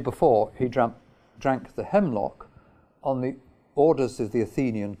shortly before he drank the hemlock on the orders of the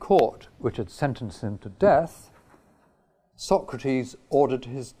Athenian court, which had sentenced him to death, Socrates ordered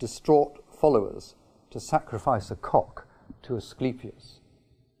his distraught followers to sacrifice a cock to Asclepius?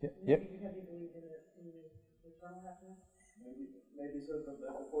 Yeah. Maybe so that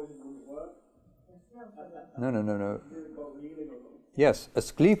the poison wouldn't work? No. Yes,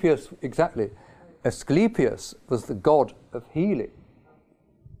 Asclepius, exactly. Asclepius was the god of healing.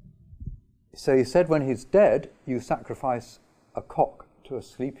 So he said when he's dead, you sacrifice a cock to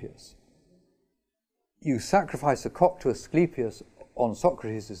Asclepius. You sacrifice a cock to Asclepius on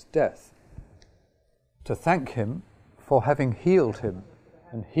Socrates' death to thank him for having healed him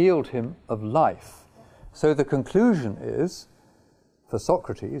and healed him of life. So the conclusion is, for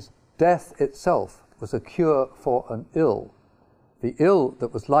Socrates, death itself was a cure for an ill, the ill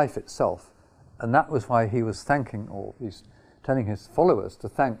that was life itself. And that was why he was thanking, or at least telling his followers to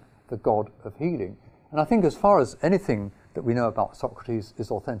thank the god of healing. And I think as far as anything that we know about Socrates is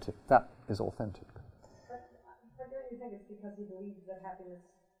authentic, that is authentic. But don't you think it's because he believed that happiness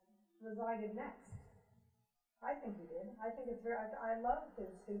resided next? I think he did. I think it's very, I love what he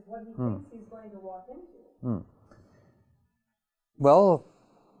thinks he's going to walk into. Well,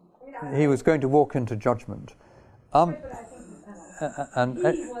 I he was going to walk into judgment. Right, but I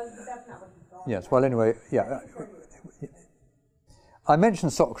think he was, but that's not what he thought. Yes, well, anyway, yeah. I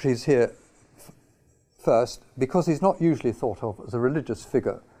mentioned Socrates here first because he's not usually thought of as a religious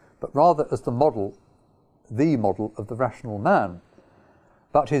figure, but rather as the model of the rational man.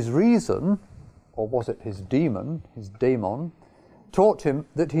 But his reason, or was it his demon, his daemon, taught him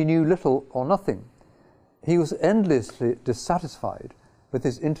that he knew little or nothing. He was endlessly dissatisfied with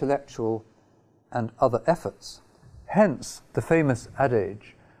his intellectual and other efforts. Hence the famous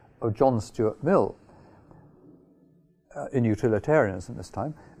adage of John Stuart Mill, in utilitarianism this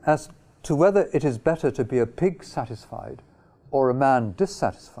time, as to whether it is better to be a pig satisfied or a man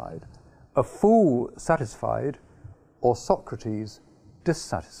dissatisfied, a fool satisfied or Socrates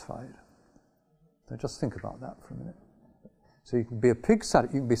dissatisfied. So just think about that for a minute. So you can be you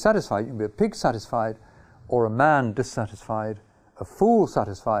can be satisfied, you can be a pig satisfied, or a man dissatisfied, a fool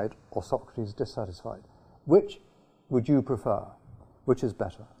satisfied, or Socrates dissatisfied. Which would you prefer? Which is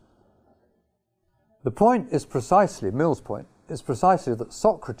better? The point is precisely, Mill's point, is precisely that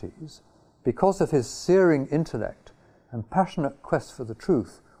Socrates, because of his searing intellect and passionate quest for the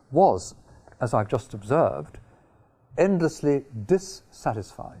truth, was, as I've just observed, endlessly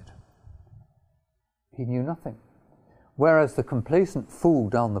dissatisfied. He knew nothing. Whereas the complacent fool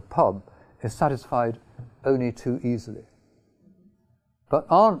down the pub is satisfied only too easily. But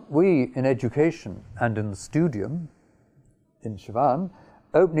aren't we in education and in the studium, in Sivan,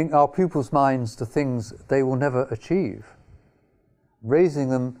 opening our pupils' minds to things they will never achieve, raising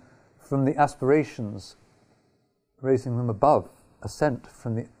them from the aspirations, raising them above, ascent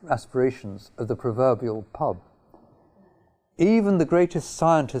from the aspirations of the proverbial pub? Even the greatest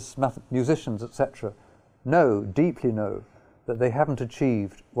scientists, musicians, etc., deeply know, that they haven't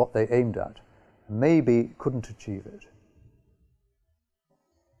achieved what they aimed at, and maybe couldn't achieve it.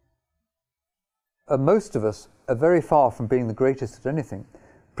 Most of us are very far from being the greatest at anything,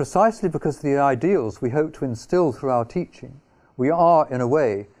 precisely because of the ideals we hope to instill through our teaching. We are, in a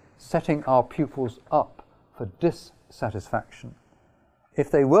way, setting our pupils up for dissatisfaction.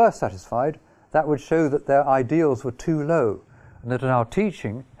 If they were satisfied, that would show that their ideals were too low, and that our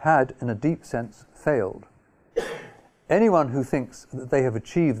teaching had, in a deep sense, failed. Anyone who thinks that they have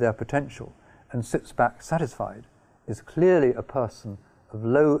achieved their potential and sits back satisfied is clearly a person of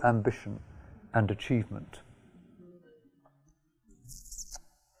low ambition and achievement.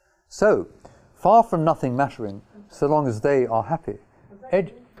 So, far from nothing mattering, so long as they are happy. Was that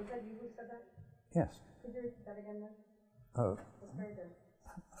you who said that? Yes. Could you repeat that again then? Oh, That's very good.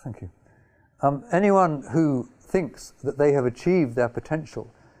 thank you. Anyone who thinks that they have achieved their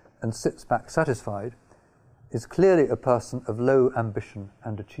potential and sits back satisfied is clearly a person of low ambition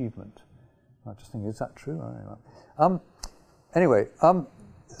and achievement. I just think, is that true? Anyway,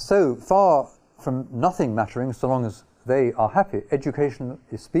 so far from nothing mattering, so long as they are happy, educationally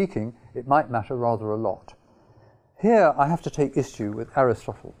speaking, it might matter rather a lot. Here I have to take issue with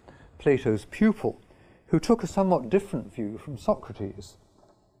Aristotle, Plato's pupil, who took a somewhat different view from Socrates.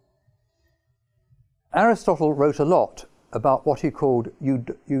 Aristotle wrote a lot about what he called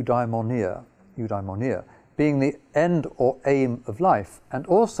eudaimonia, being the end or aim of life, and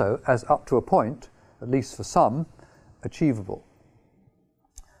also, as up to a point, at least for some, achievable.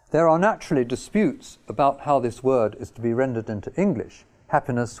 There are naturally disputes about how this word is to be rendered into English,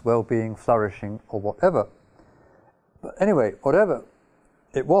 happiness, well-being, flourishing, or whatever. But anyway, whatever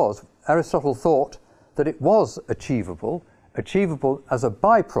it was, Aristotle thought that it was achievable as a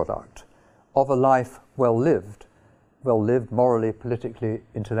byproduct of a life well-lived morally, politically,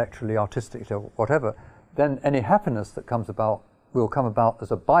 intellectually, artistically, or whatever. Then any happiness that comes about will come about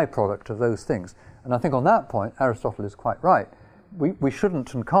as a byproduct of those things. And I think on that point, Aristotle is quite right. We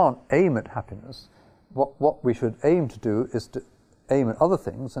shouldn't and can't aim at happiness. What we should aim to do is to aim at other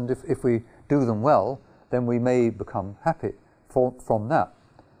things, and if we do them well, then we may become happy from that.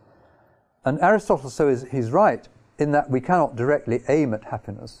 And Aristotle, he's right in that we cannot directly aim at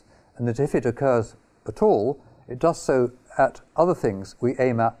happiness, and that if it occurs at all, it does so at other things we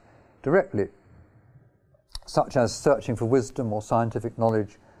aim at directly, such as searching for wisdom or scientific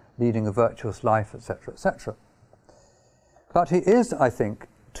knowledge, leading a virtuous life, etc., etc. But he is, I think,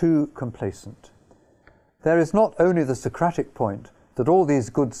 too complacent. There is not only the Socratic point that all these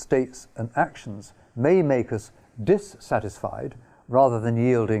good states and actions may make us dissatisfied rather than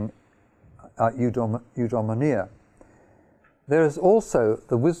yielding eudaimonia. There is also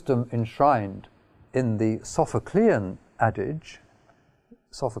the wisdom enshrined in the Sophoclean adage,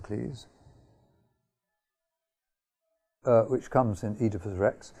 Sophocles, which comes in Oedipus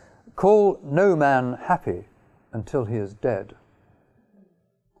Rex, call no man happy until he is dead.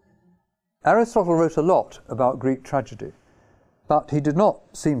 Aristotle wrote a lot about Greek tragedy, but he did not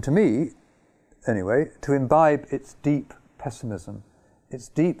seem to me, anyway, to imbibe its deep pessimism, its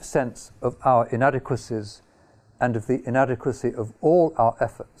deep sense of our inadequacies and of the inadequacy of all our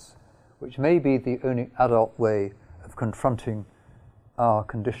efforts, which may be the only adult way of confronting our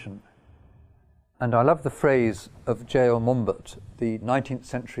condition. And I love the phrase of J.L. Mombert, the 19th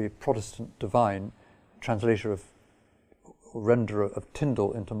century Protestant divine, translator of, or renderer of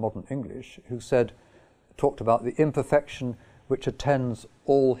Tyndall into modern English, who talked about the imperfection which attends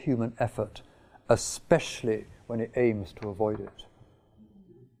all human effort, especially when it aims to avoid it.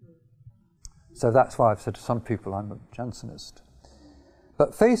 So that's why I've said to some people I'm a Jansenist.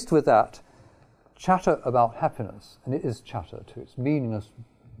 But faced with that, chatter about happiness, and it is chatter too, it's meaningless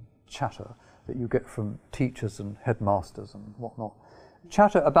chatter that you get from teachers and headmasters and whatnot.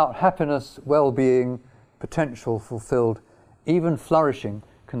 Chatter about happiness, well-being, potential fulfilled, even flourishing,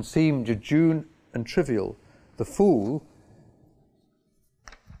 can seem jejune and trivial. The fool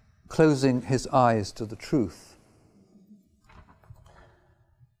closing his eyes to the truth.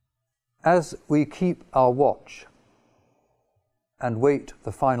 As we keep our watch and wait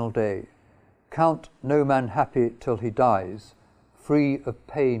the final day, count no man happy till he dies, free of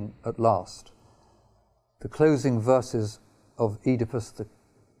pain at last. The closing verses of Oedipus the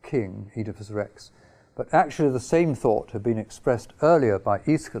King, Oedipus Rex, but actually the same thought had been expressed earlier by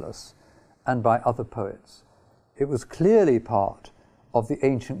Aeschylus and by other poets. It was clearly part of the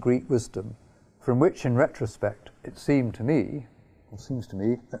ancient Greek wisdom, from which in retrospect it seems to me,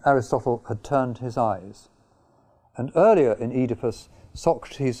 that Aristotle had turned his eyes. And earlier in Oedipus,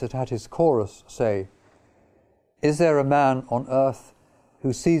 Socrates had his chorus say, "Is there a man on earth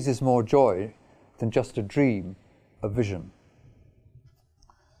who seizes more joy than just a dream, a vision?"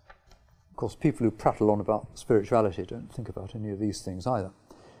 Of course, people who prattle on about spirituality don't think about any of these things either.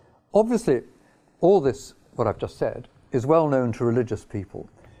 Obviously, all this, what I've just said, is well known to religious people,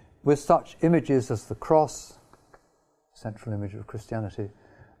 with such images as the cross, central image of Christianity,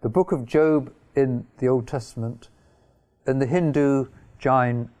 the book of Job in the Old Testament, and the Hindu,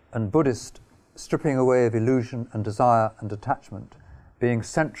 Jain and Buddhist stripping away of illusion and desire and attachment being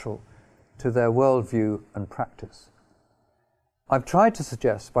central to their worldview and practice. I've tried to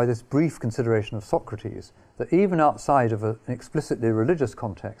suggest by this brief consideration of Socrates that even outside of an explicitly religious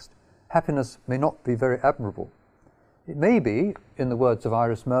context, happiness may not be very admirable. It may be, in the words of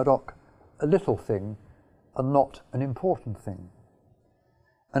Iris Murdoch, a little thing and not an important thing.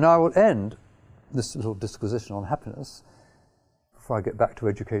 And I will end this little disquisition on happiness, before I get back to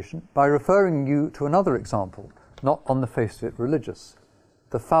education, by referring you to another example, not on the face of it religious,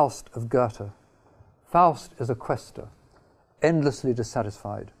 the Faust of Goethe. Faust is a quester, endlessly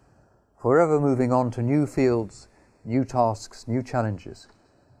dissatisfied, forever moving on to new fields, new tasks, new challenges.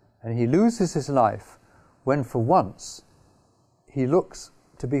 And he loses his life when for once he looks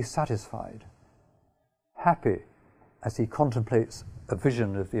to be satisfied, happy as he contemplates a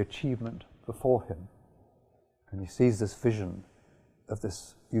vision of the achievement before him. And he sees this vision of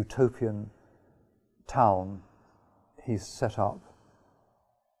this utopian town he's set up,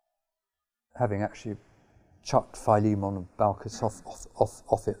 having actually chucked Philemon and Baucis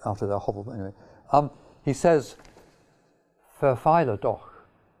off it, out of their hovel. But anyway, he says, "Verweile doch,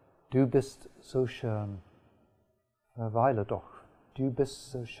 du bist so schön. Verweile doch, du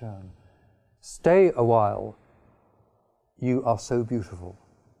bist so schön." Stay a while, you are so beautiful.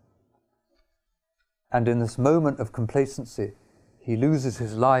 And in this moment of complacency, he loses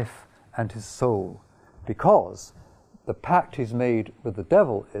his life and his soul, because the pact he's made with the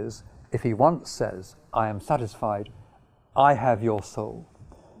devil is, if he once says, "I am satisfied, I have your soul."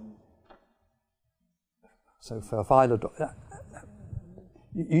 So Verweile doch.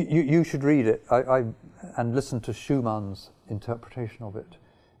 You should read it and listen to Schumann's interpretation of it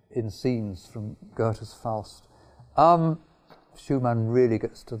in scenes from Goethe's Faust. Schumann really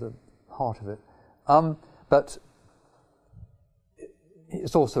gets to the heart of it. But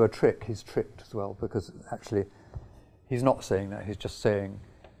it's also a trick. He's tricked as well, because actually he's not saying that. He's just saying,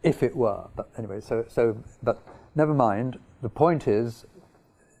 if it were. But anyway, but never mind. The point is,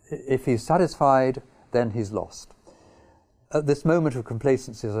 if he's satisfied, then he's lost. At this moment of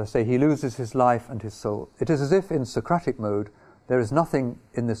complacency, as I say, he loses his life and his soul. It is as if in Socratic mode, there is nothing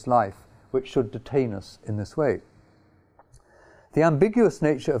in this life which should detain us in this way. The ambiguous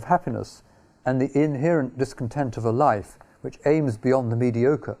nature of happiness and the inherent discontent of a life which aims beyond the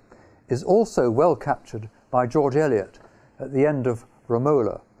mediocre is also well captured by George Eliot at the end of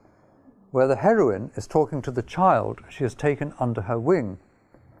Romola, where the heroine is talking to the child she has taken under her wing.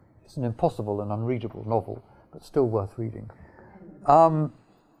 It's an impossible and unreadable novel, but still worth reading.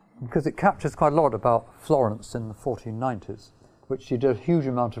 because it captures quite a lot about Florence in the 1490s, which she did a huge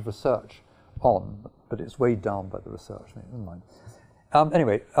amount of research on, but it's weighed down by the research. Never mind.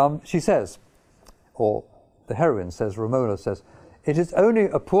 Anyway, she says, or the heroine says, Romola says, "It is only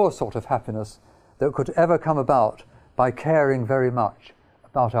a poor sort of happiness that could ever come about by caring very much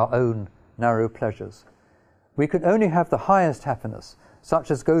about our own narrow pleasures. We can only have the highest happiness,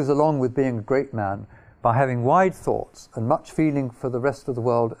 such as goes along with being a great man, by having wide thoughts and much feeling for the rest of the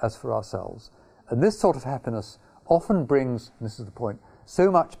world as for ourselves. And this sort of happiness often brings, and this is the point,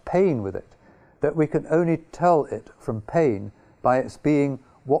 so much pain with it, that we can only tell it from pain by its being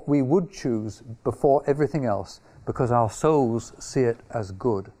what we would choose before everything else, because our souls see it as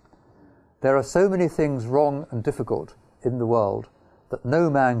good. There are so many things wrong and difficult in the world that no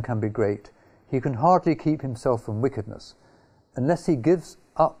man can be great. He can hardly keep himself from wickedness, unless he gives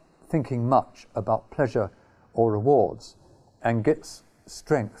up thinking much about pleasure or rewards, and gets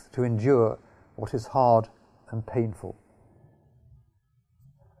strength to endure what is hard and painful."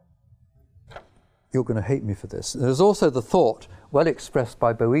 You're going to hate me for this. There's also the thought, well expressed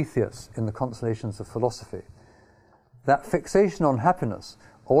by Boethius in the Consolations of Philosophy, that fixation on happiness,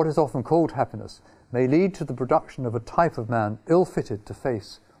 or what is often called happiness, may lead to the production of a type of man ill-fitted to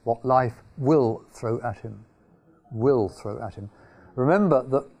face what life will throw at him. Will throw at him. Remember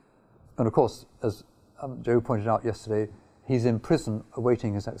that, and of course, as Joe pointed out yesterday, he's in prison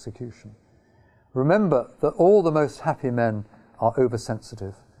awaiting his execution. Remember that all the most happy men are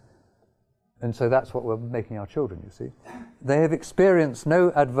oversensitive. And so that's what we're making our children, you see. They have experienced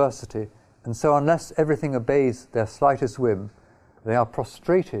no adversity, and so unless everything obeys their slightest whim, they are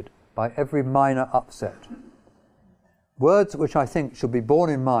prostrated by every minor upset. Words which I think should be borne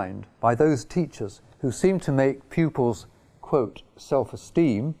in mind by those teachers who seem to make pupils, quote,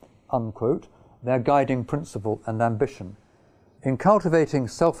 self-esteem, unquote, their guiding principle and ambition. In cultivating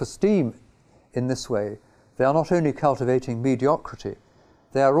self-esteem in this way, they are not only cultivating mediocrity,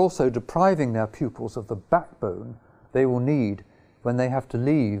 they are also depriving their pupils of the backbone they will need when they have to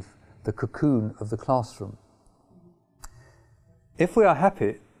leave the cocoon of the classroom. If we are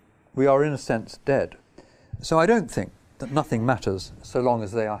happy, we are in a sense dead. So I don't think that nothing matters so long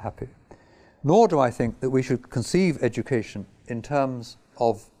as they are happy. Nor do I think that we should conceive education in terms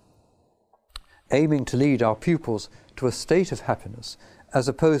of aiming to lead our pupils to a state of happiness, as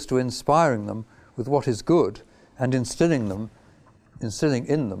opposed to inspiring them with what is good and instilling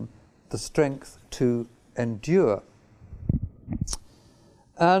in them the strength to endure.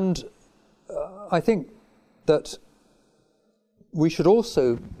 And I think that we should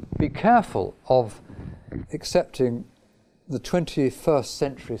also be careful of accepting the 21st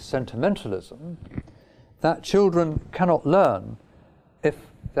century sentimentalism that children cannot learn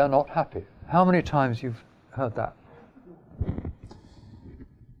if they're not happy. How many times you've heard that?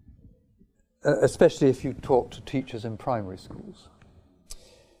 Especially if you talk to teachers in primary schools.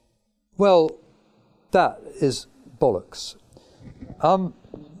 Well, that is bollocks.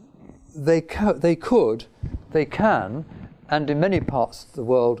 They can, and in many parts of the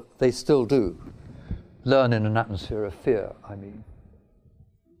world they still do, learn in an atmosphere of fear, I mean.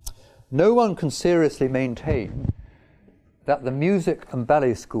 No one can seriously maintain that the music and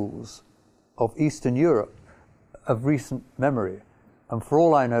ballet schools of Eastern Europe of recent memory, and for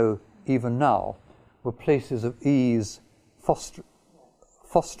all I know even now, were places of ease,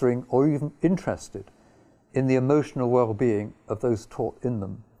 fostering or even interested in the emotional well-being of those taught in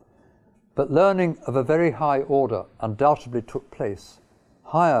them. But learning of a very high order undoubtedly took place,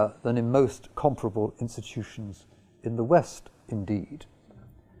 higher than in most comparable institutions in the West, indeed.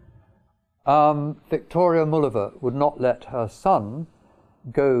 Victoria Mulliver would not let her son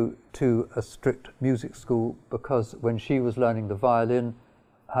go to a strict music school because when she was learning the violin,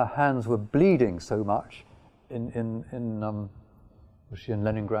 her hands were bleeding so much was she in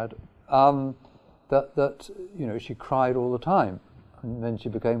Leningrad, that you know, she cried all the time, and then she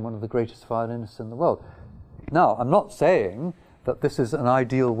became one of the greatest violinists in the world. Now, I'm not saying that this is an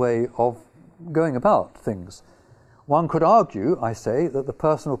ideal way of going about things. One could argue, I say, that the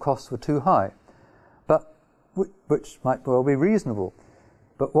personal costs were too high, but which might well be reasonable.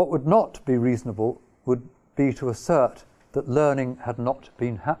 But what would not be reasonable would be to assert that learning had not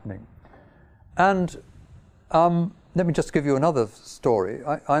been happening. And let me just give you another story.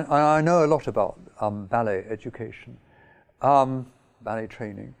 I know a lot about ballet education, ballet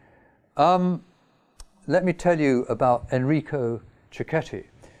training. Let me tell you about Enrico Cecchetti,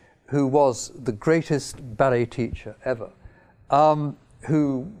 who was the greatest ballet teacher ever,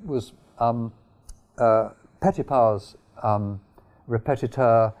 who was Petipar's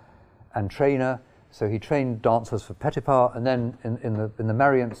repetiteur and trainer, So he trained dancers for Petipa, and then in the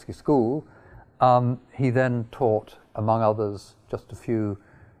Mariinsky school, he then taught, among others, just a few,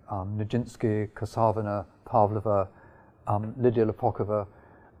 Nijinsky, Kosavina, Pavlova, Lydia Lepokova,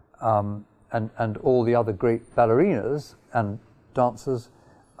 and all the other great ballerinas and dancers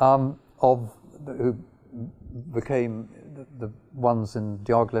who became the ones in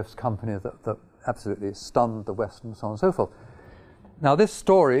Diaghilev's company that absolutely stunned the West, and so on and so forth. Now, this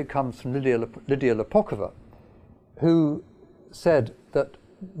story comes from Lydia Lepokova, who said that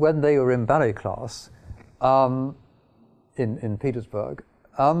when they were in ballet class in Petersburg,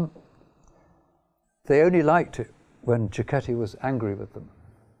 they only liked it when Cecchetti was angry with them,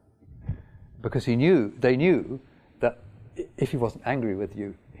 because they knew that if he wasn't angry with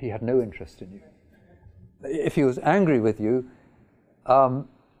you, he had no interest in you. If he was angry with you,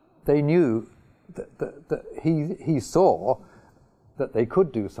 they knew that he saw that they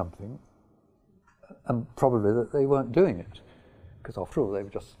could do something, and probably that they weren't doing it, because after all, they were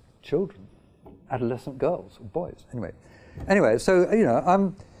just children, adolescent girls or boys. Anyway, so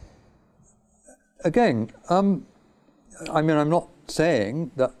again, I mean, I'm not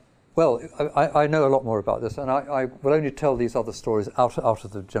saying that. Well, I know a lot more about this, and I will only tell these other stories out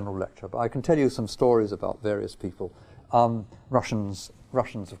of the general lecture. But I can tell you some stories about various people, Russians,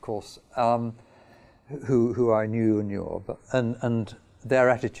 of course, who I knew and knew of, and their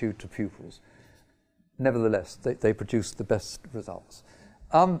attitude to pupils. Nevertheless, they produced the best results,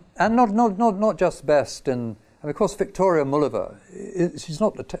 and not just best in. I mean, of course, Victoria Mullova, she's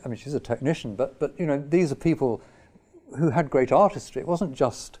not. She's a technician, but these are people who had great artistry. It wasn't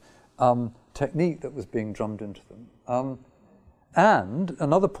just technique that was being drummed into them. And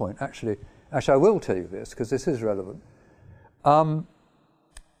another point, actually, I will tell you this because this is relevant.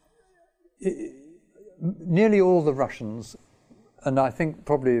 Nearly all the Russians, and I think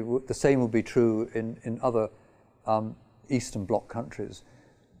probably the same will be true in other Eastern Bloc countries,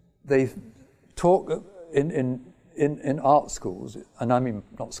 they talk in art schools, and I mean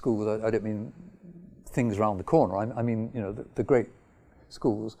not schools. I don't mean things around the corner. I mean the great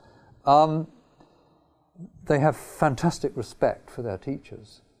schools. They have fantastic respect for their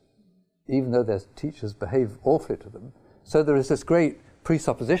teachers, even though their teachers behave awfully to them. So there is this great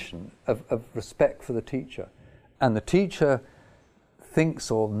presupposition of respect for the teacher, and the teacher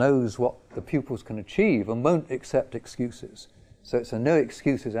thinks or knows what the pupils can achieve and won't accept excuses. So it's a no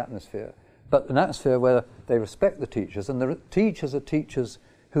excuses atmosphere, but an atmosphere where they respect the teachers, and the teachers are teachers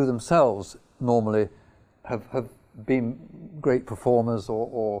who themselves normally have been great performers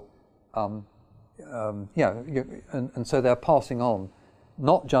and so they're passing on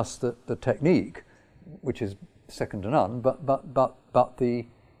not just the technique, which is second to none, but the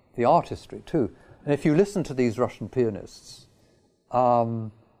artistry too. And if you listen to these Russian pianists,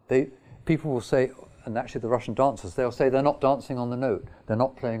 people will say, and actually the Russian dancers, they'll say they're not dancing on the note, they're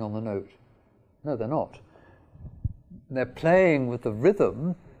not playing on the note. No, they're not. They're playing with the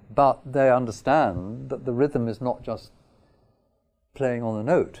rhythm, but they understand that the rhythm is not just playing on the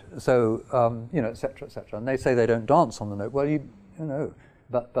note. So, et cetera, et cetera. And they say they don't dance on the note. Well,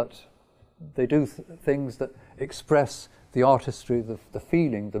 but they do things that express the artistry, the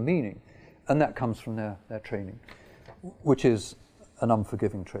feeling, the meaning, and that comes from their training, which is an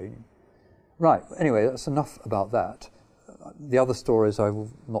unforgiving training. Right, anyway, that's enough about that. The other stories I will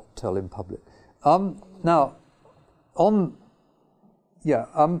not tell in public. I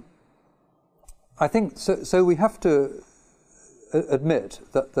think so we have to admit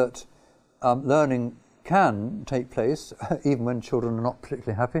that learning can take place even when children are not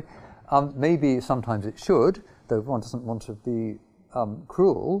particularly happy. Maybe sometimes it should, though one doesn't want to be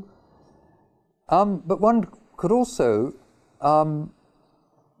cruel. But one could also,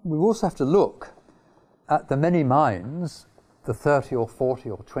 we also have to look at the many minds, the 30 or 40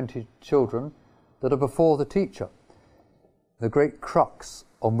 or 20 children that are before the teacher, the great crux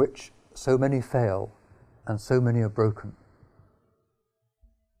on which so many fail and so many are broken.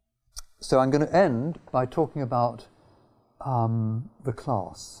 So I'm going to end by talking about the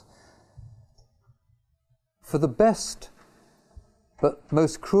class. For the best but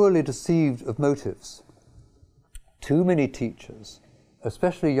most cruelly deceived of motives, too many teachers,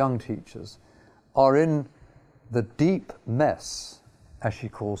 especially young teachers, are in the deep mess, as she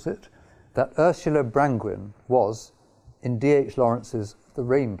calls it, that Ursula Brangwyn was in D.H. Lawrence's The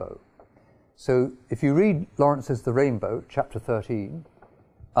Rainbow. So if you read Lawrence's The Rainbow, chapter 13,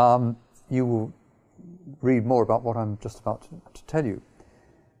 you will read more about what I'm just about to tell you.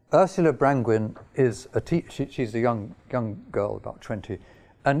 Ursula Brangwyn is she's a young girl, about 20,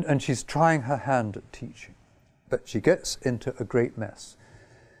 and she's trying her hand at teaching, but she gets into a great mess.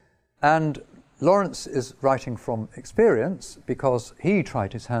 And Lawrence is writing from experience because he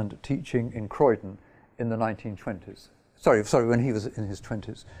tried his hand at teaching in Croydon in the 1920s. Sorry, when he was in his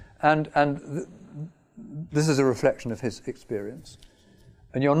 20s. And this is a reflection of his experience.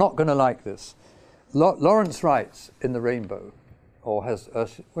 And you're not going to like this. Lawrence writes in The Rainbow, or has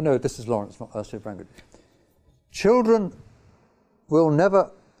Ursula, well, no, this is Lawrence, not Ursula Brangan. Children will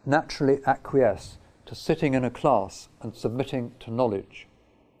never naturally acquiesce to sitting in a class and submitting to knowledge.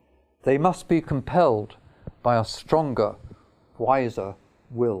 They must be compelled by a stronger, wiser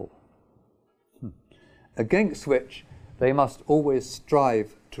will, against which they must always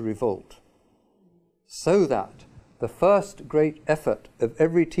strive to revolt, so that the first great effort of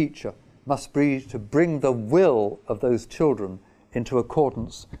every teacher must be to bring the will of those children into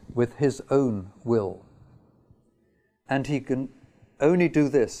accordance with his own will. And he can only do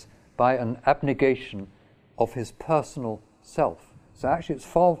this by an abnegation of his personal self. So actually it's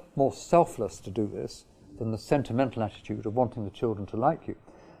far more selfless to do this than the sentimental attitude of wanting the children to like you.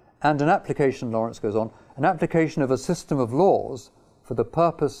 And an application, Lawrence goes on, an application of a system of laws for the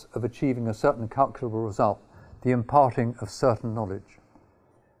purpose of achieving a certain calculable result, the imparting of certain knowledge.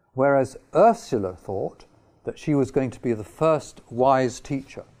 Whereas Ursula thought that she was going to be the first wise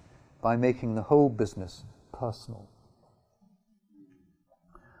teacher by making the whole business personal.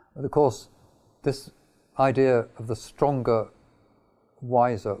 And of course, this idea of the stronger,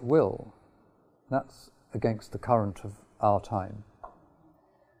 wiser will, that's against the current of our time.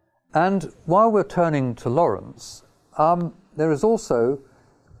 And while we're turning to Lawrence, there is also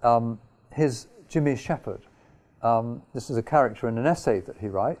his Jimmy Shepherd. This is a character in an essay that he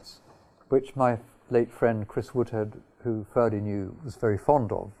writes, which my late friend Chris Woodhead, who Ferdy knew, was very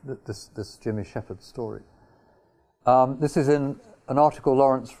fond of, this Jimmy Shepherd story. This is in an article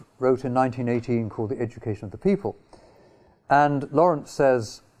Lawrence wrote in 1918 called The Education of the People. And Lawrence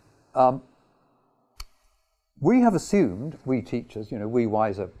says, we have assumed, we teachers, we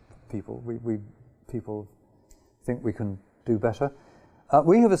wiser people, we people think we can do better,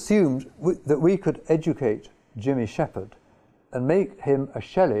 we have assumed that we could educate Jimmy Shepherd and make him a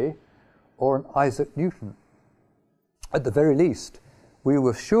Shelley or an Isaac Newton. At the very least, we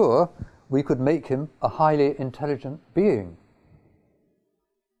were sure we could make him a highly intelligent being.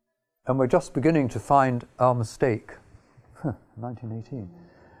 And we're just beginning to find our mistake. 1918.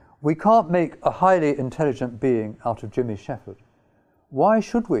 We can't make a highly intelligent being out of Jimmy Shepherd. Why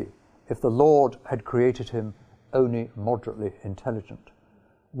should we, if the Lord had created him only moderately intelligent?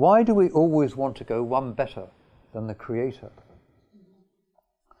 Why do we always want to go one better than the Creator?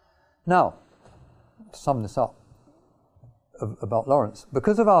 Now, to sum this up about Lawrence,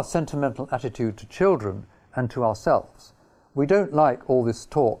 because of our sentimental attitude to children and to ourselves, we don't like all this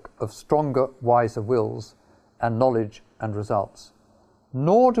talk of stronger, wiser wills and knowledge and results.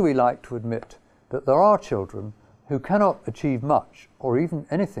 Nor do we like to admit that there are children who cannot achieve much or even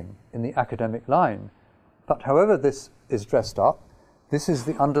anything in the academic line. But however this is dressed up, this is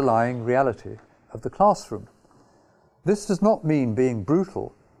the underlying reality of the classroom. This does not mean being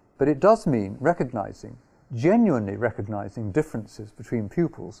brutal, but it does mean genuinely recognizing differences between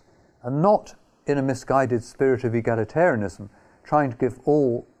pupils, and not in a misguided spirit of egalitarianism, trying to give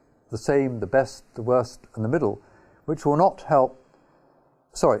all the same, the best, the worst, and the middle, which will not help,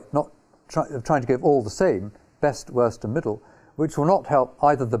 trying to give all the same, best, worst, and middle, which will not help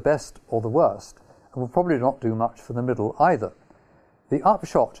either the best or the worst, and will probably not do much for the middle either. The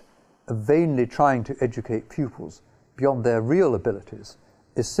upshot of vainly trying to educate pupils beyond their real abilities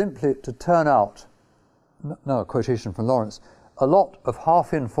is simply to turn out, now a quotation from Lawrence, a lot of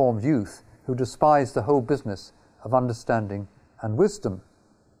half-informed youth who despise the whole business of understanding and wisdom.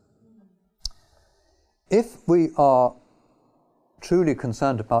 If we are truly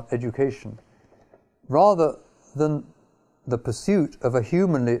concerned about education, rather than the pursuit of a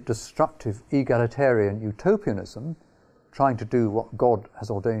humanly destructive egalitarian utopianism, trying to do what God has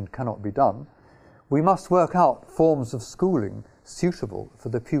ordained cannot be done, we must work out forms of schooling suitable for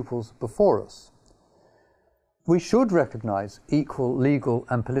the pupils before us. We should recognize equal legal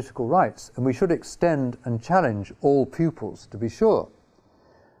and political rights, and we should extend and challenge all pupils, to be sure.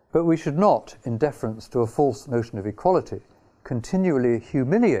 But we should not, in deference to a false notion of equality, continually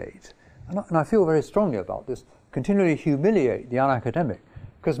humiliate, and I feel very strongly about this, continually humiliate the unacademic,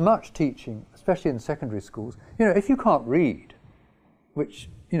 because much teaching, especially in secondary schools, if you can't read, which,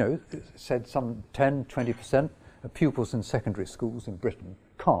 said some 10-20% of pupils in secondary schools in Britain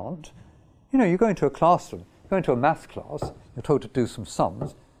can't, you go into a classroom, go into a math class, you're told to do some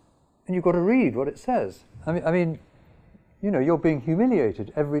sums, and you've got to read what it says. I mean, you're being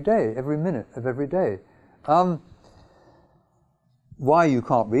humiliated every day, every minute of every day. why you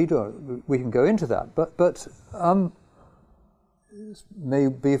can't read, or we can go into that, but may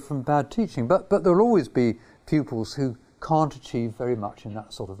be from bad teaching. But there will always be pupils who can't achieve very much in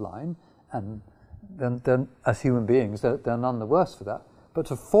that sort of line, and then as human beings, they're none the worse for that. But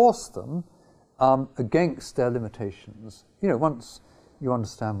to force them against their limitations, once you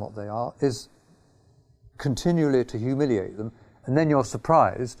understand what they are, is continually to humiliate them, and then you're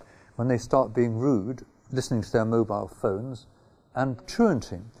surprised when they start being rude, listening to their mobile phones, and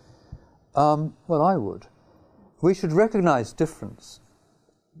truanting. Well, I would. We should recognise difference,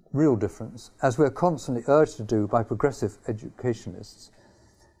 real difference, as we're constantly urged to do by progressive educationists,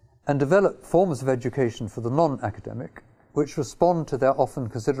 and develop forms of education for the non-academic which respond to their often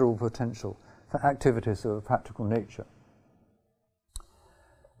considerable potential for activities of a practical nature.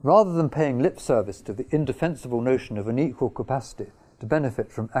 Rather than paying lip service to the indefensible notion of an equal capacity to benefit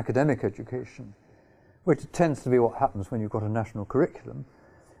from academic education, which tends to be what happens when you've got a national curriculum,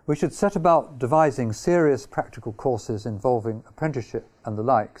 we should set about devising serious practical courses involving apprenticeship and the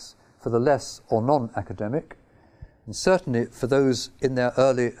likes for the less or non-academic, and certainly for those in their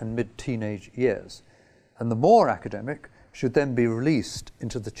early and mid-teenage years. And the more academic should then be released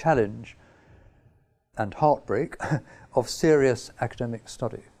into the challenge and heartbreak of serious academic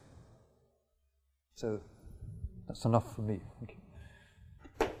study. So that's enough for me. Thank you.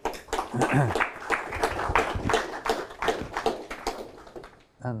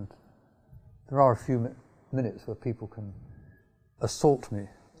 And there are a few minutes where people can assault me.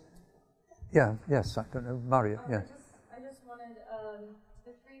 Yeah, yes, I don't know, Maria, yeah. I just wanted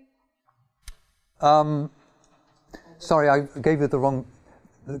the three... Sorry, I gave you the wrong...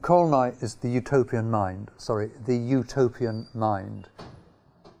 Kolnai is the utopian mind. Sorry, the utopian mind.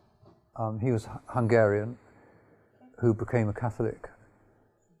 He was Hungarian, who became a Catholic.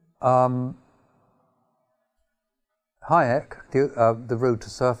 Hayek, the Road to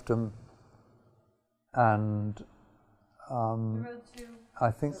Serfdom, and the Road to...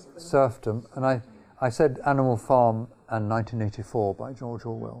 I think Serfdom, and I said Animal Farm and 1984 by George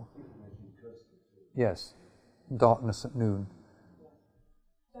Orwell. Yes, Darkness at Noon.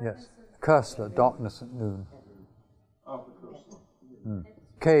 Yes, Koestler, Darkness at Noon.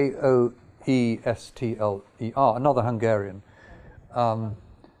 Koestler, another Hungarian.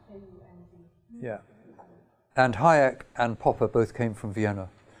 Yeah. And Hayek and Popper both came from Vienna,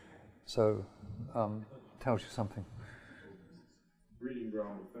 so tells you something. Breeding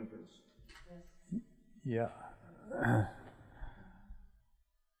ground of thinkers. Yeah.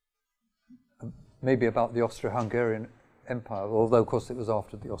 Maybe about the Austro-Hungarian Empire, although of course it was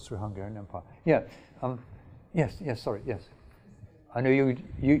after the Austro-Hungarian Empire. Yeah. Yes. Sorry. Yes. I know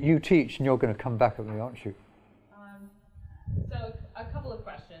you teach, and you're going to come back at me, aren't you? So a couple of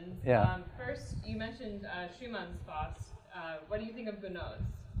questions. Yeah. First, you mentioned Schumann's Faust. What do you think of Gounod's?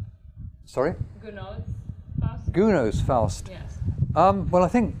 Sorry? Gounod's Faust? Gounod's Faust. Yes. Well,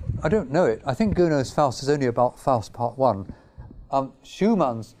 I don't know it. I think Gounod's Faust is only about Faust Part 1.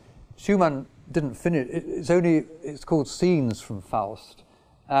 Schumann didn't finish. It's called Scenes from Faust,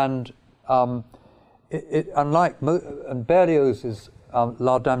 and and Berlioz's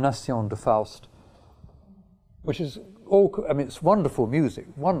La Damnation de Faust, which is it's wonderful music,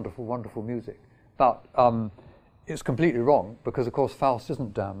 wonderful music, but it's completely wrong because of course Faust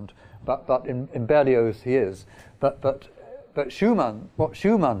isn't damned, but in Berlioz he is. But Schumann, what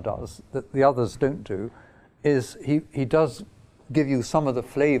Schumann does that the others don't do, is he does give you some of the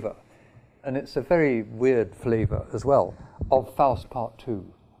flavour, and it's a very weird flavour as well, of Faust Part 2,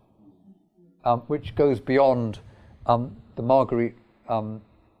 which goes beyond the Marguerite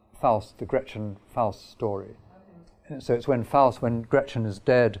Faust, the Gretchen Faust story. And so it's when Gretchen is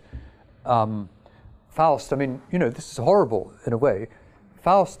dead, Faust, this is horrible in a way.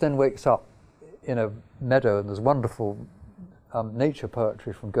 Faust then wakes up in a meadow, and there's wonderful nature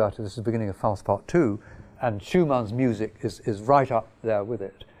poetry from Goethe. This is the beginning of Faust Part 2, and Schumann's music is right up there with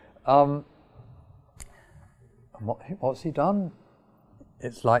it. What's he done?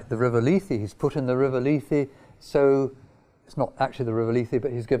 It's like the River Lethe. He's put in the River Lethe, so it's not actually the River Lethe,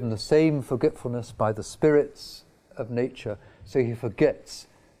 but he's given the same forgetfulness by the spirits of nature, so he forgets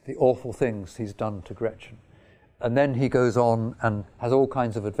the awful things he's done to Gretchen. And then he goes on and has all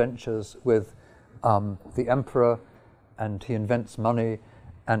kinds of adventures with the emperor, and he invents money,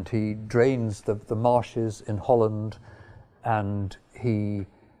 and he drains the marshes in Holland, and he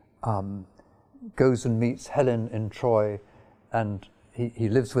goes and meets Helen in Troy, and he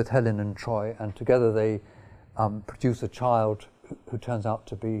lives with Helen in Troy, and together they produce a child who turns out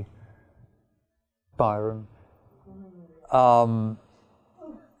to be Byron. But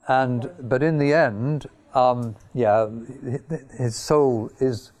in the end, yeah, his soul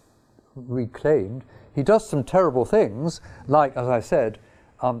is reclaimed. He does some terrible things, like, as I said,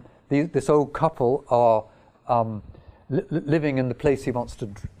 this old couple are living in the place he wants to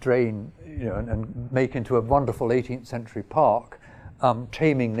drain, and make into a wonderful 18th century park,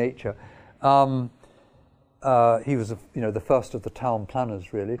 taming nature. He was, the first of the town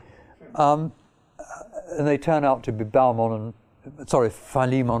planners, really. And they turn out to be Philemon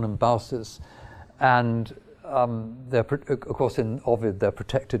and Baucis. And they're, of course, in Ovid, they're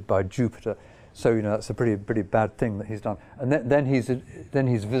protected by Jupiter. So that's a pretty bad thing that he's done. And then he's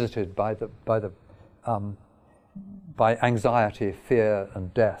visited by anxiety, fear,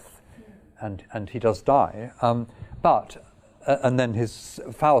 and death, and he does die. And then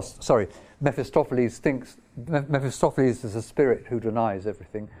Mephistopheles thinks Mephistopheles is a spirit who denies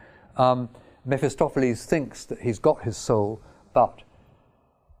everything. Mephistopheles thinks that he's got his soul, but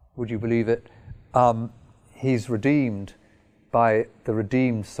would you believe it? He's redeemed by the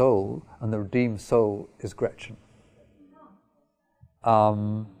redeemed soul, and the redeemed soul is Gretchen.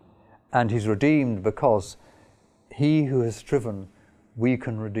 And he's redeemed because he who has striven, we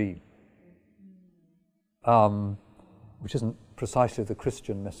can redeem. Which isn't precisely the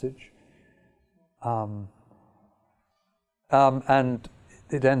Christian message. And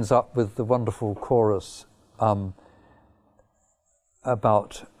it ends up with the wonderful chorus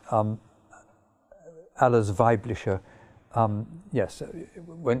about Alles Weibliche. Yes,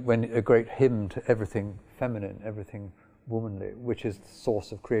 when a great hymn to everything feminine, everything womanly, which is the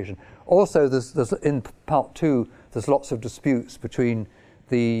source of creation. Also, there's in part 2, there's lots of disputes between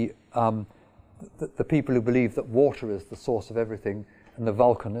the people who believe that water is the source of everything and the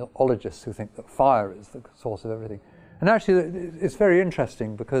volcanologists who think that fire is the source of everything. And actually, it's very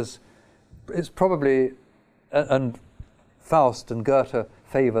interesting because it's probably, and Faust and Goethe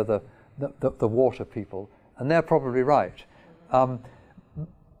favour the water people, and they're probably right.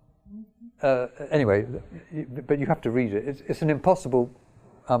 Anyway, but you have to read it. It's an impossible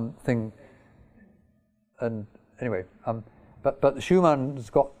thing. And anyway, but Schumann's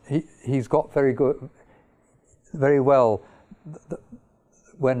got he's got very well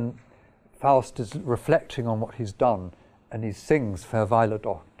when Faust is reflecting on what he's done, and he sings "Verweile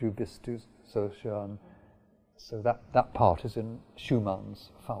doch, du bist du so schön." So that part is in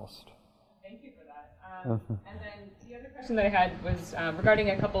Schumann's Faust. Thank you for that. And then the other question that I had was regarding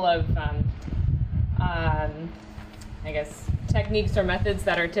a couple of, I guess, techniques or methods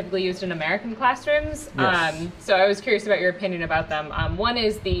that are typically used in American classrooms. Yes. So I was curious about your opinion about them. One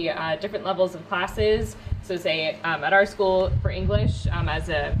is the different levels of classes. So say at our school for English, as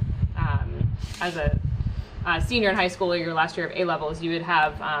a senior in high school or your last year of A-levels, you would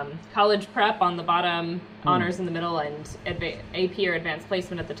have college prep on the bottom, honors in the middle, and AP or advanced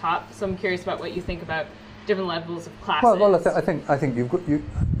placement at the top. So I'm curious about what you think about different levels of classes. Well, I think you've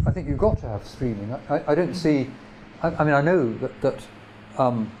got to have streaming. I don't see. I mean, I know that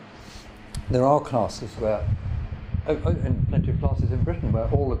there are classes where, and plenty of classes in Britain where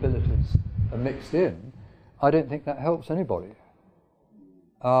all abilities are mixed in. I don't think that helps anybody.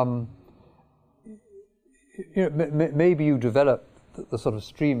 Maybe you develop the sort of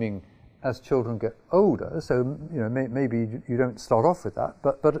streaming as children get older. So maybe you don't start off with that.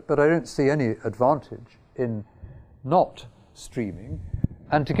 But I don't see any advantage in not streaming.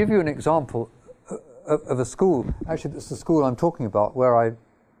 And to give you an example of a school, actually it's the school I'm talking about where I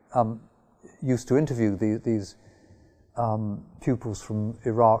used to interview these pupils from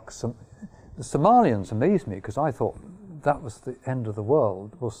Iraq. The Somalians amazed me because I thought that was the end of the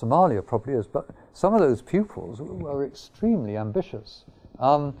world. Well, Somalia probably is, but some of those pupils were extremely ambitious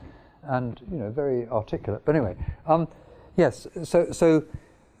and very articulate. But anyway, yes. So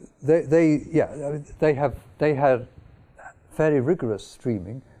they had fairly rigorous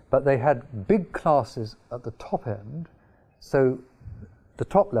streaming, but they had big classes at the top end. So the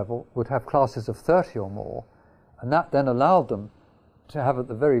top level would have classes of 30 or more, and that then allowed them to have at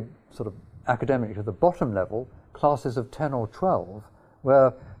the very sort of academic to the bottom level classes of 10 or 12,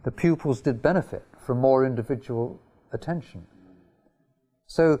 where the pupils did benefit from more individual attention.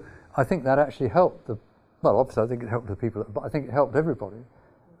 So I think that actually helped obviously I think it helped the people, but I think it helped everybody.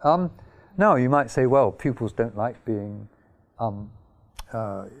 Now you might say, well, pupils don't like being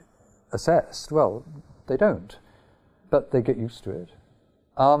assessed. Well, they don't, but they get used to it.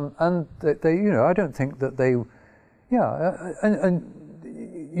 And they I don't think that they, and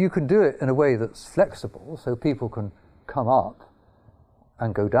you can do it in a way that's flexible, so people can come up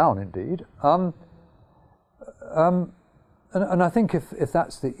and go down, indeed. And I think if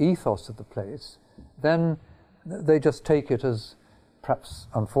that's the ethos of the place, then they just take it as perhaps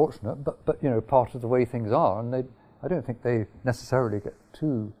unfortunate, but you know, part of the way things are, and I don't think they necessarily get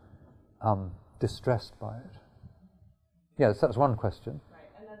too distressed by it. Yes, that's one question. Right,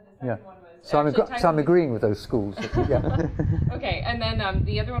 and then the second one was... So I'm agreeing with those schools. Yeah. Okay, and then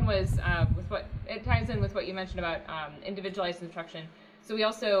the other one was it ties in with what you mentioned about individualized instruction. So we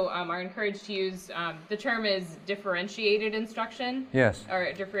also are encouraged to use, the term is differentiated instruction. Yes.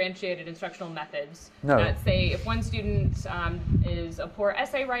 Or differentiated instructional methods. No. That say if one student is a poor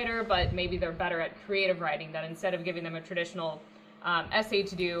essay writer, but maybe they're better at creative writing, that instead of giving them a traditional essay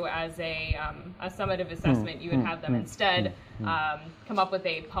to do as a summative assessment, you would have them instead come up with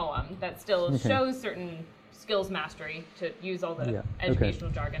a poem that still shows certain skills mastery, to use all the educational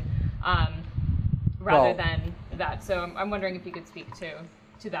jargon, rather than that. So I'm wondering if you could speak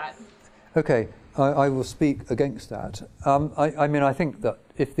to that. Okay, I will speak against that. I mean, I think that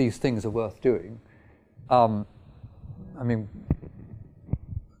if these things are worth doing, I mean,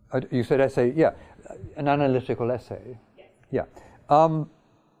 you said essay, yeah, an analytical essay, yeah,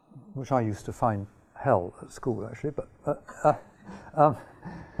 which I used to find hell at school actually,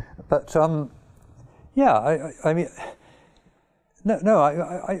 yeah, I mean, no,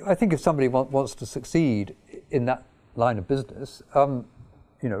 I think if somebody wants to succeed in that line of business,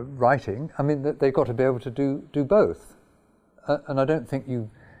 you know, writing, I mean, they've got to be able to do both, and I don't think you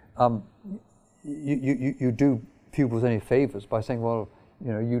do pupils any favours by saying, well,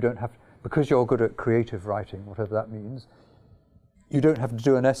 you know, you don't have, because you're good at creative writing, whatever that means, you don't have to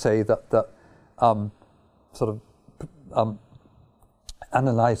do an essay that sort of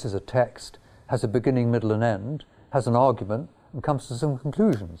analyses a text, has a beginning, middle, and end, has an argument, and comes to some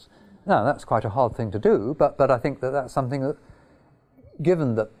conclusions. Now, that's quite a hard thing to do, but I think that that's something that,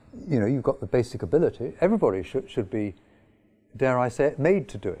 given that, you know, you've got the basic ability, everybody should be, dare I say it, made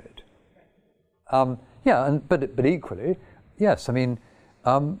to do it. Yeah, but equally, yes, I mean,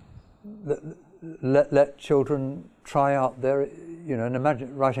 let children try out their, you know,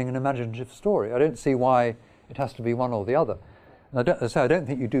 writing an imaginative story. I don't see why it has to be one or the other. And I don't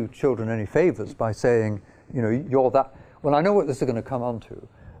think you do children any favours by saying, you know, you're that. Well, I know what this is going to come on to.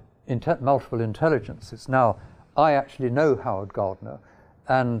 Multiple intelligence. It's now, I actually know Howard Gardner,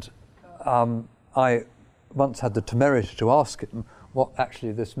 and I once had the temerity to ask him what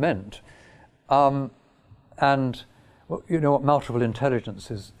actually this meant. And well, you know what multiple intelligence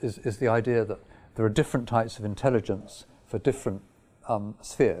is the idea that there are different types of intelligence for different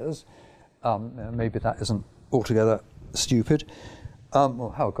spheres. Maybe that isn't altogether stupid.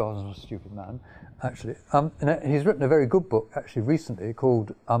 Well, Howard Gardner's not a stupid man, actually. And he's written a very good book, actually, recently,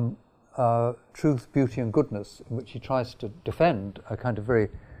 called Truth, Beauty and Goodness, in which he tries to defend a kind of very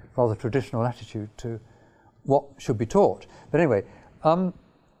rather traditional attitude to what should be taught. But anyway,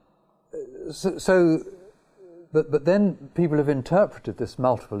 but then people have interpreted this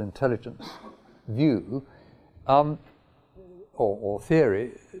multiple intelligence view or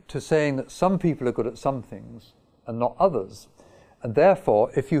theory to saying that some people are good at some things and not others, and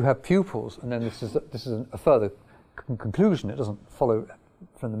therefore, if you have pupils, and then this is a further conclusion, it doesn't follow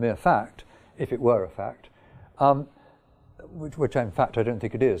from the mere fact, if it were a fact, which in fact I don't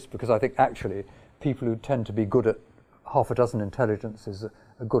think it is, because I think actually people who tend to be good at half a dozen intelligences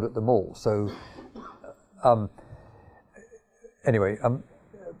are good at them all. So anyway,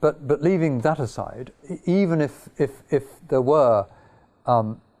 but leaving that aside, even if there were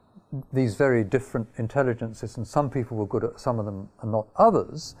these very different intelligences, and some people were good at some of them and not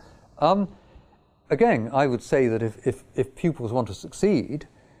others, again, I would say that if pupils want to succeed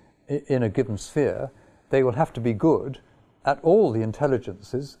in a given sphere, they will have to be good at all the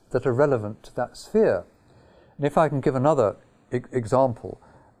intelligences that are relevant to that sphere. And if I can give another example,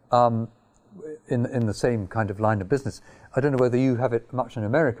 in the same kind of line of business, I don't know whether you have it much in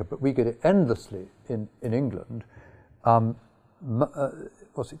America, but we get it endlessly in England.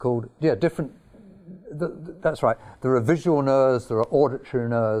 What's it called? Yeah, different. That's right. There are visual knowers, there are auditory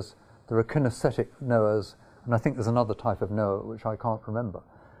knowers, there are kinesthetic knowers, and I think there's another type of knower which I can't remember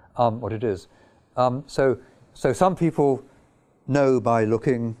what it is. So some people know by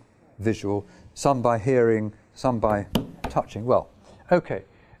looking, visual, some by hearing, some by touching. Well, okay.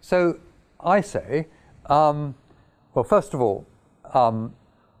 So I say, well, first of all,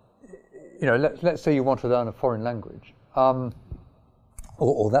 you know, let's say you want to learn a foreign language,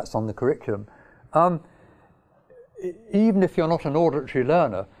 or that's on the curriculum. Even if you're not an auditory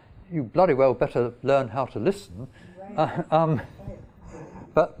learner, you bloody well better learn how to listen. Right.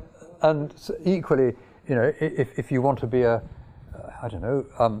 And equally, you know, if you want to be a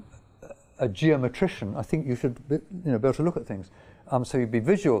geometrician, I think you should be able to look at things. So you'd be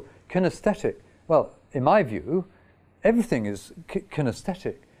visual, kinesthetic. Well, in my view, everything is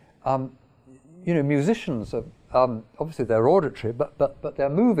kinesthetic. You know, musicians are obviously they're auditory, but they're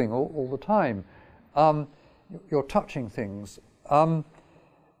moving all the time. You're touching things.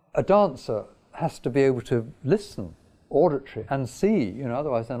 A dancer has to be able to listen, auditory, and see. You know,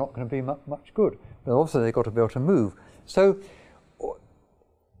 otherwise they're not going to be much good. But also they've got to be able to move. So,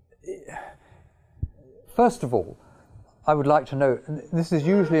 first of all, I would like to know, and this is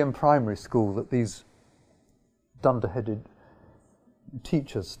usually in primary school that these dunderheaded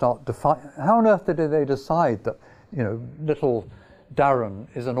teachers start defining. How on earth did they decide that, you know, little Darren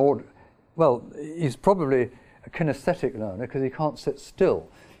is an well, he's probably a kinesthetic learner because he can't sit still.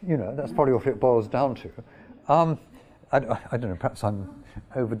 You know, that's probably what it boils down to. I don't know, perhaps I'm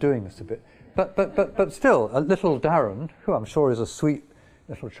overdoing this a bit. But still, a little Darren, who I'm sure is a sweet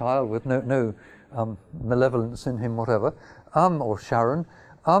little child with no malevolence in him, whatever, or Sharon,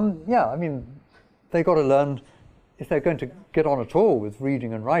 yeah, I mean, they've got to learn, if they're going to get on at all with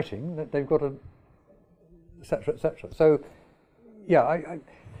reading and writing, that they've got to, etc., etc. So, yeah,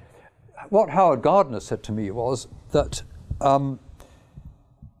 what Howard Gardner said to me was that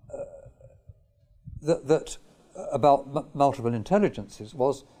that about multiple intelligences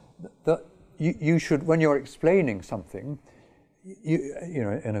was that you should, when you're explaining something, you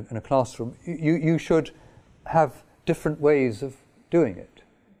know, in a classroom, you should have different ways of doing it.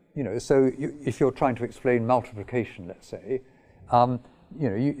 You know, so if you're trying to explain multiplication, let's say, you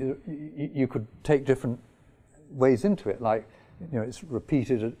know, you could take different ways into it, like, you know, it's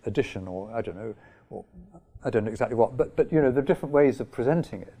repeated addition, or I don't know, or I don't know exactly what, but you know, there are different ways of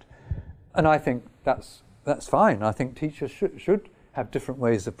presenting it, and I think that's fine. I think teachers should have different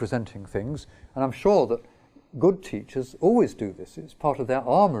ways of presenting things, and I'm sure that good teachers always do this. It's part of their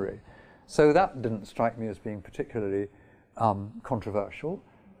armoury. So that didn't strike me as being particularly controversial.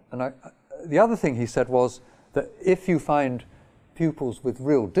 And the other thing he said was that if you find pupils with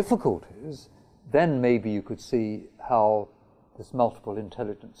real difficulties, then maybe you could see how this multiple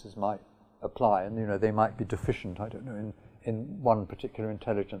intelligences might apply, and you know, they might be deficient, I don't know, in one particular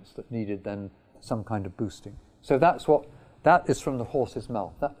intelligence that needed then some kind of boosting. So that is from the horse's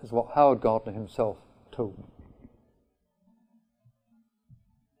mouth. That is what Howard Gardner himself told me.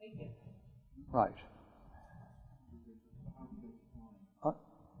 Right.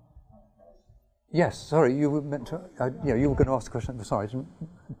 Yes, sorry, you were meant to. Yeah, you were going to ask a question. Sorry, I didn't.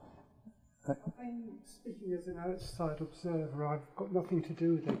 I'm speaking as an outside observer. I've got nothing to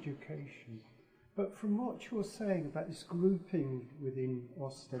do with education. But from what you're saying about this grouping within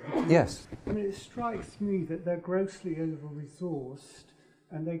Ofsted, yes, I mean, it strikes me that they're grossly over-resourced,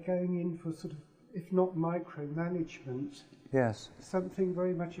 and they're going in for sort of, if not micromanagement, yes, something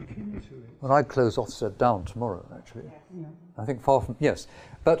very much akin to it. Well, I'd close Ofsted down tomorrow, actually. Yeah. I think far from, yes.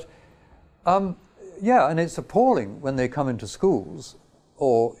 But, yeah, and it's appalling when they come into schools,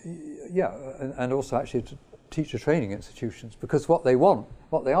 or, yeah, and also actually to teacher training institutions, because what they want,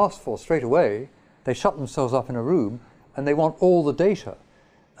 what they ask for straight away, they shut themselves up in a room and they want all the data.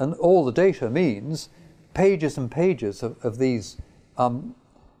 And all the data means pages and pages of these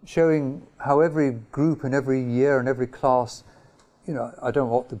showing how every group in every year and every class, you know, I don't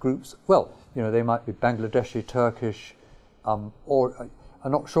know what the groups, well, you know, they might be Bangladeshi, Turkish, or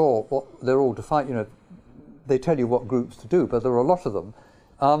I'm not sure what they're all defined, you know, they tell you what groups to do, but there are a lot of them.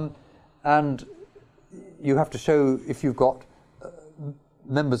 And you have to show, if you've got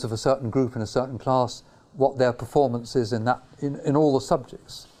members of a certain group in a certain class, what their performance is in that in all the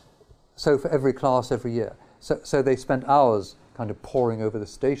subjects. So for every class every year. So they spent hours kind of poring over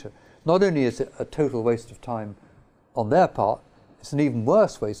this data. Not only is it a total waste of time on their part, it's an even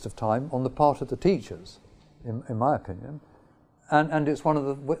worse waste of time on the part of the teachers, in my opinion. And it's one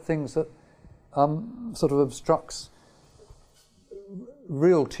of the things that sort of obstructs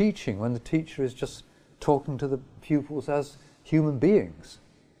real teaching, when the teacher is just talking to the pupils as human beings,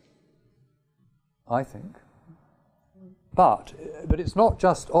 I think. But it's not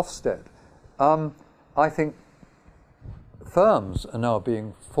just Ofsted. I think firms are now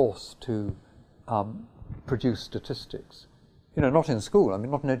being forced to produce statistics, you know, not in school, I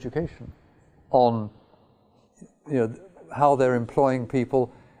mean, not in education, on, you know, how they're employing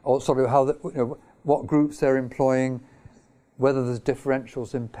people, or sort of how, you know, what groups they're employing, whether there's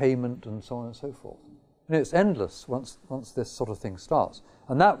differentials in payment and so on and so forth. And it's endless once this sort of thing starts.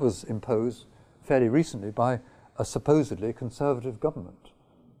 And that was imposed fairly recently by a supposedly conservative government.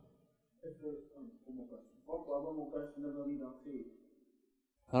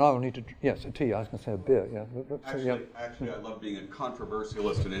 And I will need to, yes, a tea, I was going to say a beer, yeah. Actually, I love being a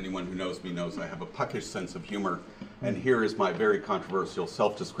controversialist, and anyone who knows me knows I have a puckish sense of humor. And here is my very controversial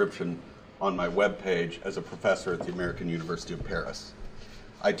self-description. on my webpage as a professor at the American University of Paris.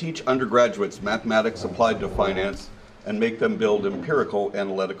 I teach undergraduates mathematics applied to finance and make them build empirical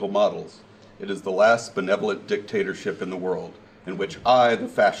analytical models. It is the last benevolent dictatorship in the world in which I, the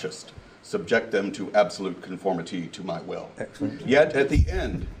fascist, subject them to absolute conformity to my will. Excellent. Yet at the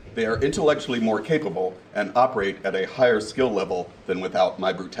end, they are intellectually more capable and operate at a higher skill level than without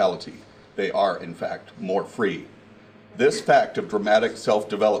my brutality. They are, in fact, more free. This fact of dramatic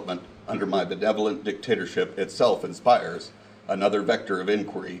self-development under my benevolent dictatorship itself inspires another vector of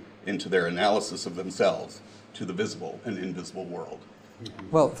inquiry into their analysis of themselves to the visible and invisible world.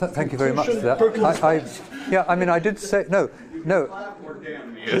 Well, thank you very much for that. Yeah, I mean, I did say, no.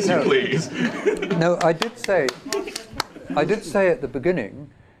 Yes, no, please. No, I did say at the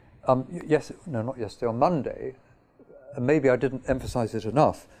beginning, not yesterday, on Monday, and maybe I didn't emphasize it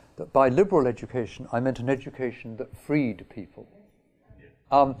enough, that by liberal education, I meant an education that freed people.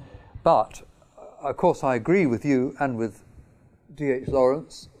 But, of course, I agree with you and with D.H.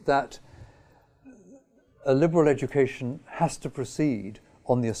 Lawrence that a liberal education has to proceed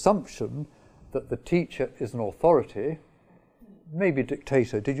on the assumption that the teacher is an authority, maybe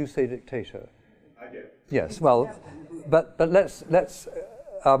dictator. Did you say dictator? I did. Yes, well, but let's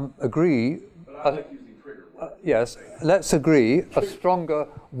agree. But I like using trigger words. Yes, let's agree a stronger,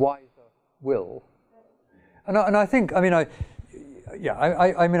 wiser will. And I think, I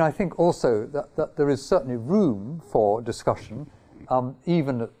think also that there is certainly room for discussion,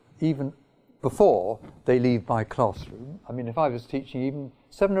 even before they leave my classroom. I mean, if I was teaching even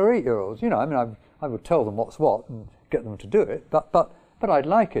 7 or 8 year olds, I would tell them what's what and get them to do it. But I'd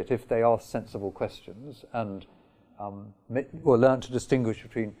like it if they ask sensible questions and will learn to distinguish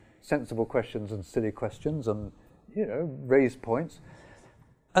between sensible questions and silly questions, and raise points.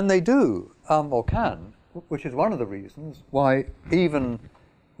 And they do, or can, which is one of the reasons why even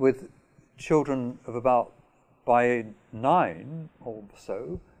with children of about by 9 or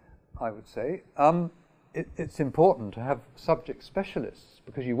so, I would say, it's important to have subject specialists,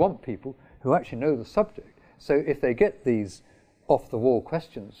 because you want people who actually know the subject. So if they get these off-the-wall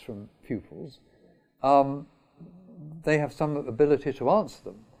questions from pupils, they have some ability to answer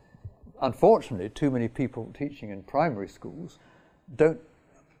them. Unfortunately, too many people teaching in primary schools don't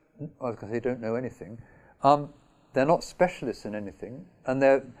know anything. They're not specialists in anything, and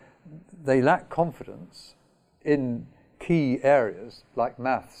they lack confidence in key areas like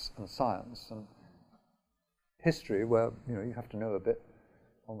maths and science and history, where you have to know a bit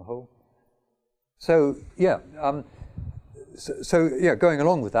on the whole. So going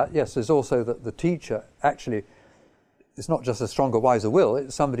along with that, yes, there's also that the teacher actually, it's not just a stronger, wiser will,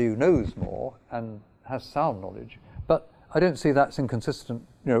 it's somebody who knows more and has sound knowledge. But I don't see that's inconsistent,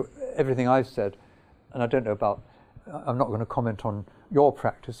 everything I've said, and I don't know about, I'm not going to comment on your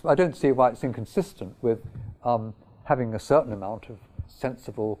practice, but I don't see why it's inconsistent with having a certain amount of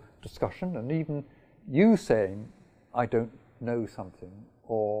sensible discussion, and even you saying, I don't know something,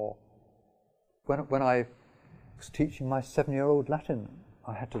 or when I was teaching my 7-year-old Latin,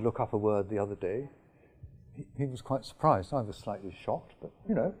 I had to look up a word the other day. He was quite surprised. I was slightly shocked, but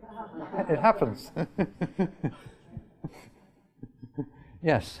it happens.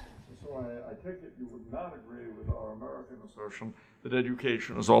 Yes. So I take it you would not agree with our American assertion that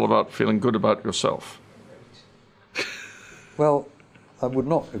education is all about feeling good about yourself. Well, I would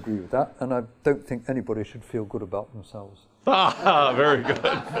not agree with that, and I don't think anybody should feel good about themselves. Ah, very good.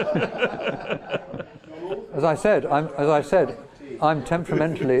 As I said, I'm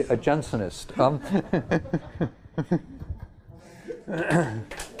temperamentally a Jansenist.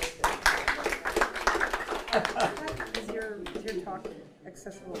 Is your talk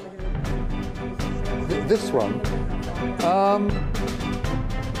accessible? This one.